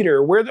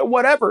cheater, we're the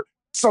whatever.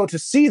 So to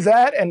see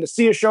that and to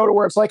see a show to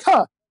where it's like,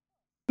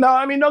 no,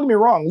 I mean, don't get me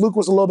wrong, Luke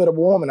was a little bit of a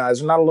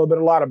womanizer, not a little bit,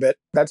 a lot of it.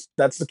 That's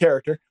the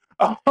character.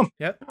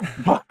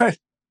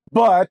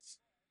 But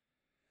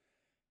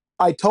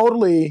I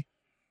totally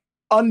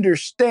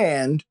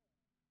understand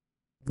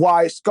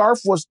why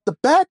Scarf was the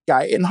bad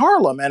guy in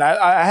Harlem. And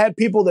I had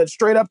people that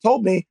straight up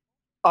told me,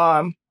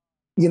 I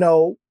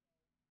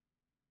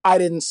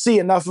didn't see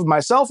enough of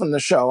myself in the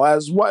show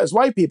as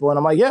white people. And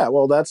I'm like, yeah,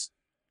 well, it's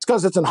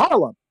because it's in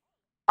Harlem.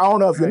 I don't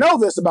know if you know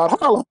this about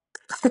Harlem,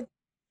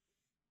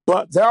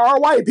 but there are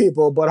white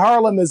people, but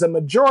Harlem is a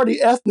majority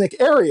ethnic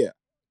area.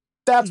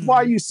 That's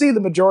why you see the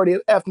majority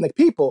of ethnic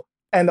people.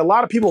 And a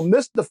lot of people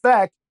miss the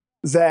fact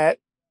that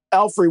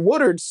Alfre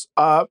Woodard's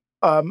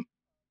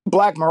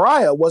Black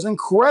Mariah was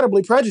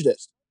incredibly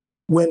prejudiced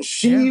when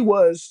she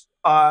was,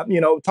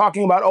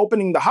 talking about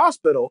opening the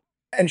hospital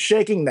and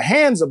shaking the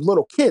hands of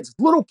little kids.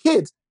 Little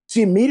kids.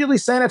 She immediately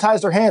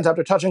sanitized her hands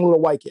after touching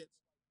little white kids.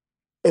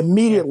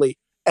 Immediately.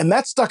 And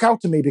that stuck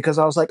out to me because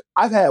I was like,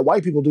 I've had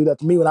white people do that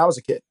to me when I was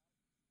a kid.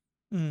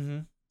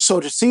 So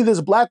to see this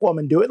black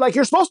woman do it, like,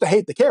 you're supposed to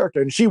hate the character,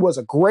 and she was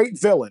a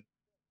great villain.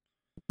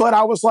 But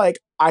I was like,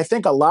 I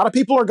think a lot of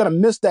people are going to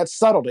miss that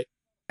subtlety.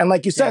 And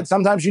like you said,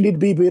 sometimes you need to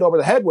be beat over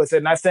the head with it.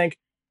 And I think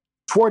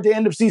toward the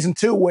end of season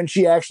 2, when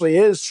she actually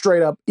is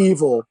straight up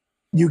evil,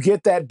 you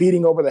get that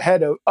beating over the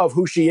head of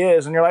who she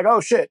is. And you're like, oh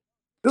shit,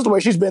 this is the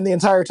way she's been the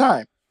entire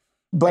time.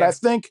 But I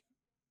think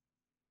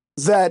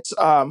that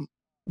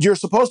you're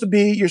supposed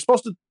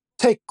to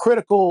take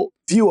critical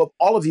view of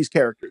all of these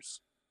characters.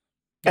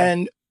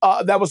 And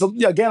that was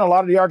again a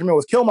lot of the argument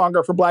with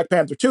Killmonger for Black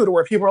Panther 2, to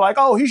where people are like,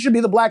 "Oh, he should be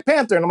the Black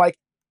Panther," and I'm like,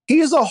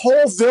 "He's a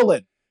whole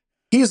villain.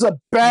 He's a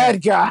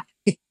bad guy.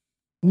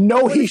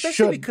 No, he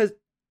shouldn't." Because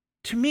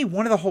to me,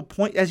 one of the whole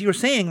point, as you were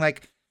saying,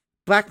 like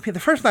the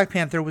first Black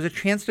Panther was a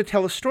chance to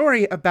tell a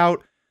story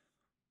about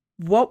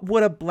what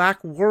would a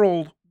black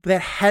world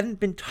that hadn't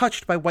been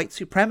touched by white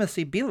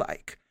supremacy be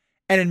like.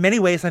 And in many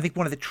ways, I think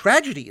one of the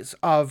tragedies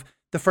of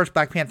the first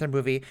Black Panther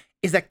movie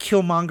is that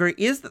Killmonger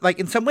is, like,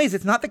 in some ways,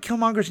 it's not that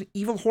Killmonger's an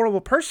evil,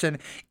 horrible person.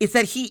 It's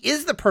that he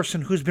is the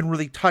person who's been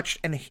really touched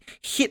and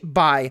hit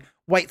by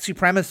white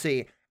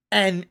supremacy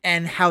and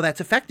how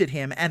that's affected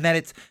him, and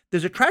that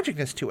there's a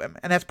tragicness to him.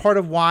 And that's part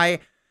of why,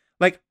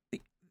 like,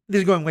 this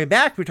is going way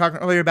back. We were talking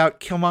earlier about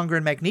Killmonger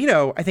and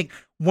Magneto. I think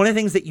one of the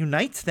things that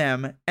unites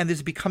them, and this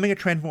is becoming a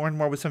trend more and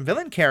more with some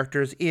villain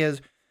characters,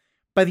 is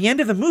by the end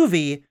of the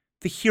movie,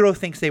 the hero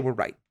thinks they were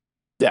right.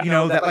 Yeah. You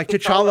know, that like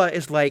T'Challa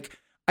is like,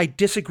 I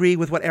disagree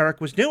with what Eric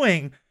was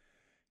doing,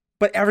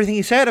 but everything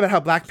he said about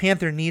how Black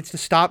Panther needs to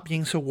stop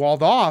being so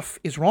walled off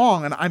is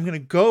wrong. And I'm going to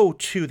go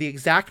to the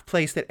exact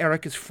place that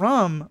Eric is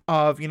from,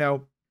 of, you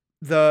know,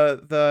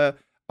 the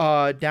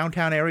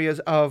downtown areas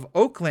of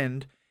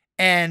Oakland,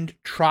 and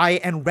try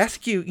and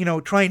rescue, you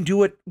know, try and do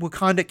what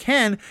Wakanda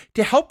can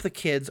to help the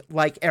kids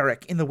like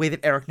Eric in the way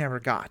that Eric never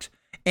got.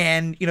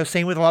 And, you know,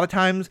 same with a lot of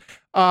times,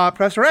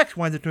 Professor X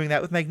winds up doing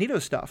that with Magneto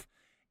stuff.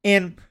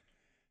 And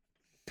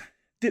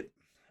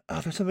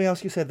there's something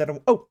else you said that,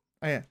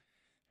 yeah.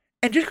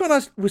 And just going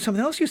on with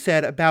something else you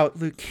said about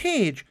Luke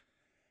Cage,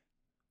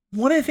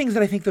 one of the things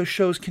that I think those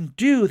shows can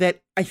do,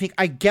 that I think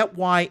I get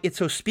why it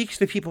so speaks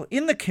to people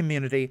in the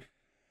community,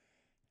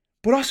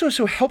 but also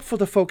so helpful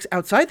to folks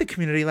outside the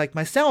community like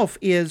myself,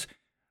 is,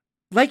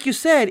 like you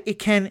said, it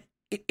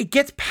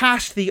gets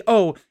past the,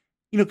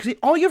 because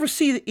all you ever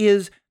see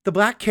is the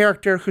black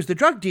character who's the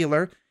drug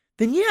dealer.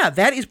 Then yeah,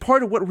 that is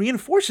part of what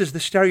reinforces the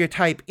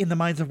stereotype in the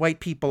minds of white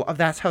people of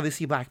that's how they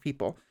see black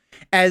people.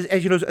 As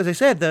you know, as I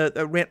said,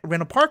 the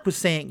Randall Park was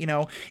saying, you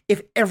know,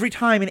 if every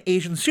time an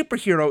Asian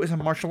superhero is a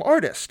martial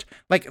artist,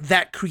 like,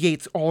 that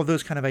creates all of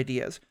those kind of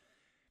ideas.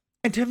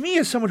 And to me,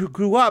 as someone who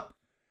grew up,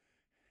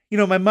 you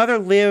know, my mother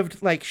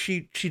lived, like,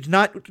 she's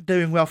not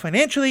doing well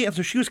financially, and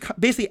so she was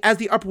basically, as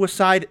the Upper West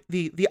Side,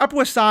 the Upper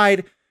West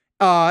Side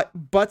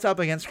butts up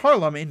against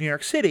Harlem in New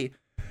York City.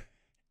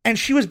 And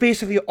she was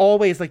basically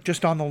always, like,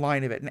 just on the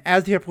line of it. And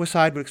as the Upper West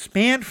Side would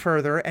expand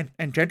further and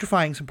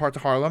gentrifying some parts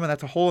of Harlem, and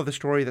that's a whole other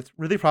story that's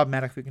really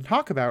problematic we can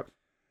talk about,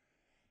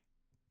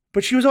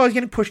 but she was always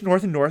getting pushed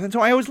north and north. And so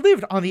I always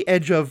lived on the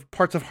edge of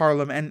parts of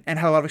Harlem and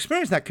had a lot of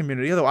experience in that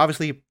community, although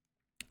obviously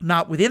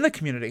not within the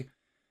community.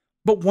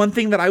 But one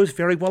thing that I was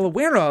very well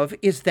aware of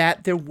is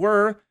that there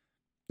were,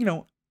 you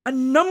know, a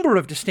number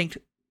of distinct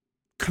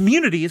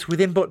communities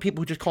within what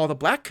people just call the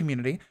black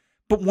community.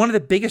 But one of the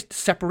biggest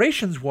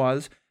separations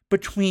was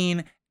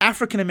between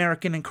African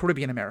American and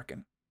Caribbean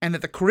American, and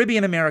that the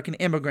Caribbean American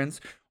immigrants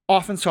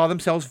often saw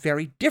themselves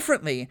very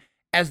differently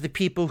as the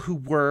people who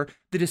were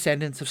the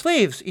descendants of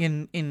slaves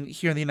in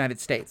here in the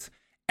United States,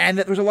 and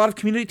that there was a lot of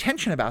community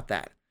tension about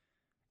that.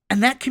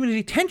 And that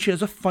community tension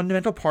is a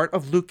fundamental part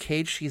of Luke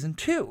Cage season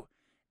 2.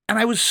 And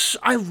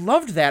I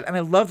loved that, and I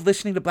loved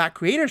listening to black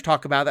creators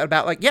talk about that,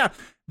 about, like, yeah,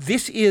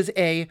 this is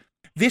a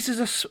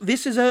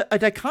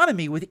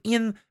dichotomy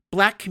within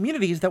black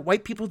communities that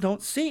white people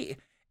don't see.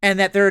 And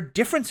that there are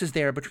differences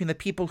there between the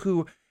people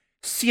who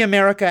see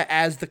America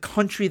as the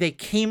country they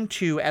came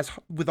to as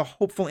with a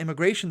hopeful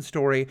immigration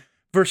story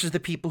versus the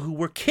people who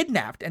were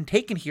kidnapped and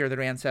taken here, their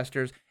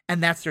ancestors,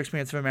 and that's their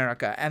experience of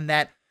America. And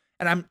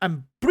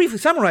I'm briefly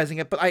summarizing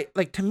it, but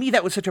to me,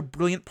 that was such a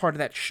brilliant part of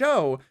that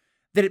show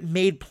that it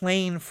made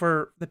plain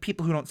for the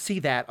people who don't see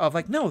that, of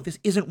like, no, this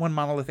isn't one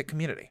monolithic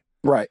community.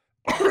 Right.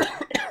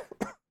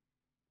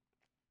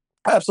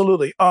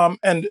 Absolutely.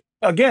 And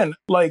again,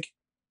 like,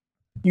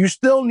 you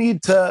still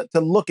need to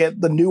look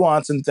at the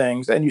nuance in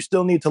things, and you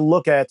still need to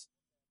look at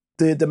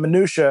the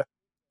minutia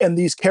in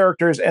these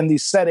characters and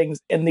these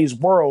settings in these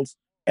worlds,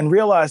 and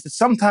realize that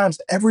sometimes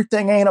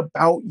everything ain't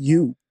about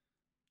you.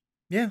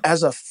 Yeah.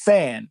 As a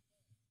fan,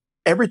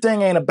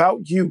 everything ain't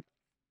about you.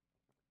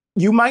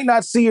 You might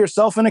not see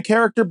yourself in a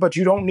character, but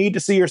you don't need to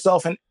see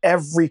yourself in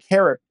every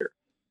character.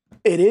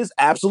 It is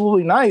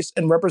absolutely nice,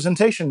 and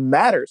representation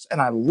matters,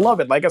 and I love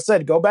it. Like I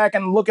said, go back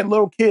and look at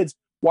little kids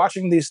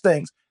watching these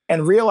things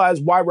and realize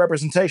why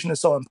representation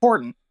is so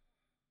important.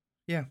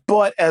 Yeah.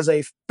 But as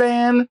a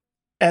fan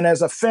and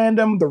as a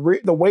fandom,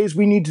 the ways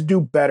we need to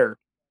do better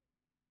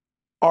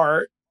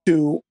are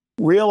to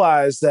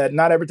realize that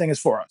not everything is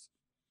for us.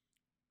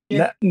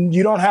 Yeah.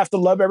 You don't have to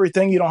love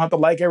everything. You don't have to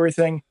like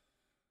everything.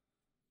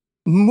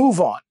 Move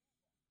on.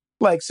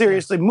 Like,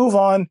 seriously, move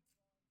on.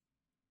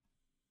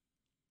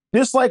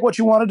 Dislike what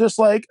you want to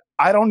dislike.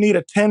 I don't need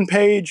a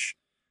 10-page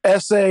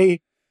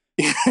essay,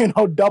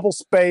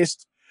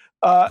 double-spaced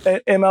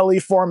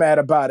MLE format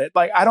about it.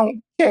 Like, I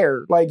don't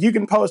care. Like, you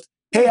can post,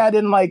 hey, I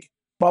didn't like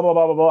blah, blah,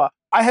 blah, blah, blah.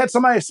 I had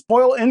somebody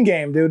spoil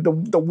Endgame,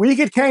 dude. The week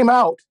it came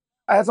out,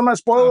 I had somebody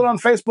spoil it on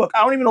Facebook.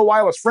 I don't even know why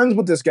I was friends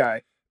with this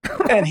guy.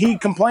 And he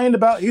complained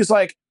about, he's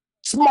like,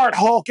 Smart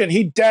Hulk and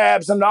he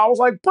dabs. And I was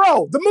like,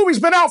 bro, the movie's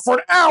been out for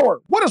an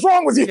hour. What is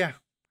wrong with you? Yeah.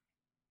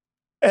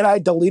 And I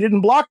deleted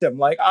and blocked him.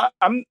 Like,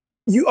 I'm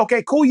you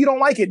okay, cool, you don't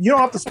like it. You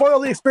don't have to spoil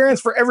the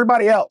experience for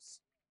everybody else.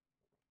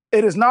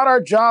 It is not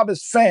our job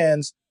as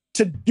fans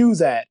to do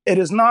that. It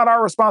is not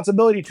our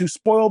responsibility to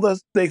spoil the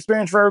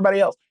experience for everybody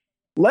else.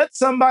 Let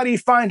somebody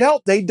find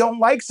out they don't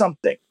like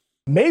something.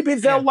 Maybe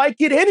they'll like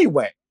it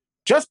anyway.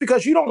 Just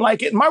because you don't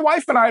like it. My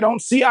wife and I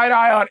don't see eye to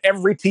eye on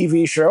every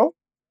TV show.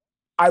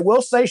 I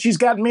will say she's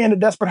gotten me into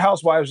Desperate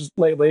Housewives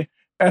lately,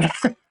 and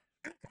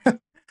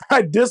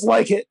I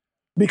dislike it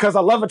because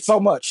I love it so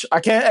much. I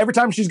can't, every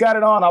time she's got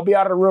it on, I'll be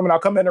out of the room and I'll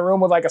come in the room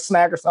with like a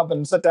snack or something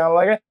and sit down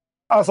like,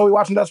 oh, so we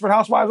watching Desperate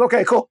Housewives?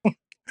 Okay, cool.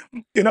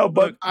 But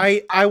look,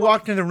 I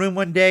walked in the room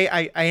one day,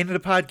 I ended the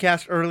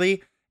podcast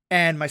early,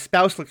 and my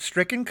spouse looked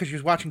stricken because she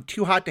was watching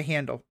Too Hot to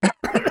Handle.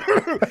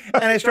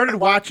 And I started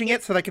watching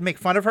it so that I could make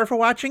fun of her for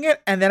watching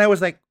it, and then I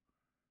was like,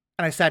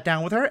 and I sat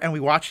down with her and we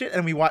watched it,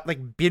 and we watched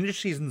like binge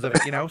seasons of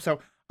it, so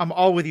I'm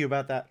all with you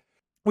about that.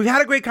 We've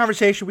had a great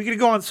conversation. We could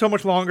go on so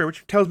much longer,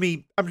 which tells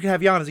me I'm going to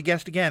have you on as a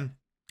guest again.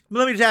 But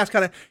let me just ask,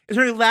 is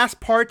there any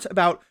last parts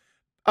about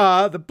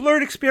the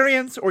Blerd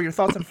experience or your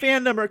thoughts on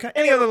fandom or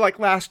any other like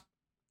last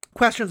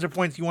questions or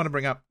points you want to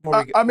bring up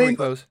before we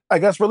close? I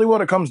guess really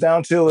what it comes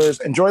down to is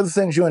enjoy the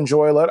things you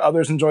enjoy, let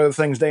others enjoy the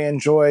things they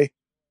enjoy,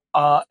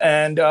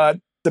 and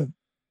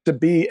to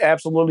be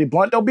absolutely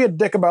blunt, don't be a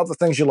dick about the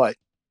things you like.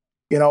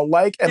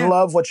 Like and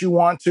love what you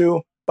want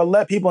to, but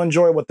let people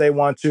enjoy what they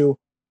want to,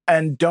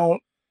 and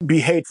don't be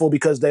hateful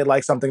because they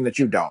like something that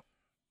you don't.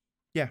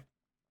 Yeah.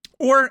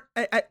 Or,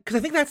 because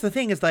I think that's the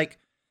thing is like,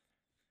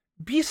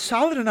 be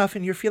solid enough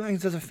in your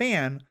feelings as a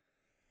fan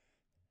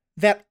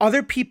that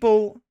other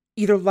people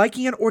either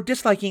liking it or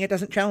disliking it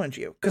doesn't challenge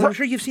you. Because I'm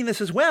sure you've seen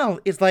this as well,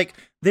 is like,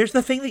 there's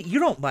the thing that you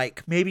don't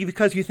like, maybe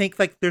because you think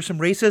like there's some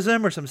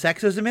racism or some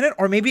sexism in it,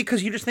 or maybe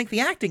because you just think the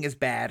acting is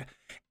bad.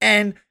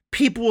 And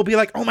people will be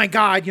like, oh my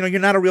God, you're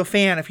not a real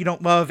fan if you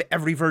don't love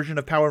every version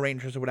of Power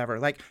Rangers or whatever.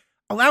 Like,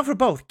 allow for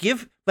both.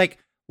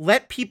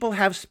 Let people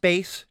have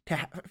space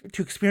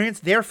to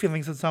experience their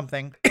feelings on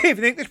something. If you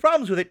think there's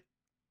problems with it,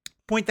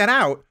 point that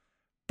out.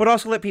 But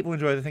also let people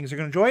enjoy the things they're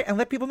going to enjoy, and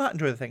let people not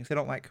enjoy the things they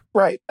don't like.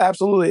 Right,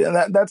 absolutely, and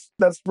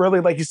that's really,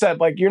 like you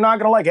said, like, you're not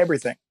going to like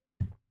everything.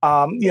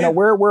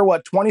 We're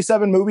what,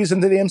 27 movies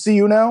into the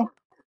MCU now.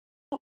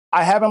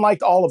 I haven't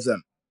liked all of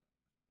them.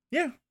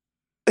 Yeah,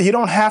 you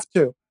don't have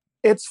to.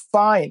 It's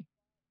fine.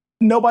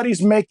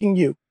 Nobody's making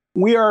you.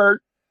 We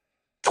are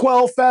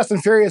 12 Fast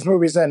and Furious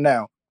movies in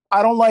now.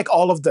 I don't like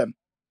all of them.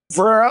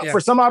 For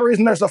some odd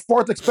reason, there's a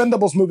fourth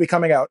Expendables movie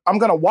coming out. I'm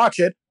gonna watch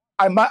it.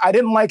 I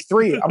didn't like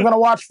 3. I'm gonna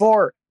watch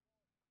 4.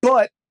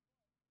 But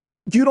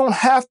you don't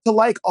have to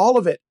like all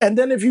of it. And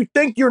then if you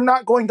think you're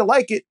not going to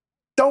like it,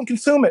 don't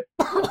consume it.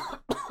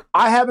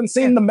 I haven't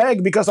seen The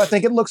Meg because I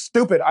think it looks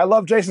stupid. I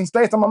love Jason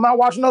Statham. I'm not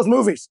watching those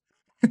movies.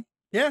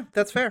 Yeah,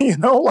 that's fair. Yeah.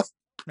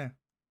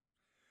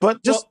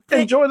 But just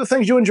enjoy the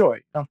things you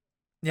enjoy.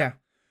 Yeah.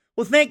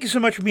 Well, thank you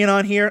so much for being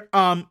on here.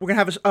 We're going to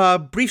have a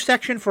brief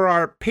section for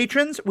our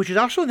patrons, which is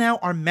also now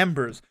our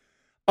members.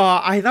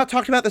 I have not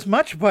talked about this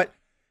much, but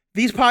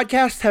these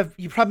podcasts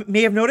you probably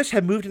may have noticed,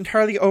 have moved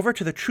entirely over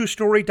to the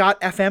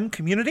TrueStory.fm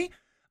community.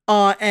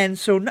 And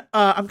so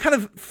I'm kind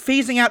of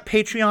phasing out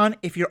Patreon.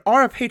 If you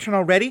are a patron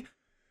already,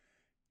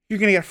 you're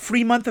going to get a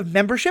free month of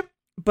membership.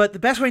 But the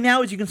best way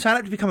now is you can sign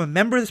up to become a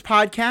member of this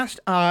podcast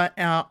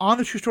on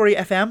the True Story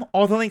FM.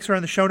 All the links are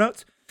in the show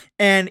notes.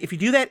 And if you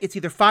do that, it's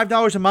either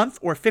 $5 a month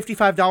or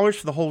 $55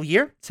 for the whole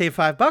year. Save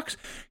 $5.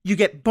 You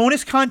get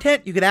bonus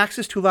content. You get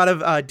access to a lot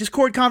of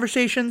Discord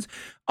conversations.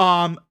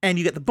 And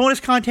you get the bonus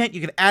content. You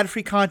get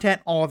ad-free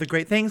content, all of the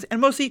great things.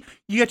 And mostly,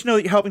 you get to know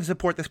that you're helping to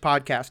support this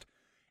podcast.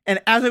 And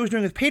as I was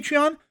doing with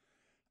Patreon,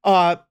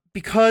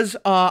 because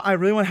I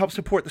really want to help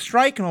support the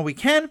strike and all we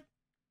can,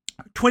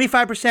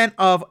 25%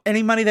 of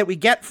any money that we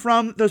get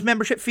from those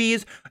membership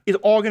fees is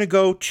all going to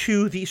go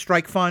to the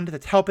strike fund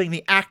that's helping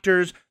the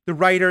actors, the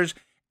writers,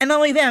 and not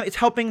only them, it's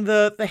helping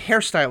the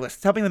hairstylist,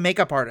 it's helping the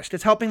makeup artist,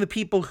 it's helping the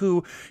people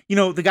who,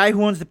 the guy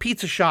who owns the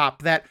pizza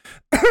shop that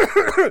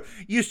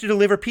used to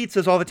deliver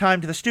pizzas all the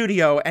time to the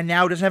studio and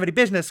now doesn't have any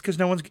business because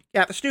no one's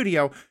at the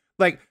studio.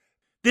 Like,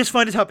 this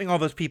fund is helping all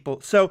those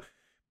people. So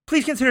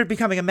please consider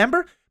becoming a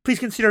member. Please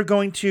consider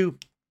going to,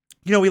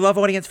 we love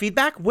audience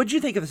feedback. What did you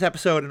think of this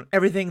episode and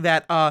everything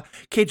that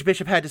Cage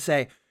Bishop had to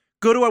say?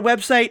 Go to our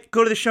website,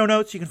 go to the show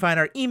notes. You can find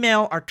our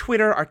email, our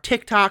Twitter, our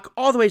TikTok,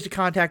 all the ways to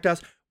contact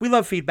us. We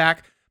love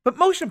feedback. But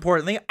most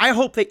importantly, I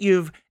hope that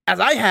you've, as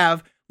I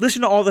have,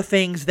 listened to all the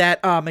things that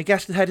my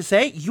guests had to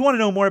say. You want to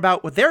know more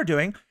about what they're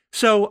doing.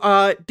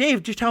 So,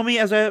 Dave, just tell me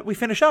as we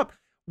finish up,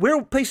 where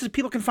places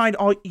people can find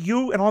all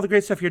you and all the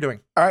great stuff you're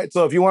doing. All right.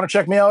 So if you want to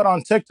check me out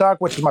on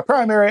TikTok, which is my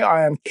primary,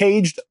 I am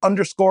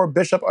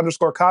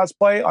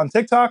caged_bishop_cosplay on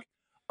TikTok.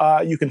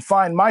 You can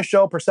find my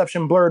show,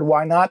 Perception Blerd,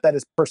 Why Not? That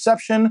is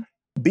Perception,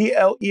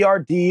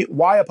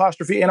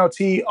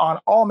 BLERDY_NOT on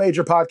all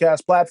major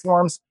podcast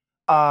platforms.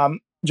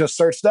 Just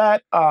search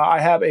that. I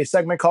have a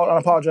segment called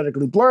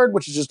Unapologetically Blerd,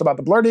 which is just about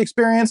the Blerdy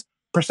experience.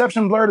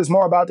 Perception Blurred is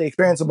more about the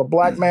experience of a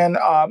black man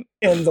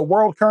in the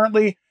world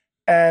currently.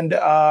 And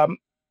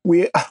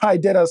I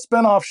did a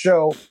spinoff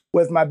show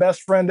with my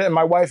best friend and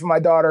my wife and my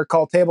daughter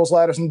called Tables,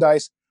 Ladders, and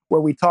Dice,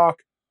 where we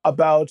talk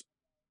about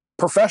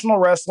professional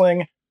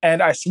wrestling.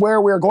 And I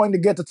swear we're going to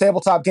get to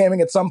tabletop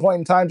gaming at some point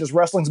in time. Just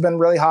wrestling's been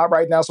really hot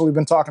right now, so we've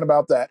been talking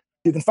about that.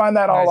 You can find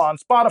that all on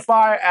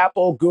Spotify,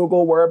 Apple,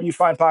 Google, wherever you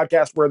find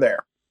podcasts, we're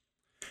there.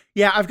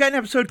 Yeah, I've got an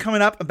episode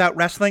coming up about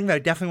wrestling that I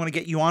definitely want to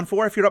get you on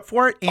for if you're up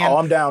for it. And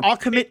I'm down. I'll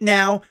commit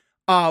now.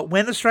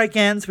 When the strike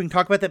ends, we can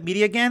talk about that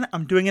media again.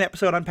 I'm doing an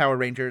episode on Power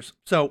Rangers,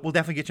 so we'll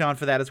definitely get you on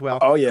for that as well.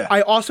 Oh, yeah.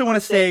 I also want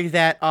to say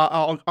that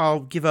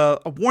I'll give a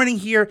warning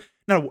here.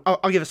 No,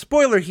 I'll give a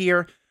spoiler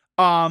here.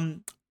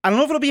 I don't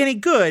know if it'll be any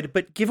good,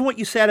 but given what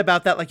you said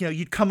about that,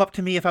 you'd come up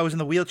to me if I was in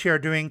the wheelchair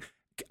doing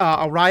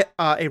a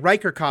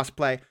Riker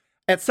cosplay.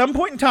 At some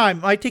point in time,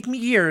 it might take me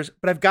years,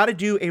 but I've got to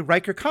do a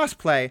Riker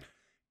cosplay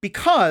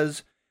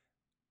because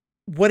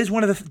what is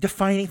one of the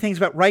defining things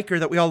about Riker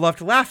that we all love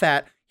to laugh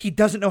at? He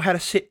doesn't know how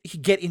to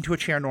get into a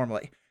chair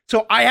normally.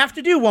 So I have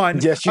to do one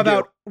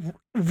about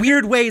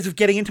weird ways of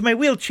getting into my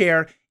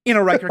wheelchair in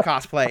a Riker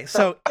cosplay.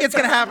 So it's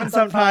going to happen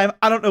sometime.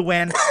 I don't know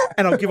when,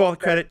 and I'll give all the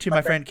credit to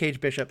my friend Cage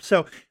Bishop.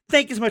 So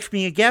thank you so much for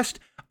being a guest.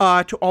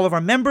 To all of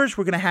our members,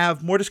 we're going to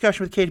have more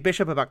discussion with Cage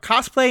Bishop about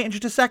cosplay in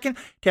just a second.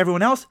 To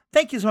everyone else,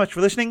 thank you so much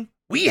for listening.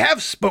 We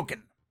have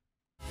spoken.